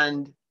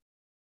 And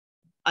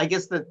I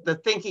guess the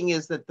thinking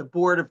is that the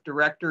board of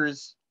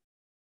directors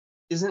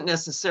isn't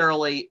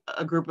necessarily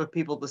a group of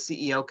people the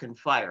CEO can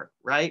fire,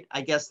 right?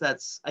 I guess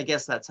that's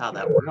how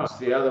that works. No, it's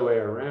the other way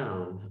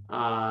around.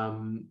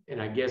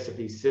 And I guess if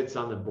he sits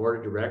on the board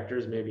of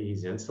directors, maybe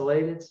he's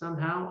insulated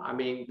somehow. I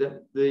mean,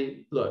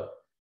 look,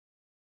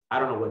 I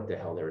don't know what the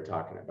hell they were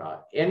talking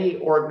about. Any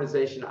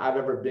organization I've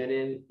ever been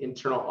in,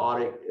 internal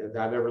audit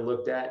that I've ever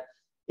looked at,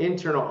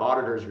 internal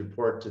auditors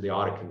report to the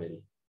audit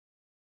committee.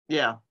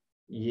 Yeah.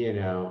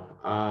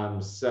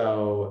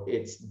 So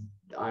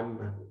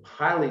I'm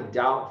highly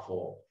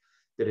doubtful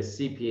that a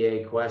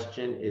CPA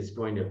question is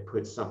going to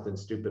put something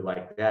stupid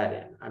like that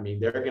in. I mean,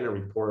 they're going to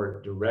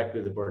report directly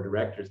to the board of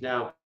directors.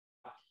 Now,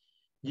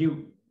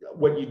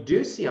 what you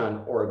do see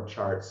on org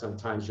charts,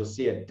 sometimes you'll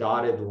see a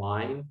dotted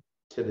line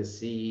to the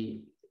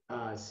CEO,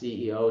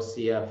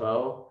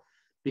 CFO,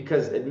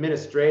 because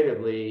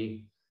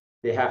administratively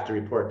they have to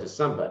report to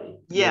somebody.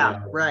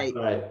 Yeah, right.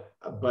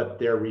 But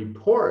their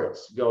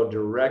reports go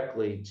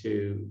directly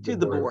to the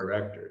board of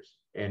directors,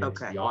 and it's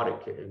the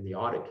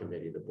audit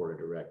committee, the board of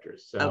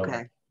directors. So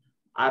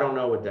I don't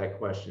know what that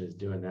question is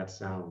doing. That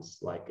sounds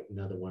like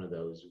another one of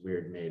those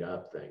weird made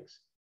up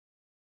things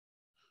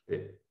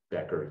that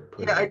Becker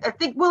put in. I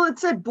think, well, it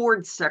said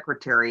board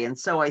secretary. And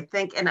so I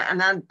think,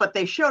 but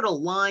they showed a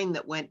line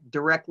that went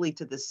directly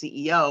to the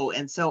CEO.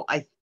 And so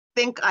I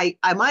think I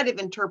might have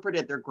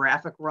interpreted their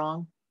graphic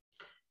wrong,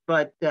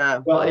 but.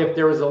 Well, if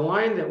there was a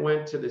line that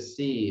went to the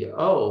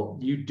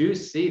CEO, you do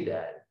see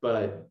that,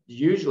 but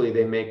usually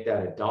they make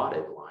that a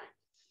dotted line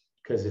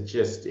because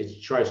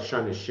it's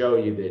trying to show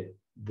you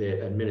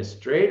that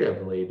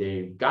administratively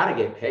they've got to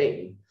get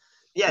paid.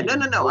 Yeah,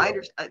 no, I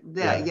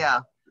understand. Yeah.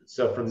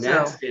 So from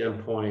that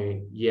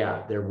standpoint,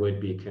 yeah, there would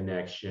be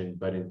connection,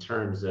 but in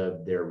terms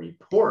of their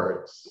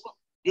reports,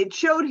 it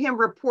showed him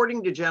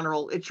reporting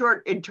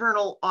to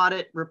internal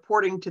audit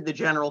reporting to the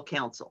general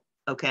counsel.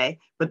 Okay,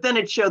 but then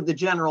it showed the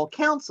general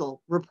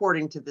counsel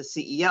reporting to the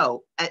CEO.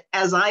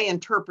 As I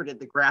interpreted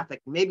the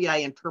graphic, maybe I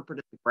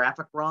interpreted the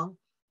graphic wrong,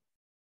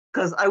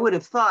 because I would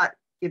have thought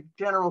if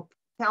general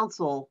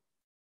counsel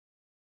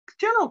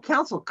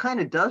kind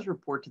of does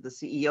report to the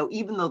CEO,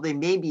 even though they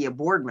may be a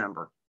board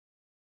member.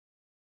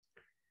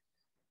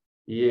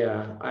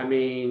 Yeah, I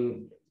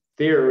mean,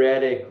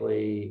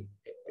 theoretically,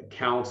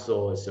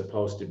 counsel is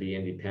supposed to be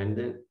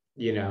independent,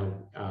 You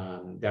know,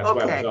 that's why it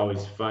was Okay.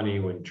 always funny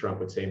when Trump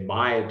would say,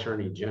 my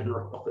attorney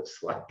general.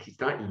 It's like, he's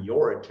not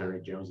your attorney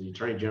general, he's the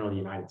attorney general of the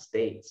United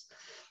States,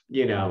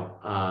 you know.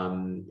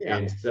 Yeah.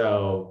 And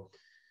so,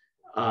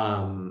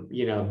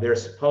 you know, they're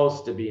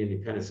supposed to be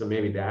independent. So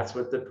maybe that's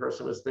what the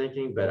person was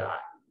thinking. But,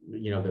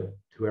 you know,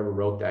 whoever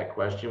wrote that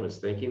question was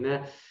thinking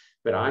that.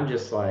 But I'm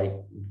just like,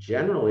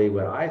 generally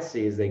what I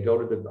see is they go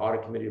to the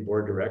audit committee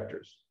board of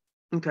directors.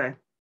 Okay.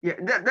 Yeah,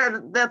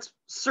 that's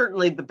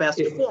certainly the best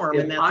form.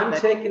 If And that's I'm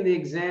taking the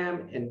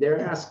exam and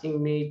they're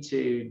asking me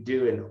to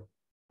do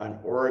an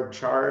org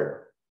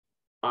chart,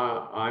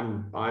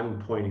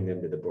 I'm pointing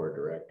them to the board of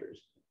directors.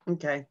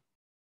 okay.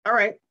 All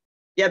right.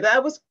 Yeah,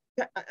 that was,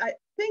 I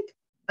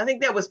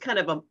think that was kind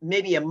of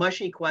maybe a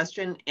mushy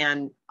question,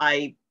 and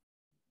I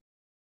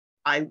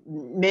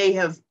may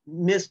have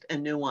missed a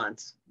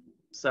nuance.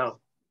 So,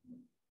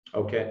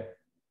 Okay.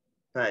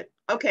 but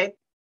okay.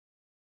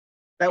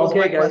 That was Okay,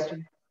 my guys.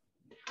 question.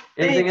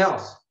 Anything Thanks.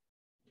 else?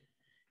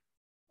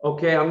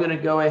 Okay, I'm going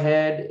to go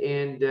ahead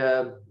and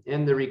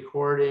end the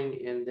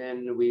recording, and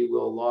then we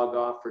will log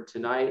off for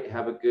tonight.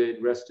 Have a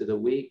good rest of the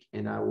week,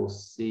 and I will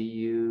see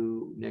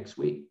you next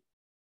week.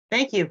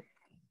 Thank you.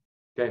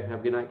 Okay, have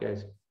a good night,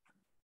 guys.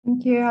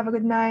 Thank you. Have a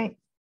good night.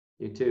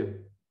 You too.